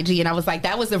that on IG, and I was like,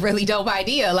 that was a really dope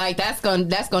idea. Like that's gonna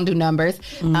do numbers,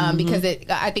 because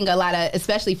I think a lot of,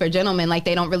 especially for gentlemen, like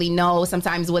they don't really know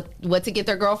sometimes what to get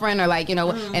their girlfriend, or like, you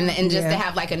know, and just to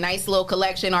have like a nice little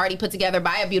collection already put together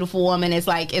by a beautiful woman, it's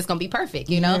like it's gonna be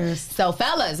perfect, you know. Yes. So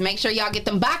fellas, make sure y'all get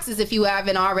them boxes if you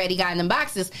haven't already gotten them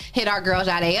boxes. Hit our girl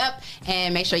Jade up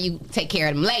and make sure you take care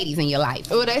of them ladies in your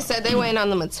life. Oh, they said they waiting on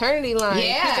the maternity line.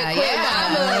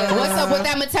 Yeah. What's up with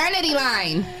that maternity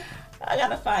line? I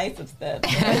gotta find some stuff.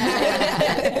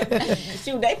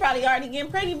 Shoot, they probably already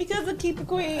getting pregnant because of Keep It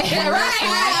Queen. Yeah,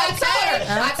 right.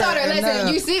 I told her.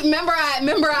 Listen, you see, remember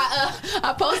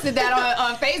I posted that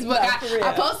on Facebook.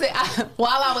 I posted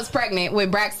while I was pregnant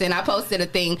with Braxton. I posted a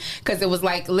thing because it was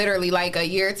like literally like a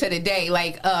year to the day.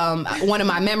 Like one of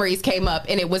my memories came up,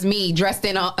 and it was me dressed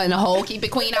in a whole Keep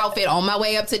It Queen outfit on my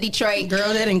way up to Detroit.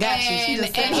 Girl, that didn't got you.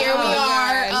 And here we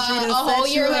are, a whole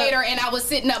year later, and I was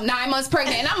sitting up 9 months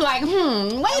pregnant, and I'm like,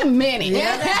 wait a minute.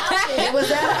 Yeah, it was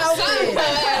that outfit.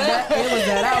 It was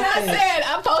that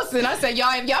outfit. And I said,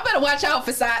 y'all better watch out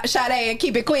for Sade and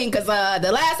Keep It Queen, because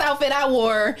the last outfit I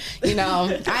wore, you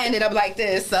know, I ended up like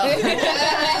this. So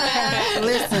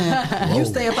listen, you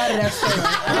stay up out of that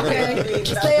stuff. Okay,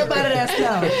 stay up out of that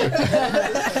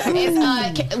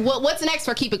stuff. What's next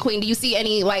for Keep It Queen? Do you see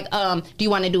any like do you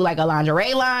want to do like a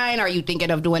lingerie line? Are you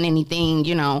thinking of doing anything?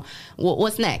 You know,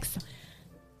 what's next?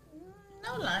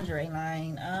 No lingerie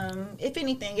line. If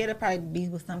anything, it'll probably be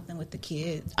with something with the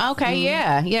kids. Okay,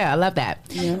 yeah, I love that.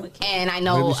 Yeah. And I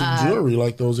know maybe some jewelry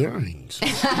like those earrings.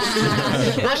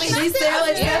 I mean, she sell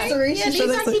accessories. Yeah, these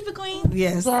are Keep It Queen.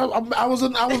 Yes. So I was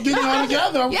getting all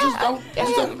together.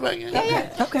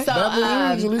 Okay. So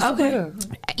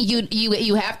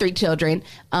you have 3 children.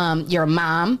 You're a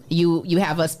mom. You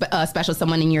have a special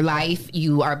someone in your life.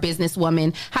 You are a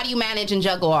businesswoman. How do you manage and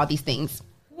juggle all these things?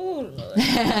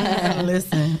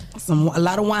 Listen, a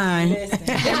lot of wine.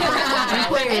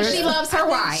 And she loves her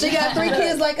wine. She got 3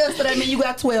 kids like us, so that means you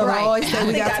got 12. Right. I always say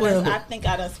we got 12. I think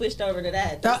I done switched over to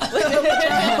that.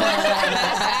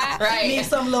 Right. Need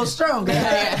something a little stronger.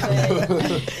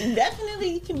 Definitely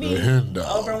can be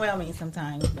overwhelming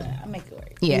sometimes, but I make it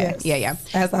work. Yeah.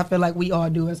 As I feel like we all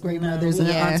do as great mothers and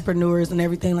entrepreneurs and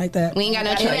everything like that. We ain't got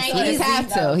no choice. We just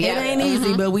have to. It ain't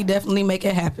easy, but we definitely make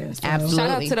it happen. So. Absolutely. Shout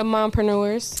out to the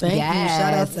mompreneurs. Thank you.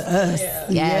 Shout out to us.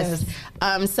 Yes.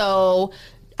 So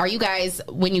are you guys,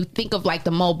 when you think of like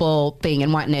the mobile thing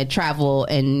and wanting to travel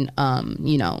and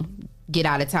you know, get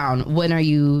out of town,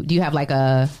 do you have like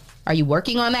are you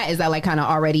working on that? Is that like kind of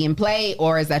already in play,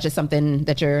 or is that just something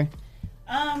that you're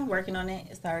working on it?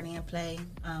 It's already in play.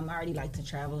 I already like to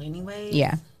travel anyway.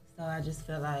 Yeah. So I just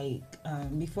feel like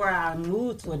before I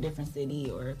move to a different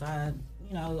city, or if I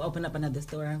open up another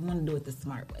store, I want to do it the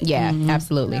smart way. Yeah,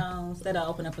 absolutely. Instead of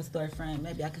open up a storefront,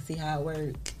 maybe I could see how it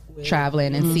works with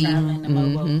traveling and see traveling and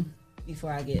mobile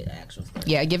before I get an actual store.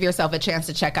 Yeah, give yourself a chance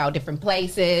to check out different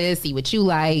places, see what you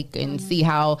like, and see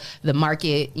how the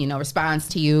market, responds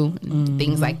to you,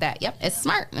 things like that. Yep, it's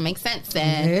smart. It makes sense.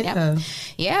 And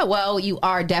yeah. Well, you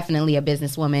are definitely a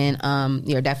businesswoman.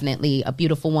 You're definitely a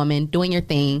beautiful woman doing your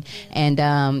thing, and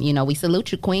we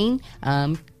salute you, Queen.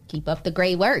 Keep up the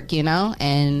great work,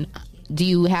 and do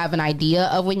you have an idea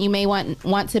of when you may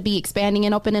want to be expanding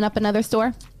and opening up another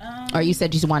store? Or you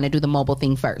said you just want to do the mobile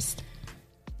thing first?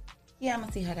 Yeah, I'm going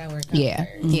to see how that works out Yeah,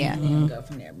 first. yeah. And go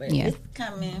from there. But it's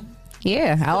coming.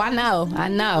 Yeah. Oh, I know.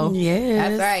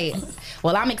 Yes. That's right.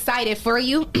 Well, I'm excited for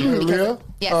you.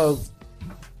 Yes.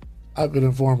 I've been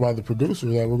informed by the producer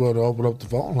that we're going to open up the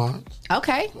phone lines.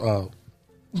 Okay.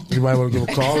 Anybody want to give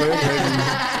a call in?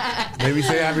 Maybe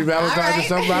say happy Valentine's to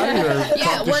somebody, or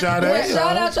talk to Sade.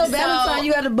 Shout out your Valentine.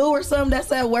 You got a boo or something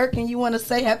that's at work and you want to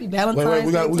say happy Valentine's. Wait,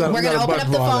 we're going to open up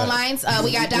the phone lines.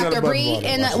 We got Dr. Bree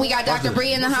in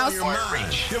the house.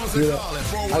 Give us a call at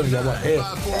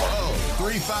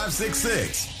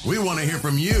 415-3566. We want to hear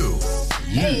from you.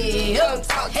 Hey,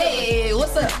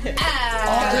 what's up? Shout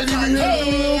out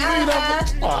Cashmere.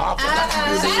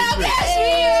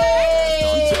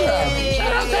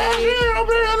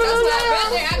 That's my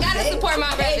brother. I gotta support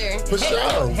my brother. For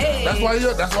sure.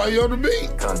 That's why you're the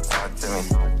beat. Come talk to me.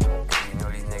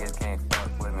 Okay,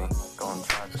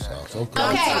 so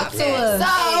come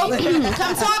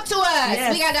talk to us.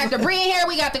 Yes. We got Dr. Bree in here.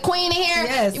 We got the Queen in here.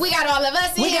 Yes. We got all of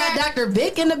us in We here. got Dr.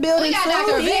 Vic in the building. We got too.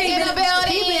 Dr. He Vic ain't in the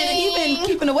building. He been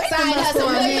keeping away from Side us hustle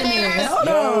for a minute. millionaires. Hold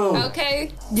on.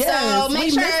 Okay. Yes, so we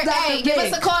make sure, missed Dr. hey, give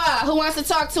Vic. us a call. Who wants to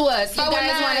talk to us? You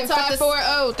guys want to talk to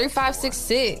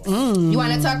 540-3566. You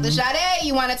want to talk to Sade?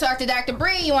 You want to talk to Dr.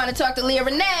 Bree? You want to talk to Leah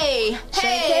Renee? Hey,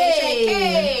 Shay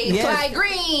K, Yes. Clyde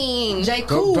Green, J. Come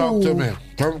Cool. talk to me.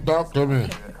 Come talk to me.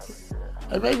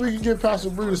 Hey, maybe we can get Pastor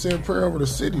Bree to say a prayer over the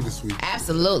city this week.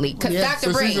 Absolutely, because Dr.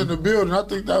 Since Bree. he's in the building, I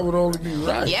think that would only be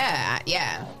right. Yeah.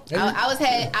 I was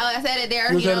headed there.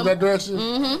 You was headed that direction?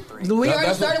 Mm-hmm. We That- already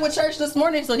that's started with church this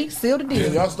morning, so he sealed the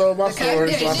deal. Yeah, y'all stole my story. so I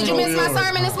Did you stole miss my yours.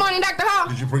 sermon this morning, Dr. Hall?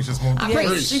 Did you preach this morning? I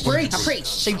preached. She preached. I preached.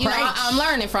 She You know, preached. I'm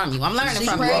learning from you. I'm learning She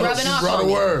from you. preached. Rubbing She off brought on a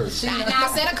me. word. Now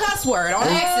I said a cuss word on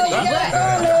accident.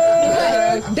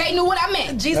 But they knew what I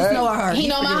meant. Jesus know our heart. He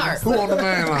know my heart. Who on the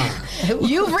main line?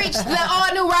 You've reached the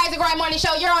all-new Rise and Grind Morning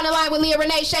Show. You're on the line with Leah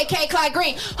Renee, Shay K, Clyde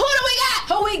Green. Who do we got?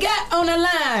 Who we got on the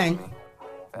line?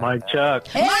 Mike Chuck.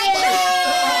 Hey.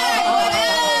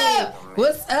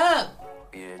 What's up?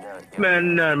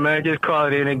 Man, nothing, man. Just call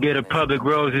it in and get a public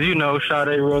roses. You know, Sade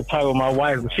real tight with my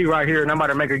wife. She right here, and I'm about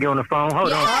to make her get on the phone.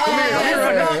 Hold on. Come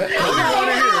here.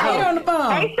 You're on the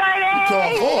phone. Hey, Sade. So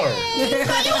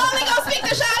you only gonna speak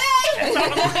to Sade?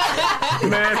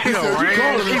 Man, she don't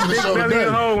ran. She's big belly in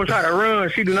the hole and try to run.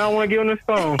 She do not want to get on this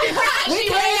phone. We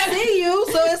can't see you,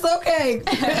 so it's okay.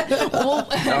 All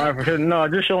right, for sure. No,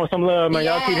 just showing some love, man.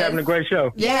 Y'all keep having a great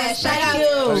show. Yes, shout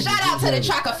out to the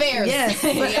Truck Affairs. Yes.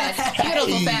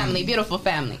 Beautiful family, beautiful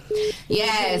family.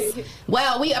 Yes.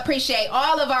 Well, we appreciate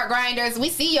all of our grinders. We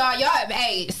see y'all.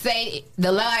 Hey, say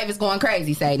the live is going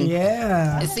crazy, Sadie.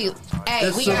 Yeah. See, hey,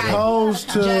 It's we got supposed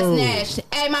to. Just Nash.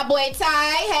 Hey, my boy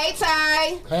Ty. Hey,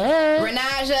 Ty. Hey.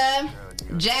 Renaja,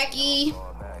 Jackie,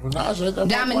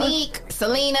 Dominique,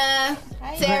 Selena,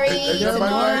 Terry, Simone.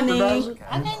 I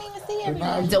didn't even see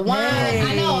everybody. Dewan.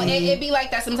 I know it be like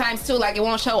that sometimes too. Like it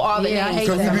won't show all the names.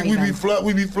 Because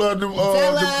we be flooding them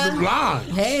lines.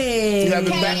 Hey. We have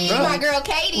them Katie, backed up. my girl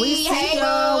Katie. We see hey,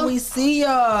 y'all. boo. We see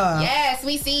y'all. Yes,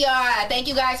 we see y'all. Thank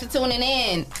you guys for tuning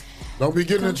in. Don't be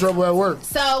getting in trouble at work.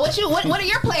 So, what are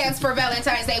your plans for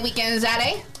Valentine's Day weekend,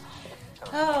 Zade?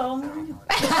 Oh.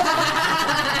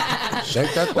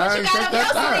 Shake that What you got up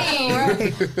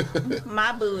your sleeve?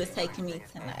 My boo is taking me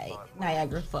tonight,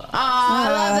 Niagara Falls. Oh, I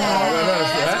love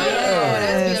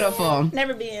that. That's beautiful.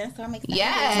 Never been, so I'm excited.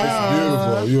 Yes.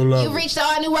 Beautiful. You'll love You've it. reached the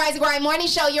all new Rise and Grind Morning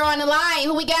Show. You're on the line.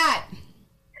 Who we got?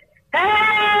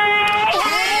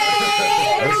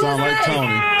 That sound like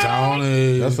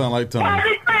Tony. That sound like Tony.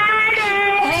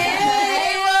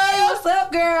 Hey, Roy, what's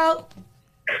up, girl?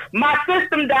 My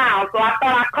system down, so I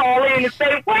thought I'd call in and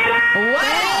say, what up?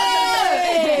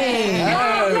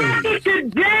 Y'all rock it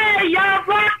today. Y'all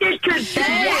rock it today.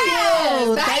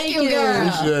 Yes. Thank you, girl.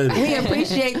 Appreciate it. We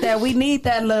appreciate that. We need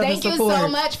that love Thank and you support. so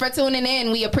much for tuning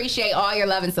in. We appreciate all your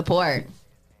love and support.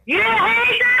 Yeah,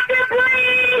 hey, Dr.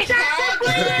 Bree.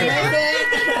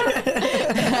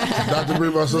 Dr. Bree,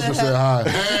 my sister, said hi.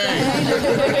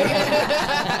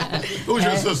 Who's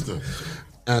your sister?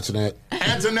 Antoinette.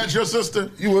 Antoinette's your sister?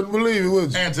 You wouldn't believe it,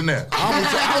 would you? Antoinette. I was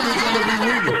trying to be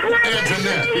regal.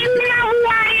 Antoinette.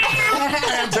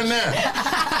 Antoinette.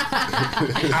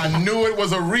 I knew it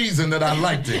was a reason that I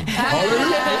liked it.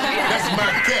 That's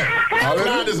Maquette.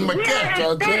 Clyde is Maquette.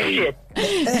 I'll tell you.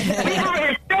 We are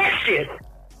infectious.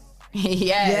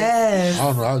 Yes. I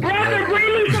don't know. I'll get Brother, that.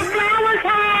 bring me some flowers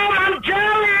home. I'm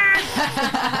jealous.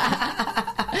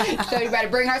 So you better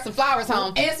bring her some flowers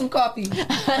home. And some coffee.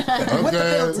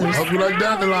 Okay. Hope you like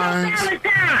dandelions.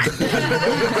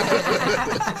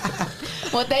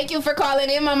 Well, thank you for calling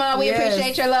in, Mama. We Yes.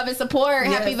 appreciate your love and support.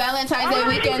 Yes. Happy Valentine's Day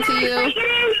weekend to you.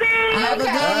 Have a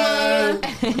good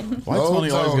one. Why Tony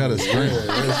always got to scream?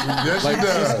 Yes, Like she she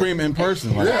does. scream in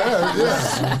person. Like,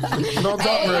 Yeah. Don't talk I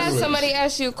had regular. somebody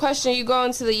ask you a question. You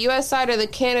going to the U.S. side or the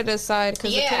Canada side?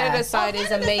 Because the Canada side is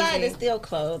Canada amazing. side is still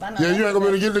closed. I know. Yeah, you ain't gonna be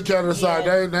able to get the Canada side.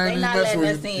 They ain't They even not messing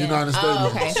letting with us in. United States. Oh,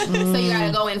 okay. So you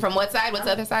gotta go in from what side? What's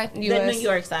the other side? The New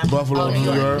York side. Buffalo, Oh,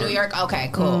 New York. New York. Okay,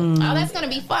 cool. Oh, that's gonna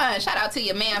be fun. Shout out to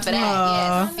your man for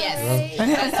that. Yes, yes.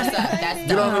 That's what's up. That's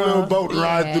Get on a little boat and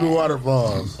ride through the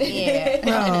waterfalls.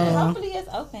 Yeah. Hopefully it's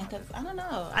open because I don't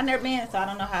know. I've never been, so I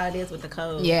don't know how it is with the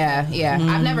code. Yeah.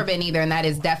 I've never been either, and that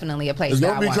is definitely a place It's that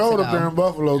gonna I be want cold to up go. there in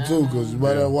Buffalo too, because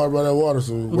by that water.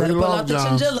 So wait Pull long out the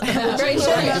johns. chinchilla.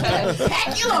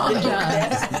 Pack you long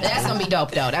johns. That's gonna be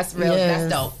dope though. That's real. Yes.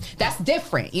 That's dope. That's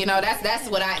different. You know. That's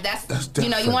what I. That's you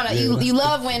know. You different, want to. yeah. You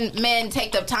love when men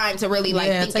take the time to really like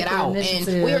think take it the out. And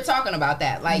initiative. we were talking about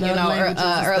that, like Love languages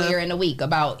and earlier stuff. in the week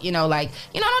about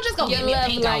don't just go Your get me a love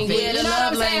pink language. outfit. You know what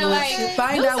I'm saying? Like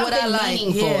Find do out what I something like.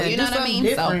 meaningful. Yeah, You know do what I mean?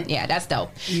 something So different. yeah, that's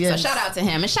dope. Yes. So shout out to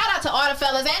him, and shout out to all the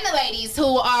fellas and the ladies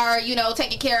who are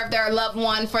taking care of their loved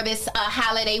one for this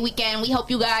holiday weekend. We hope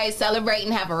you guys celebrate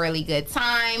and have a really good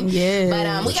time. Yes.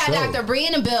 But we got Sure. Dr. Bree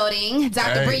in the building. Dr.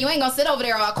 Hey. Bree, you ain't gonna sit over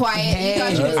there all quiet. You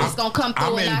thought you was just gonna come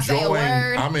through and not say a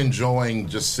word. I'm enjoying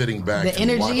just sitting back. The and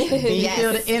energy. watching. Can you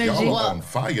feel the energy? Y'all on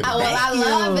fire today. Well, I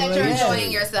love that you're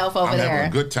enjoying yourself over I'm there. having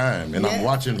a good time, and I'm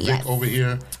watching Vic over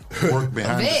here work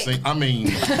behind Vic. the scenes. I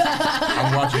mean,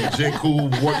 I'm watching J. Cool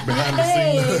work behind the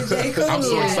scenes. J. Cool. I'm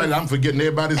so excited. I'm forgetting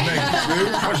everybody's name.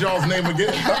 What's y'all's name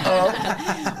again?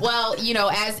 Well,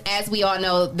 as we all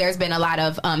know, there's been a lot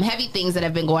of heavy things that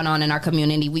have been going on in our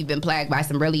community. We've been plagued by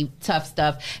some really tough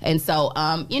stuff. And so,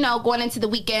 going into the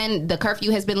weekend, the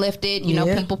curfew has been lifted. You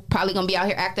know, people probably going to be out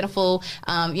here acting a fool.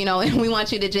 And we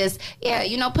want you to just,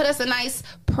 put us a nice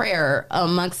prayer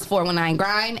amongst 419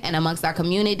 Grind and amongst our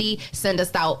community. Send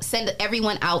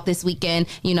everyone out this weekend,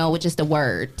 with just a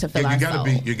word to fill our soul.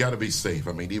 You gotta be safe.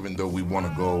 I mean, even though we want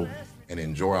to go and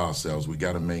enjoy ourselves, we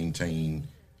got to maintain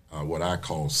what I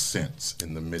call sense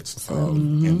in the midst of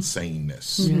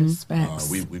insaneness. Yes, facts.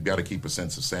 We've got to keep a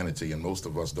sense of sanity, and most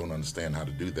of us don't understand how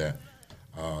to do that.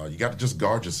 You got to just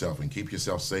guard yourself and keep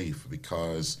yourself safe,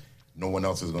 because no one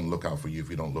else is going to look out for you if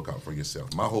you don't look out for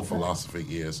yourself. My whole philosophy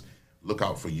is look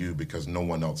out for you because no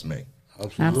one else may.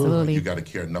 Absolutely. You got to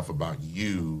care enough about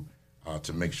you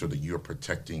to make sure that you're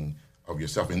protecting of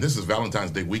yourself. And this is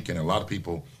Valentine's Day weekend. A lot of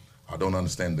people don't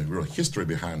understand the real history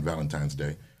behind Valentine's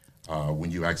Day.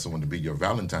 When you ask someone to be your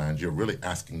Valentine's, you're really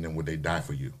asking them would they die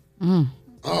for you.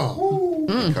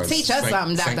 Because Teach us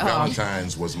something, Dr. Saint Hall.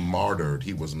 Valentine's was martyred.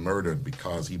 He was murdered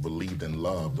because he believed in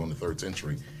love during the 3rd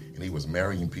century, and he was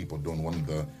marrying people during one of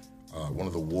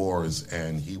the wars,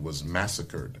 and he was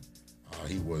massacred.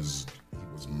 He was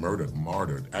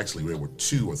martyred. Actually, there were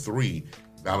 2 or 3,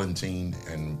 Valentine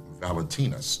and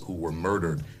Valentinus, who were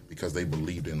murdered because they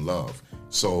believed in love.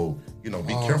 So, be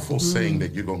careful saying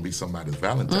that you're going to be somebody's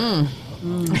Valentine.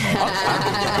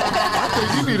 I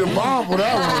think you need a bomb for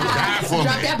that one. Die for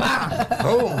Drop me. that bomb.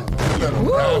 Oh, you let 'em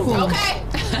die for me. Okay.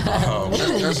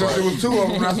 And since it was 2 of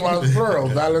them, that's why it's plural.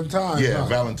 Valentine. Yeah,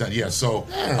 Valentine. Yeah. So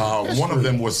one of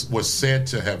them was said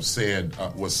to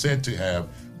have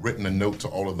written a note to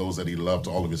all of those that he loved, to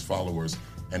all of his followers.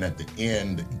 And at the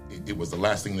end, it was the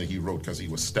last thing that he wrote because he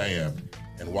was stabbed.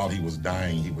 And while he was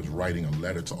dying, he was writing a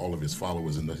letter to all of his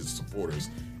followers and his supporters.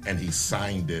 And he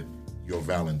signed it, Your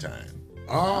Valentine.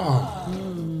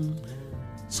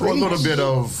 So a little bit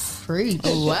of Preach.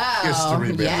 Wow.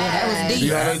 history behind Yes. it. See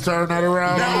how they turn that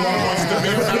around? Now one wants to be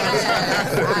a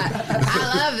Valentine. I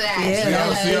love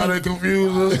that. See how they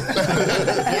confuse us?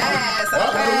 Yes. The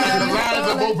Okay. lines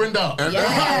have opened up.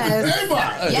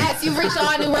 Yes. Yes, you've reached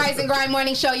our new Rise and Grind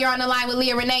Morning Show. You're on the line with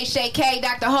Leah Renee, Shay K,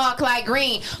 Dr. Hall, Clyde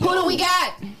Green. Who do we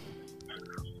got?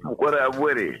 What up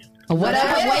with it? What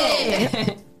up with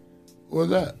it? What's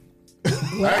that?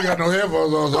 I ain't got no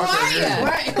headphones on, so I can't hear you.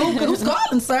 Right. Who's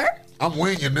calling, sir? I'm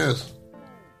winging this.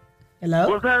 Hello?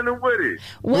 What's happening with it?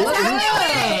 What's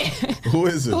happening? Who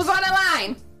is it? Who's on the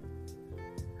line?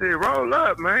 Hey, roll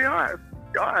up, man.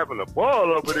 Y'all having a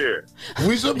ball over there.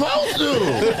 We supposed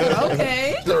to.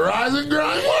 Okay. The Rise and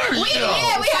Grind Morning Show. We So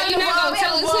have you're the not ball. gonna We have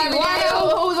tell the us who ball. you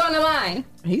are? Who's on the line?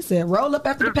 He said, roll up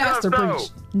after the It's pastor Gusto.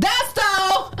 preached.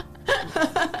 Dusto!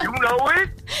 You know it?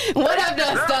 What up,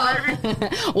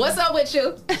 Dusto? What's up with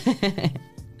you?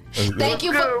 Thank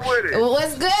you for What's good with it?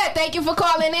 What's good? Thank you for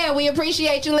calling in. We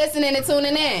appreciate you listening and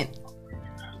tuning in.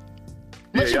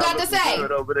 What you y'all got to looking say?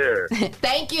 good over there.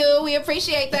 Thank you. We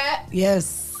appreciate that.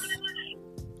 Yes.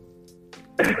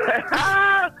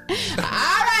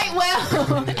 All right,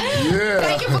 well, Yeah.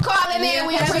 thank you for calling in.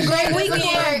 We Have a great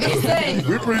appreciate weekend.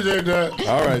 We appreciate that.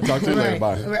 All right, talk to you later.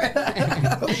 Bye.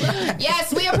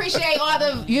 Yes, we appreciate all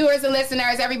the viewers and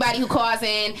listeners, everybody who calls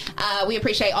in. We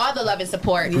appreciate all the love and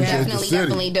support. Appreciate the city.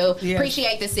 Definitely do. Yeah.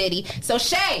 Appreciate the city. So,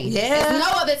 Shay, Yeah. there's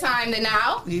no other time than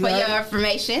now You for already- your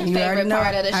information. You already Favorite know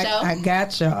part of the show. I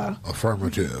got y'all.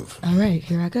 Affirmative. All right,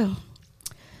 here I go.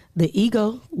 The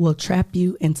ego will trap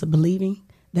you into believing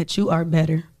that you are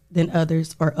better than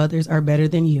others or others are better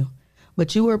than you.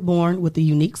 But you were born with a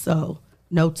unique soul.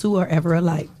 No two are ever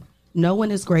alike. No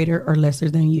one is greater or lesser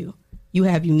than you. You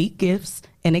have unique gifts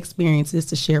and experiences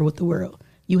to share with the world.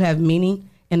 You have meaning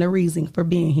and a reason for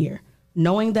being here.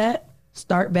 Knowing that,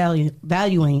 start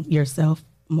valuing yourself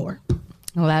more.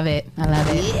 Love it. I love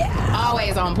it. Yeah.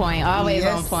 Always on point. Always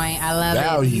on point. I love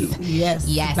Value. it. Yes.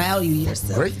 Yes. Value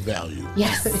yourself. Great value.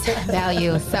 Yes.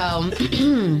 Value. So,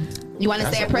 you want to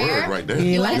That's say a a prayer? word right there.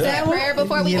 You You want to like say a that prayer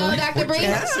before we go, Dr. Bree?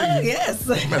 Yes.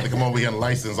 You have to come over here and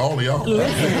license all of y'all.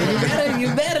 You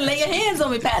better lay your hands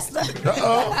on me, Pastor.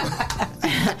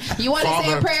 You want to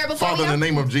say a prayer before Father, we in go? the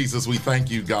name of Jesus, we thank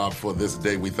you, God, for this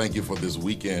day. We thank you for this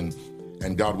weekend.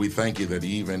 And God, we thank you that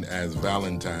even as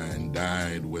Valentine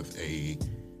died with a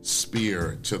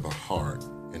spear to the heart,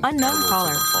 an Unknown arrow caller.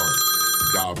 to the heart,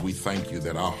 God, we thank you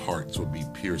that our hearts will be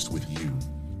pierced with you.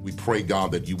 We pray,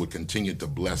 God, that you would continue to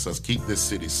bless us, keep this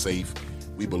city safe.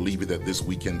 We believe that this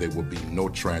weekend there will be no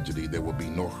tragedy, there will be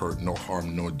no hurt, no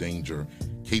harm, no danger.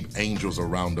 Keep angels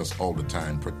around us all the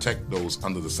time. Protect those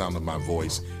under the sound of my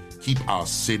voice. Keep our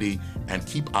city and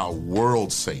keep our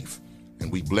world safe.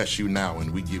 And we bless you now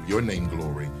and we give your name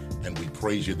glory and we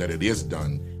praise you that it is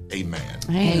done. Amen.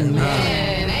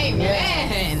 Amen.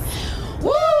 Amen.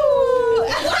 Woo!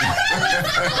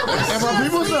 And my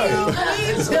people say.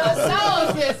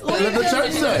 Let the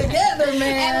church say. Together,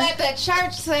 man. And let the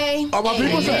church say. All my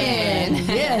people amen.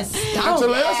 say. Yes. That's what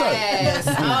I say. Yes.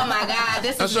 Oh my God.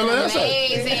 This That's is what I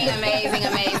say.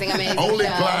 amazing. Only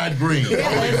show. Clyde Green. Only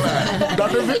Clyde.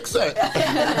 Dr. Vic said.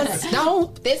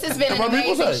 Don't. This has been That's an what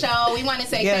people amazing say. show. We want to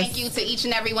say Yes. thank you to each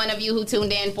and every one of you who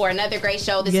tuned in for another great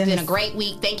show. This Yes. has been a great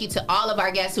week. Thank you to all of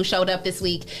our guests who showed up this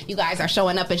week. You guys are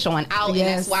showing up and showing out, and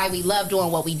Yes. that's why we love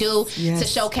doing what we do, Yes. to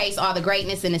showcase all the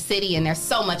greatness in the city, and there's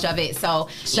so much of it. So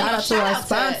Shout out to our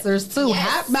sponsors too.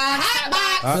 Yes.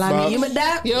 Hotbox, Lima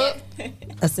Humidop, Yep.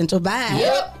 Essential Vibes,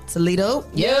 Yep. Toledo,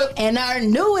 Yep. and our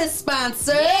newest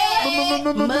sponsor,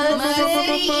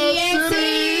 Muddy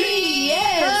ENT.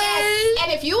 Yes.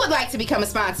 And if you would like to become a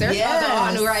sponsor of the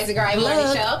All New Rise and Grind Morning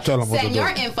Show, Tell them what send to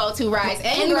your do. info to Rise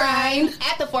and Grind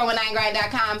at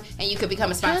the419grind.com and you could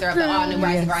become a sponsor of the All New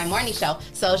Rise and Grind Morning Show.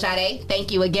 So, Sade,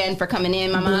 thank you again for coming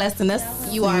in, Mama. blessing us.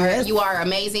 You are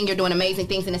amazing. You're doing amazing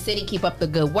things in the city. Keep up the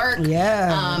good work.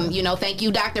 Yeah. Thank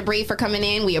you, Dr. Bree, for coming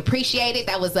in. We appreciate it.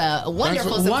 That was a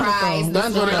wonderful Thanks for- surprise. wonderful.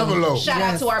 Thanks for the envelope. Shout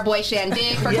out to our boy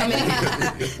Shandig for coming in.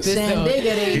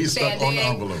 Shandiggity. He's stuck on the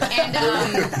envelope. And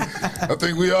I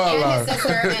think we all and are.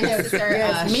 his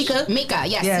sister, Mika. Mika,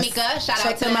 yes, Yes. Mika. Shout Check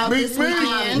out to them out Meet this me.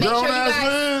 weekend. Make sure you Grown-ass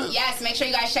guys, man. make sure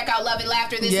you guys check out Love and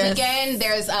Laughter this Yes. weekend.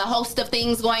 There's a host of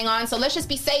things going on, so let's just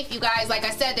be safe, you guys. Like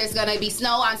I said, there's gonna be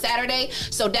snow on Saturday,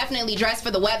 so definitely dress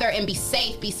for the weather and be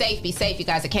safe. Be safe. Be safe, you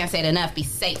guys. I can't say it enough. Be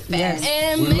safe, fast.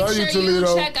 And We make love sure you,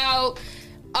 Toledo. check out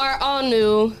our all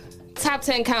new Top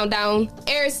 10 Countdown.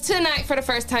 Airs tonight for the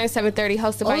first time, 7:30,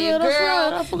 hosted by your that's right. I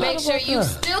girl. forgot Make sure about you that.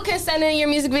 still can send in your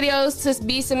music videos to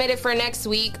be submitted for next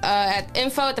week at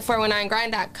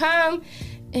info@the419grind.com.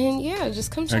 And yeah,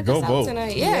 just come check And go us out vote.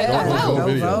 tonight. Yeah, Yeah, go go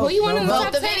vote. vote. Who you want in the Vote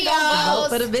top the 10? video. Vote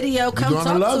for the video. Come You're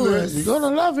talk gonna love to it. us. You're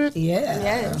gonna love it.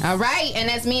 Yeah. All right,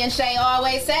 and as me and Shay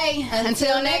always say,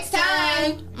 until next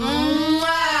time.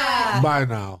 Mwah. Bye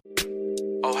now.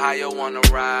 Ohio wanna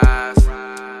rise.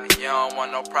 And you don't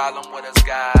want no problem with us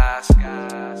guys.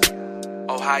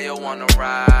 Ohio wanna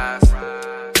rise.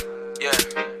 Yeah,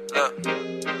 look.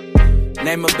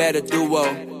 Name a better duo.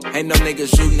 Ain't no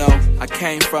niggas you know. I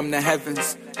came from the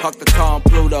heavens. Park the car on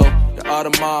Pluto. The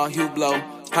Audemars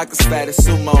Hublot. Pockets fat as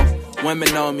sumo.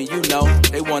 Women on me, you know.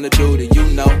 They wanna do the you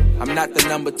know. I'm not the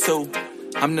number 2.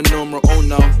 I'm the numero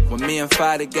uno. When me and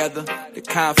Fi together, the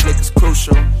conflict is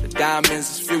crucial. The diamonds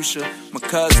is fuchsia. My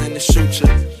cousin is shooter.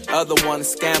 Other one a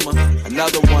scammer.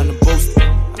 Another one a booster.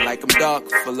 I like 'em dark,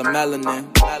 full of melanin.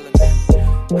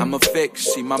 I'm a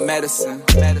fix, she my medicine.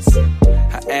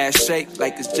 Her ass shake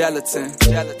like it's gelatin.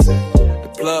 The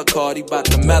plug called, he bout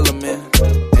the melanin.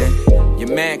 Your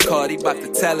man called, he bout to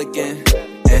tell again.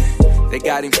 They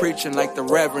got him preaching like the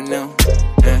Reverend now.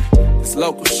 This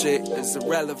local shit is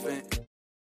irrelevant.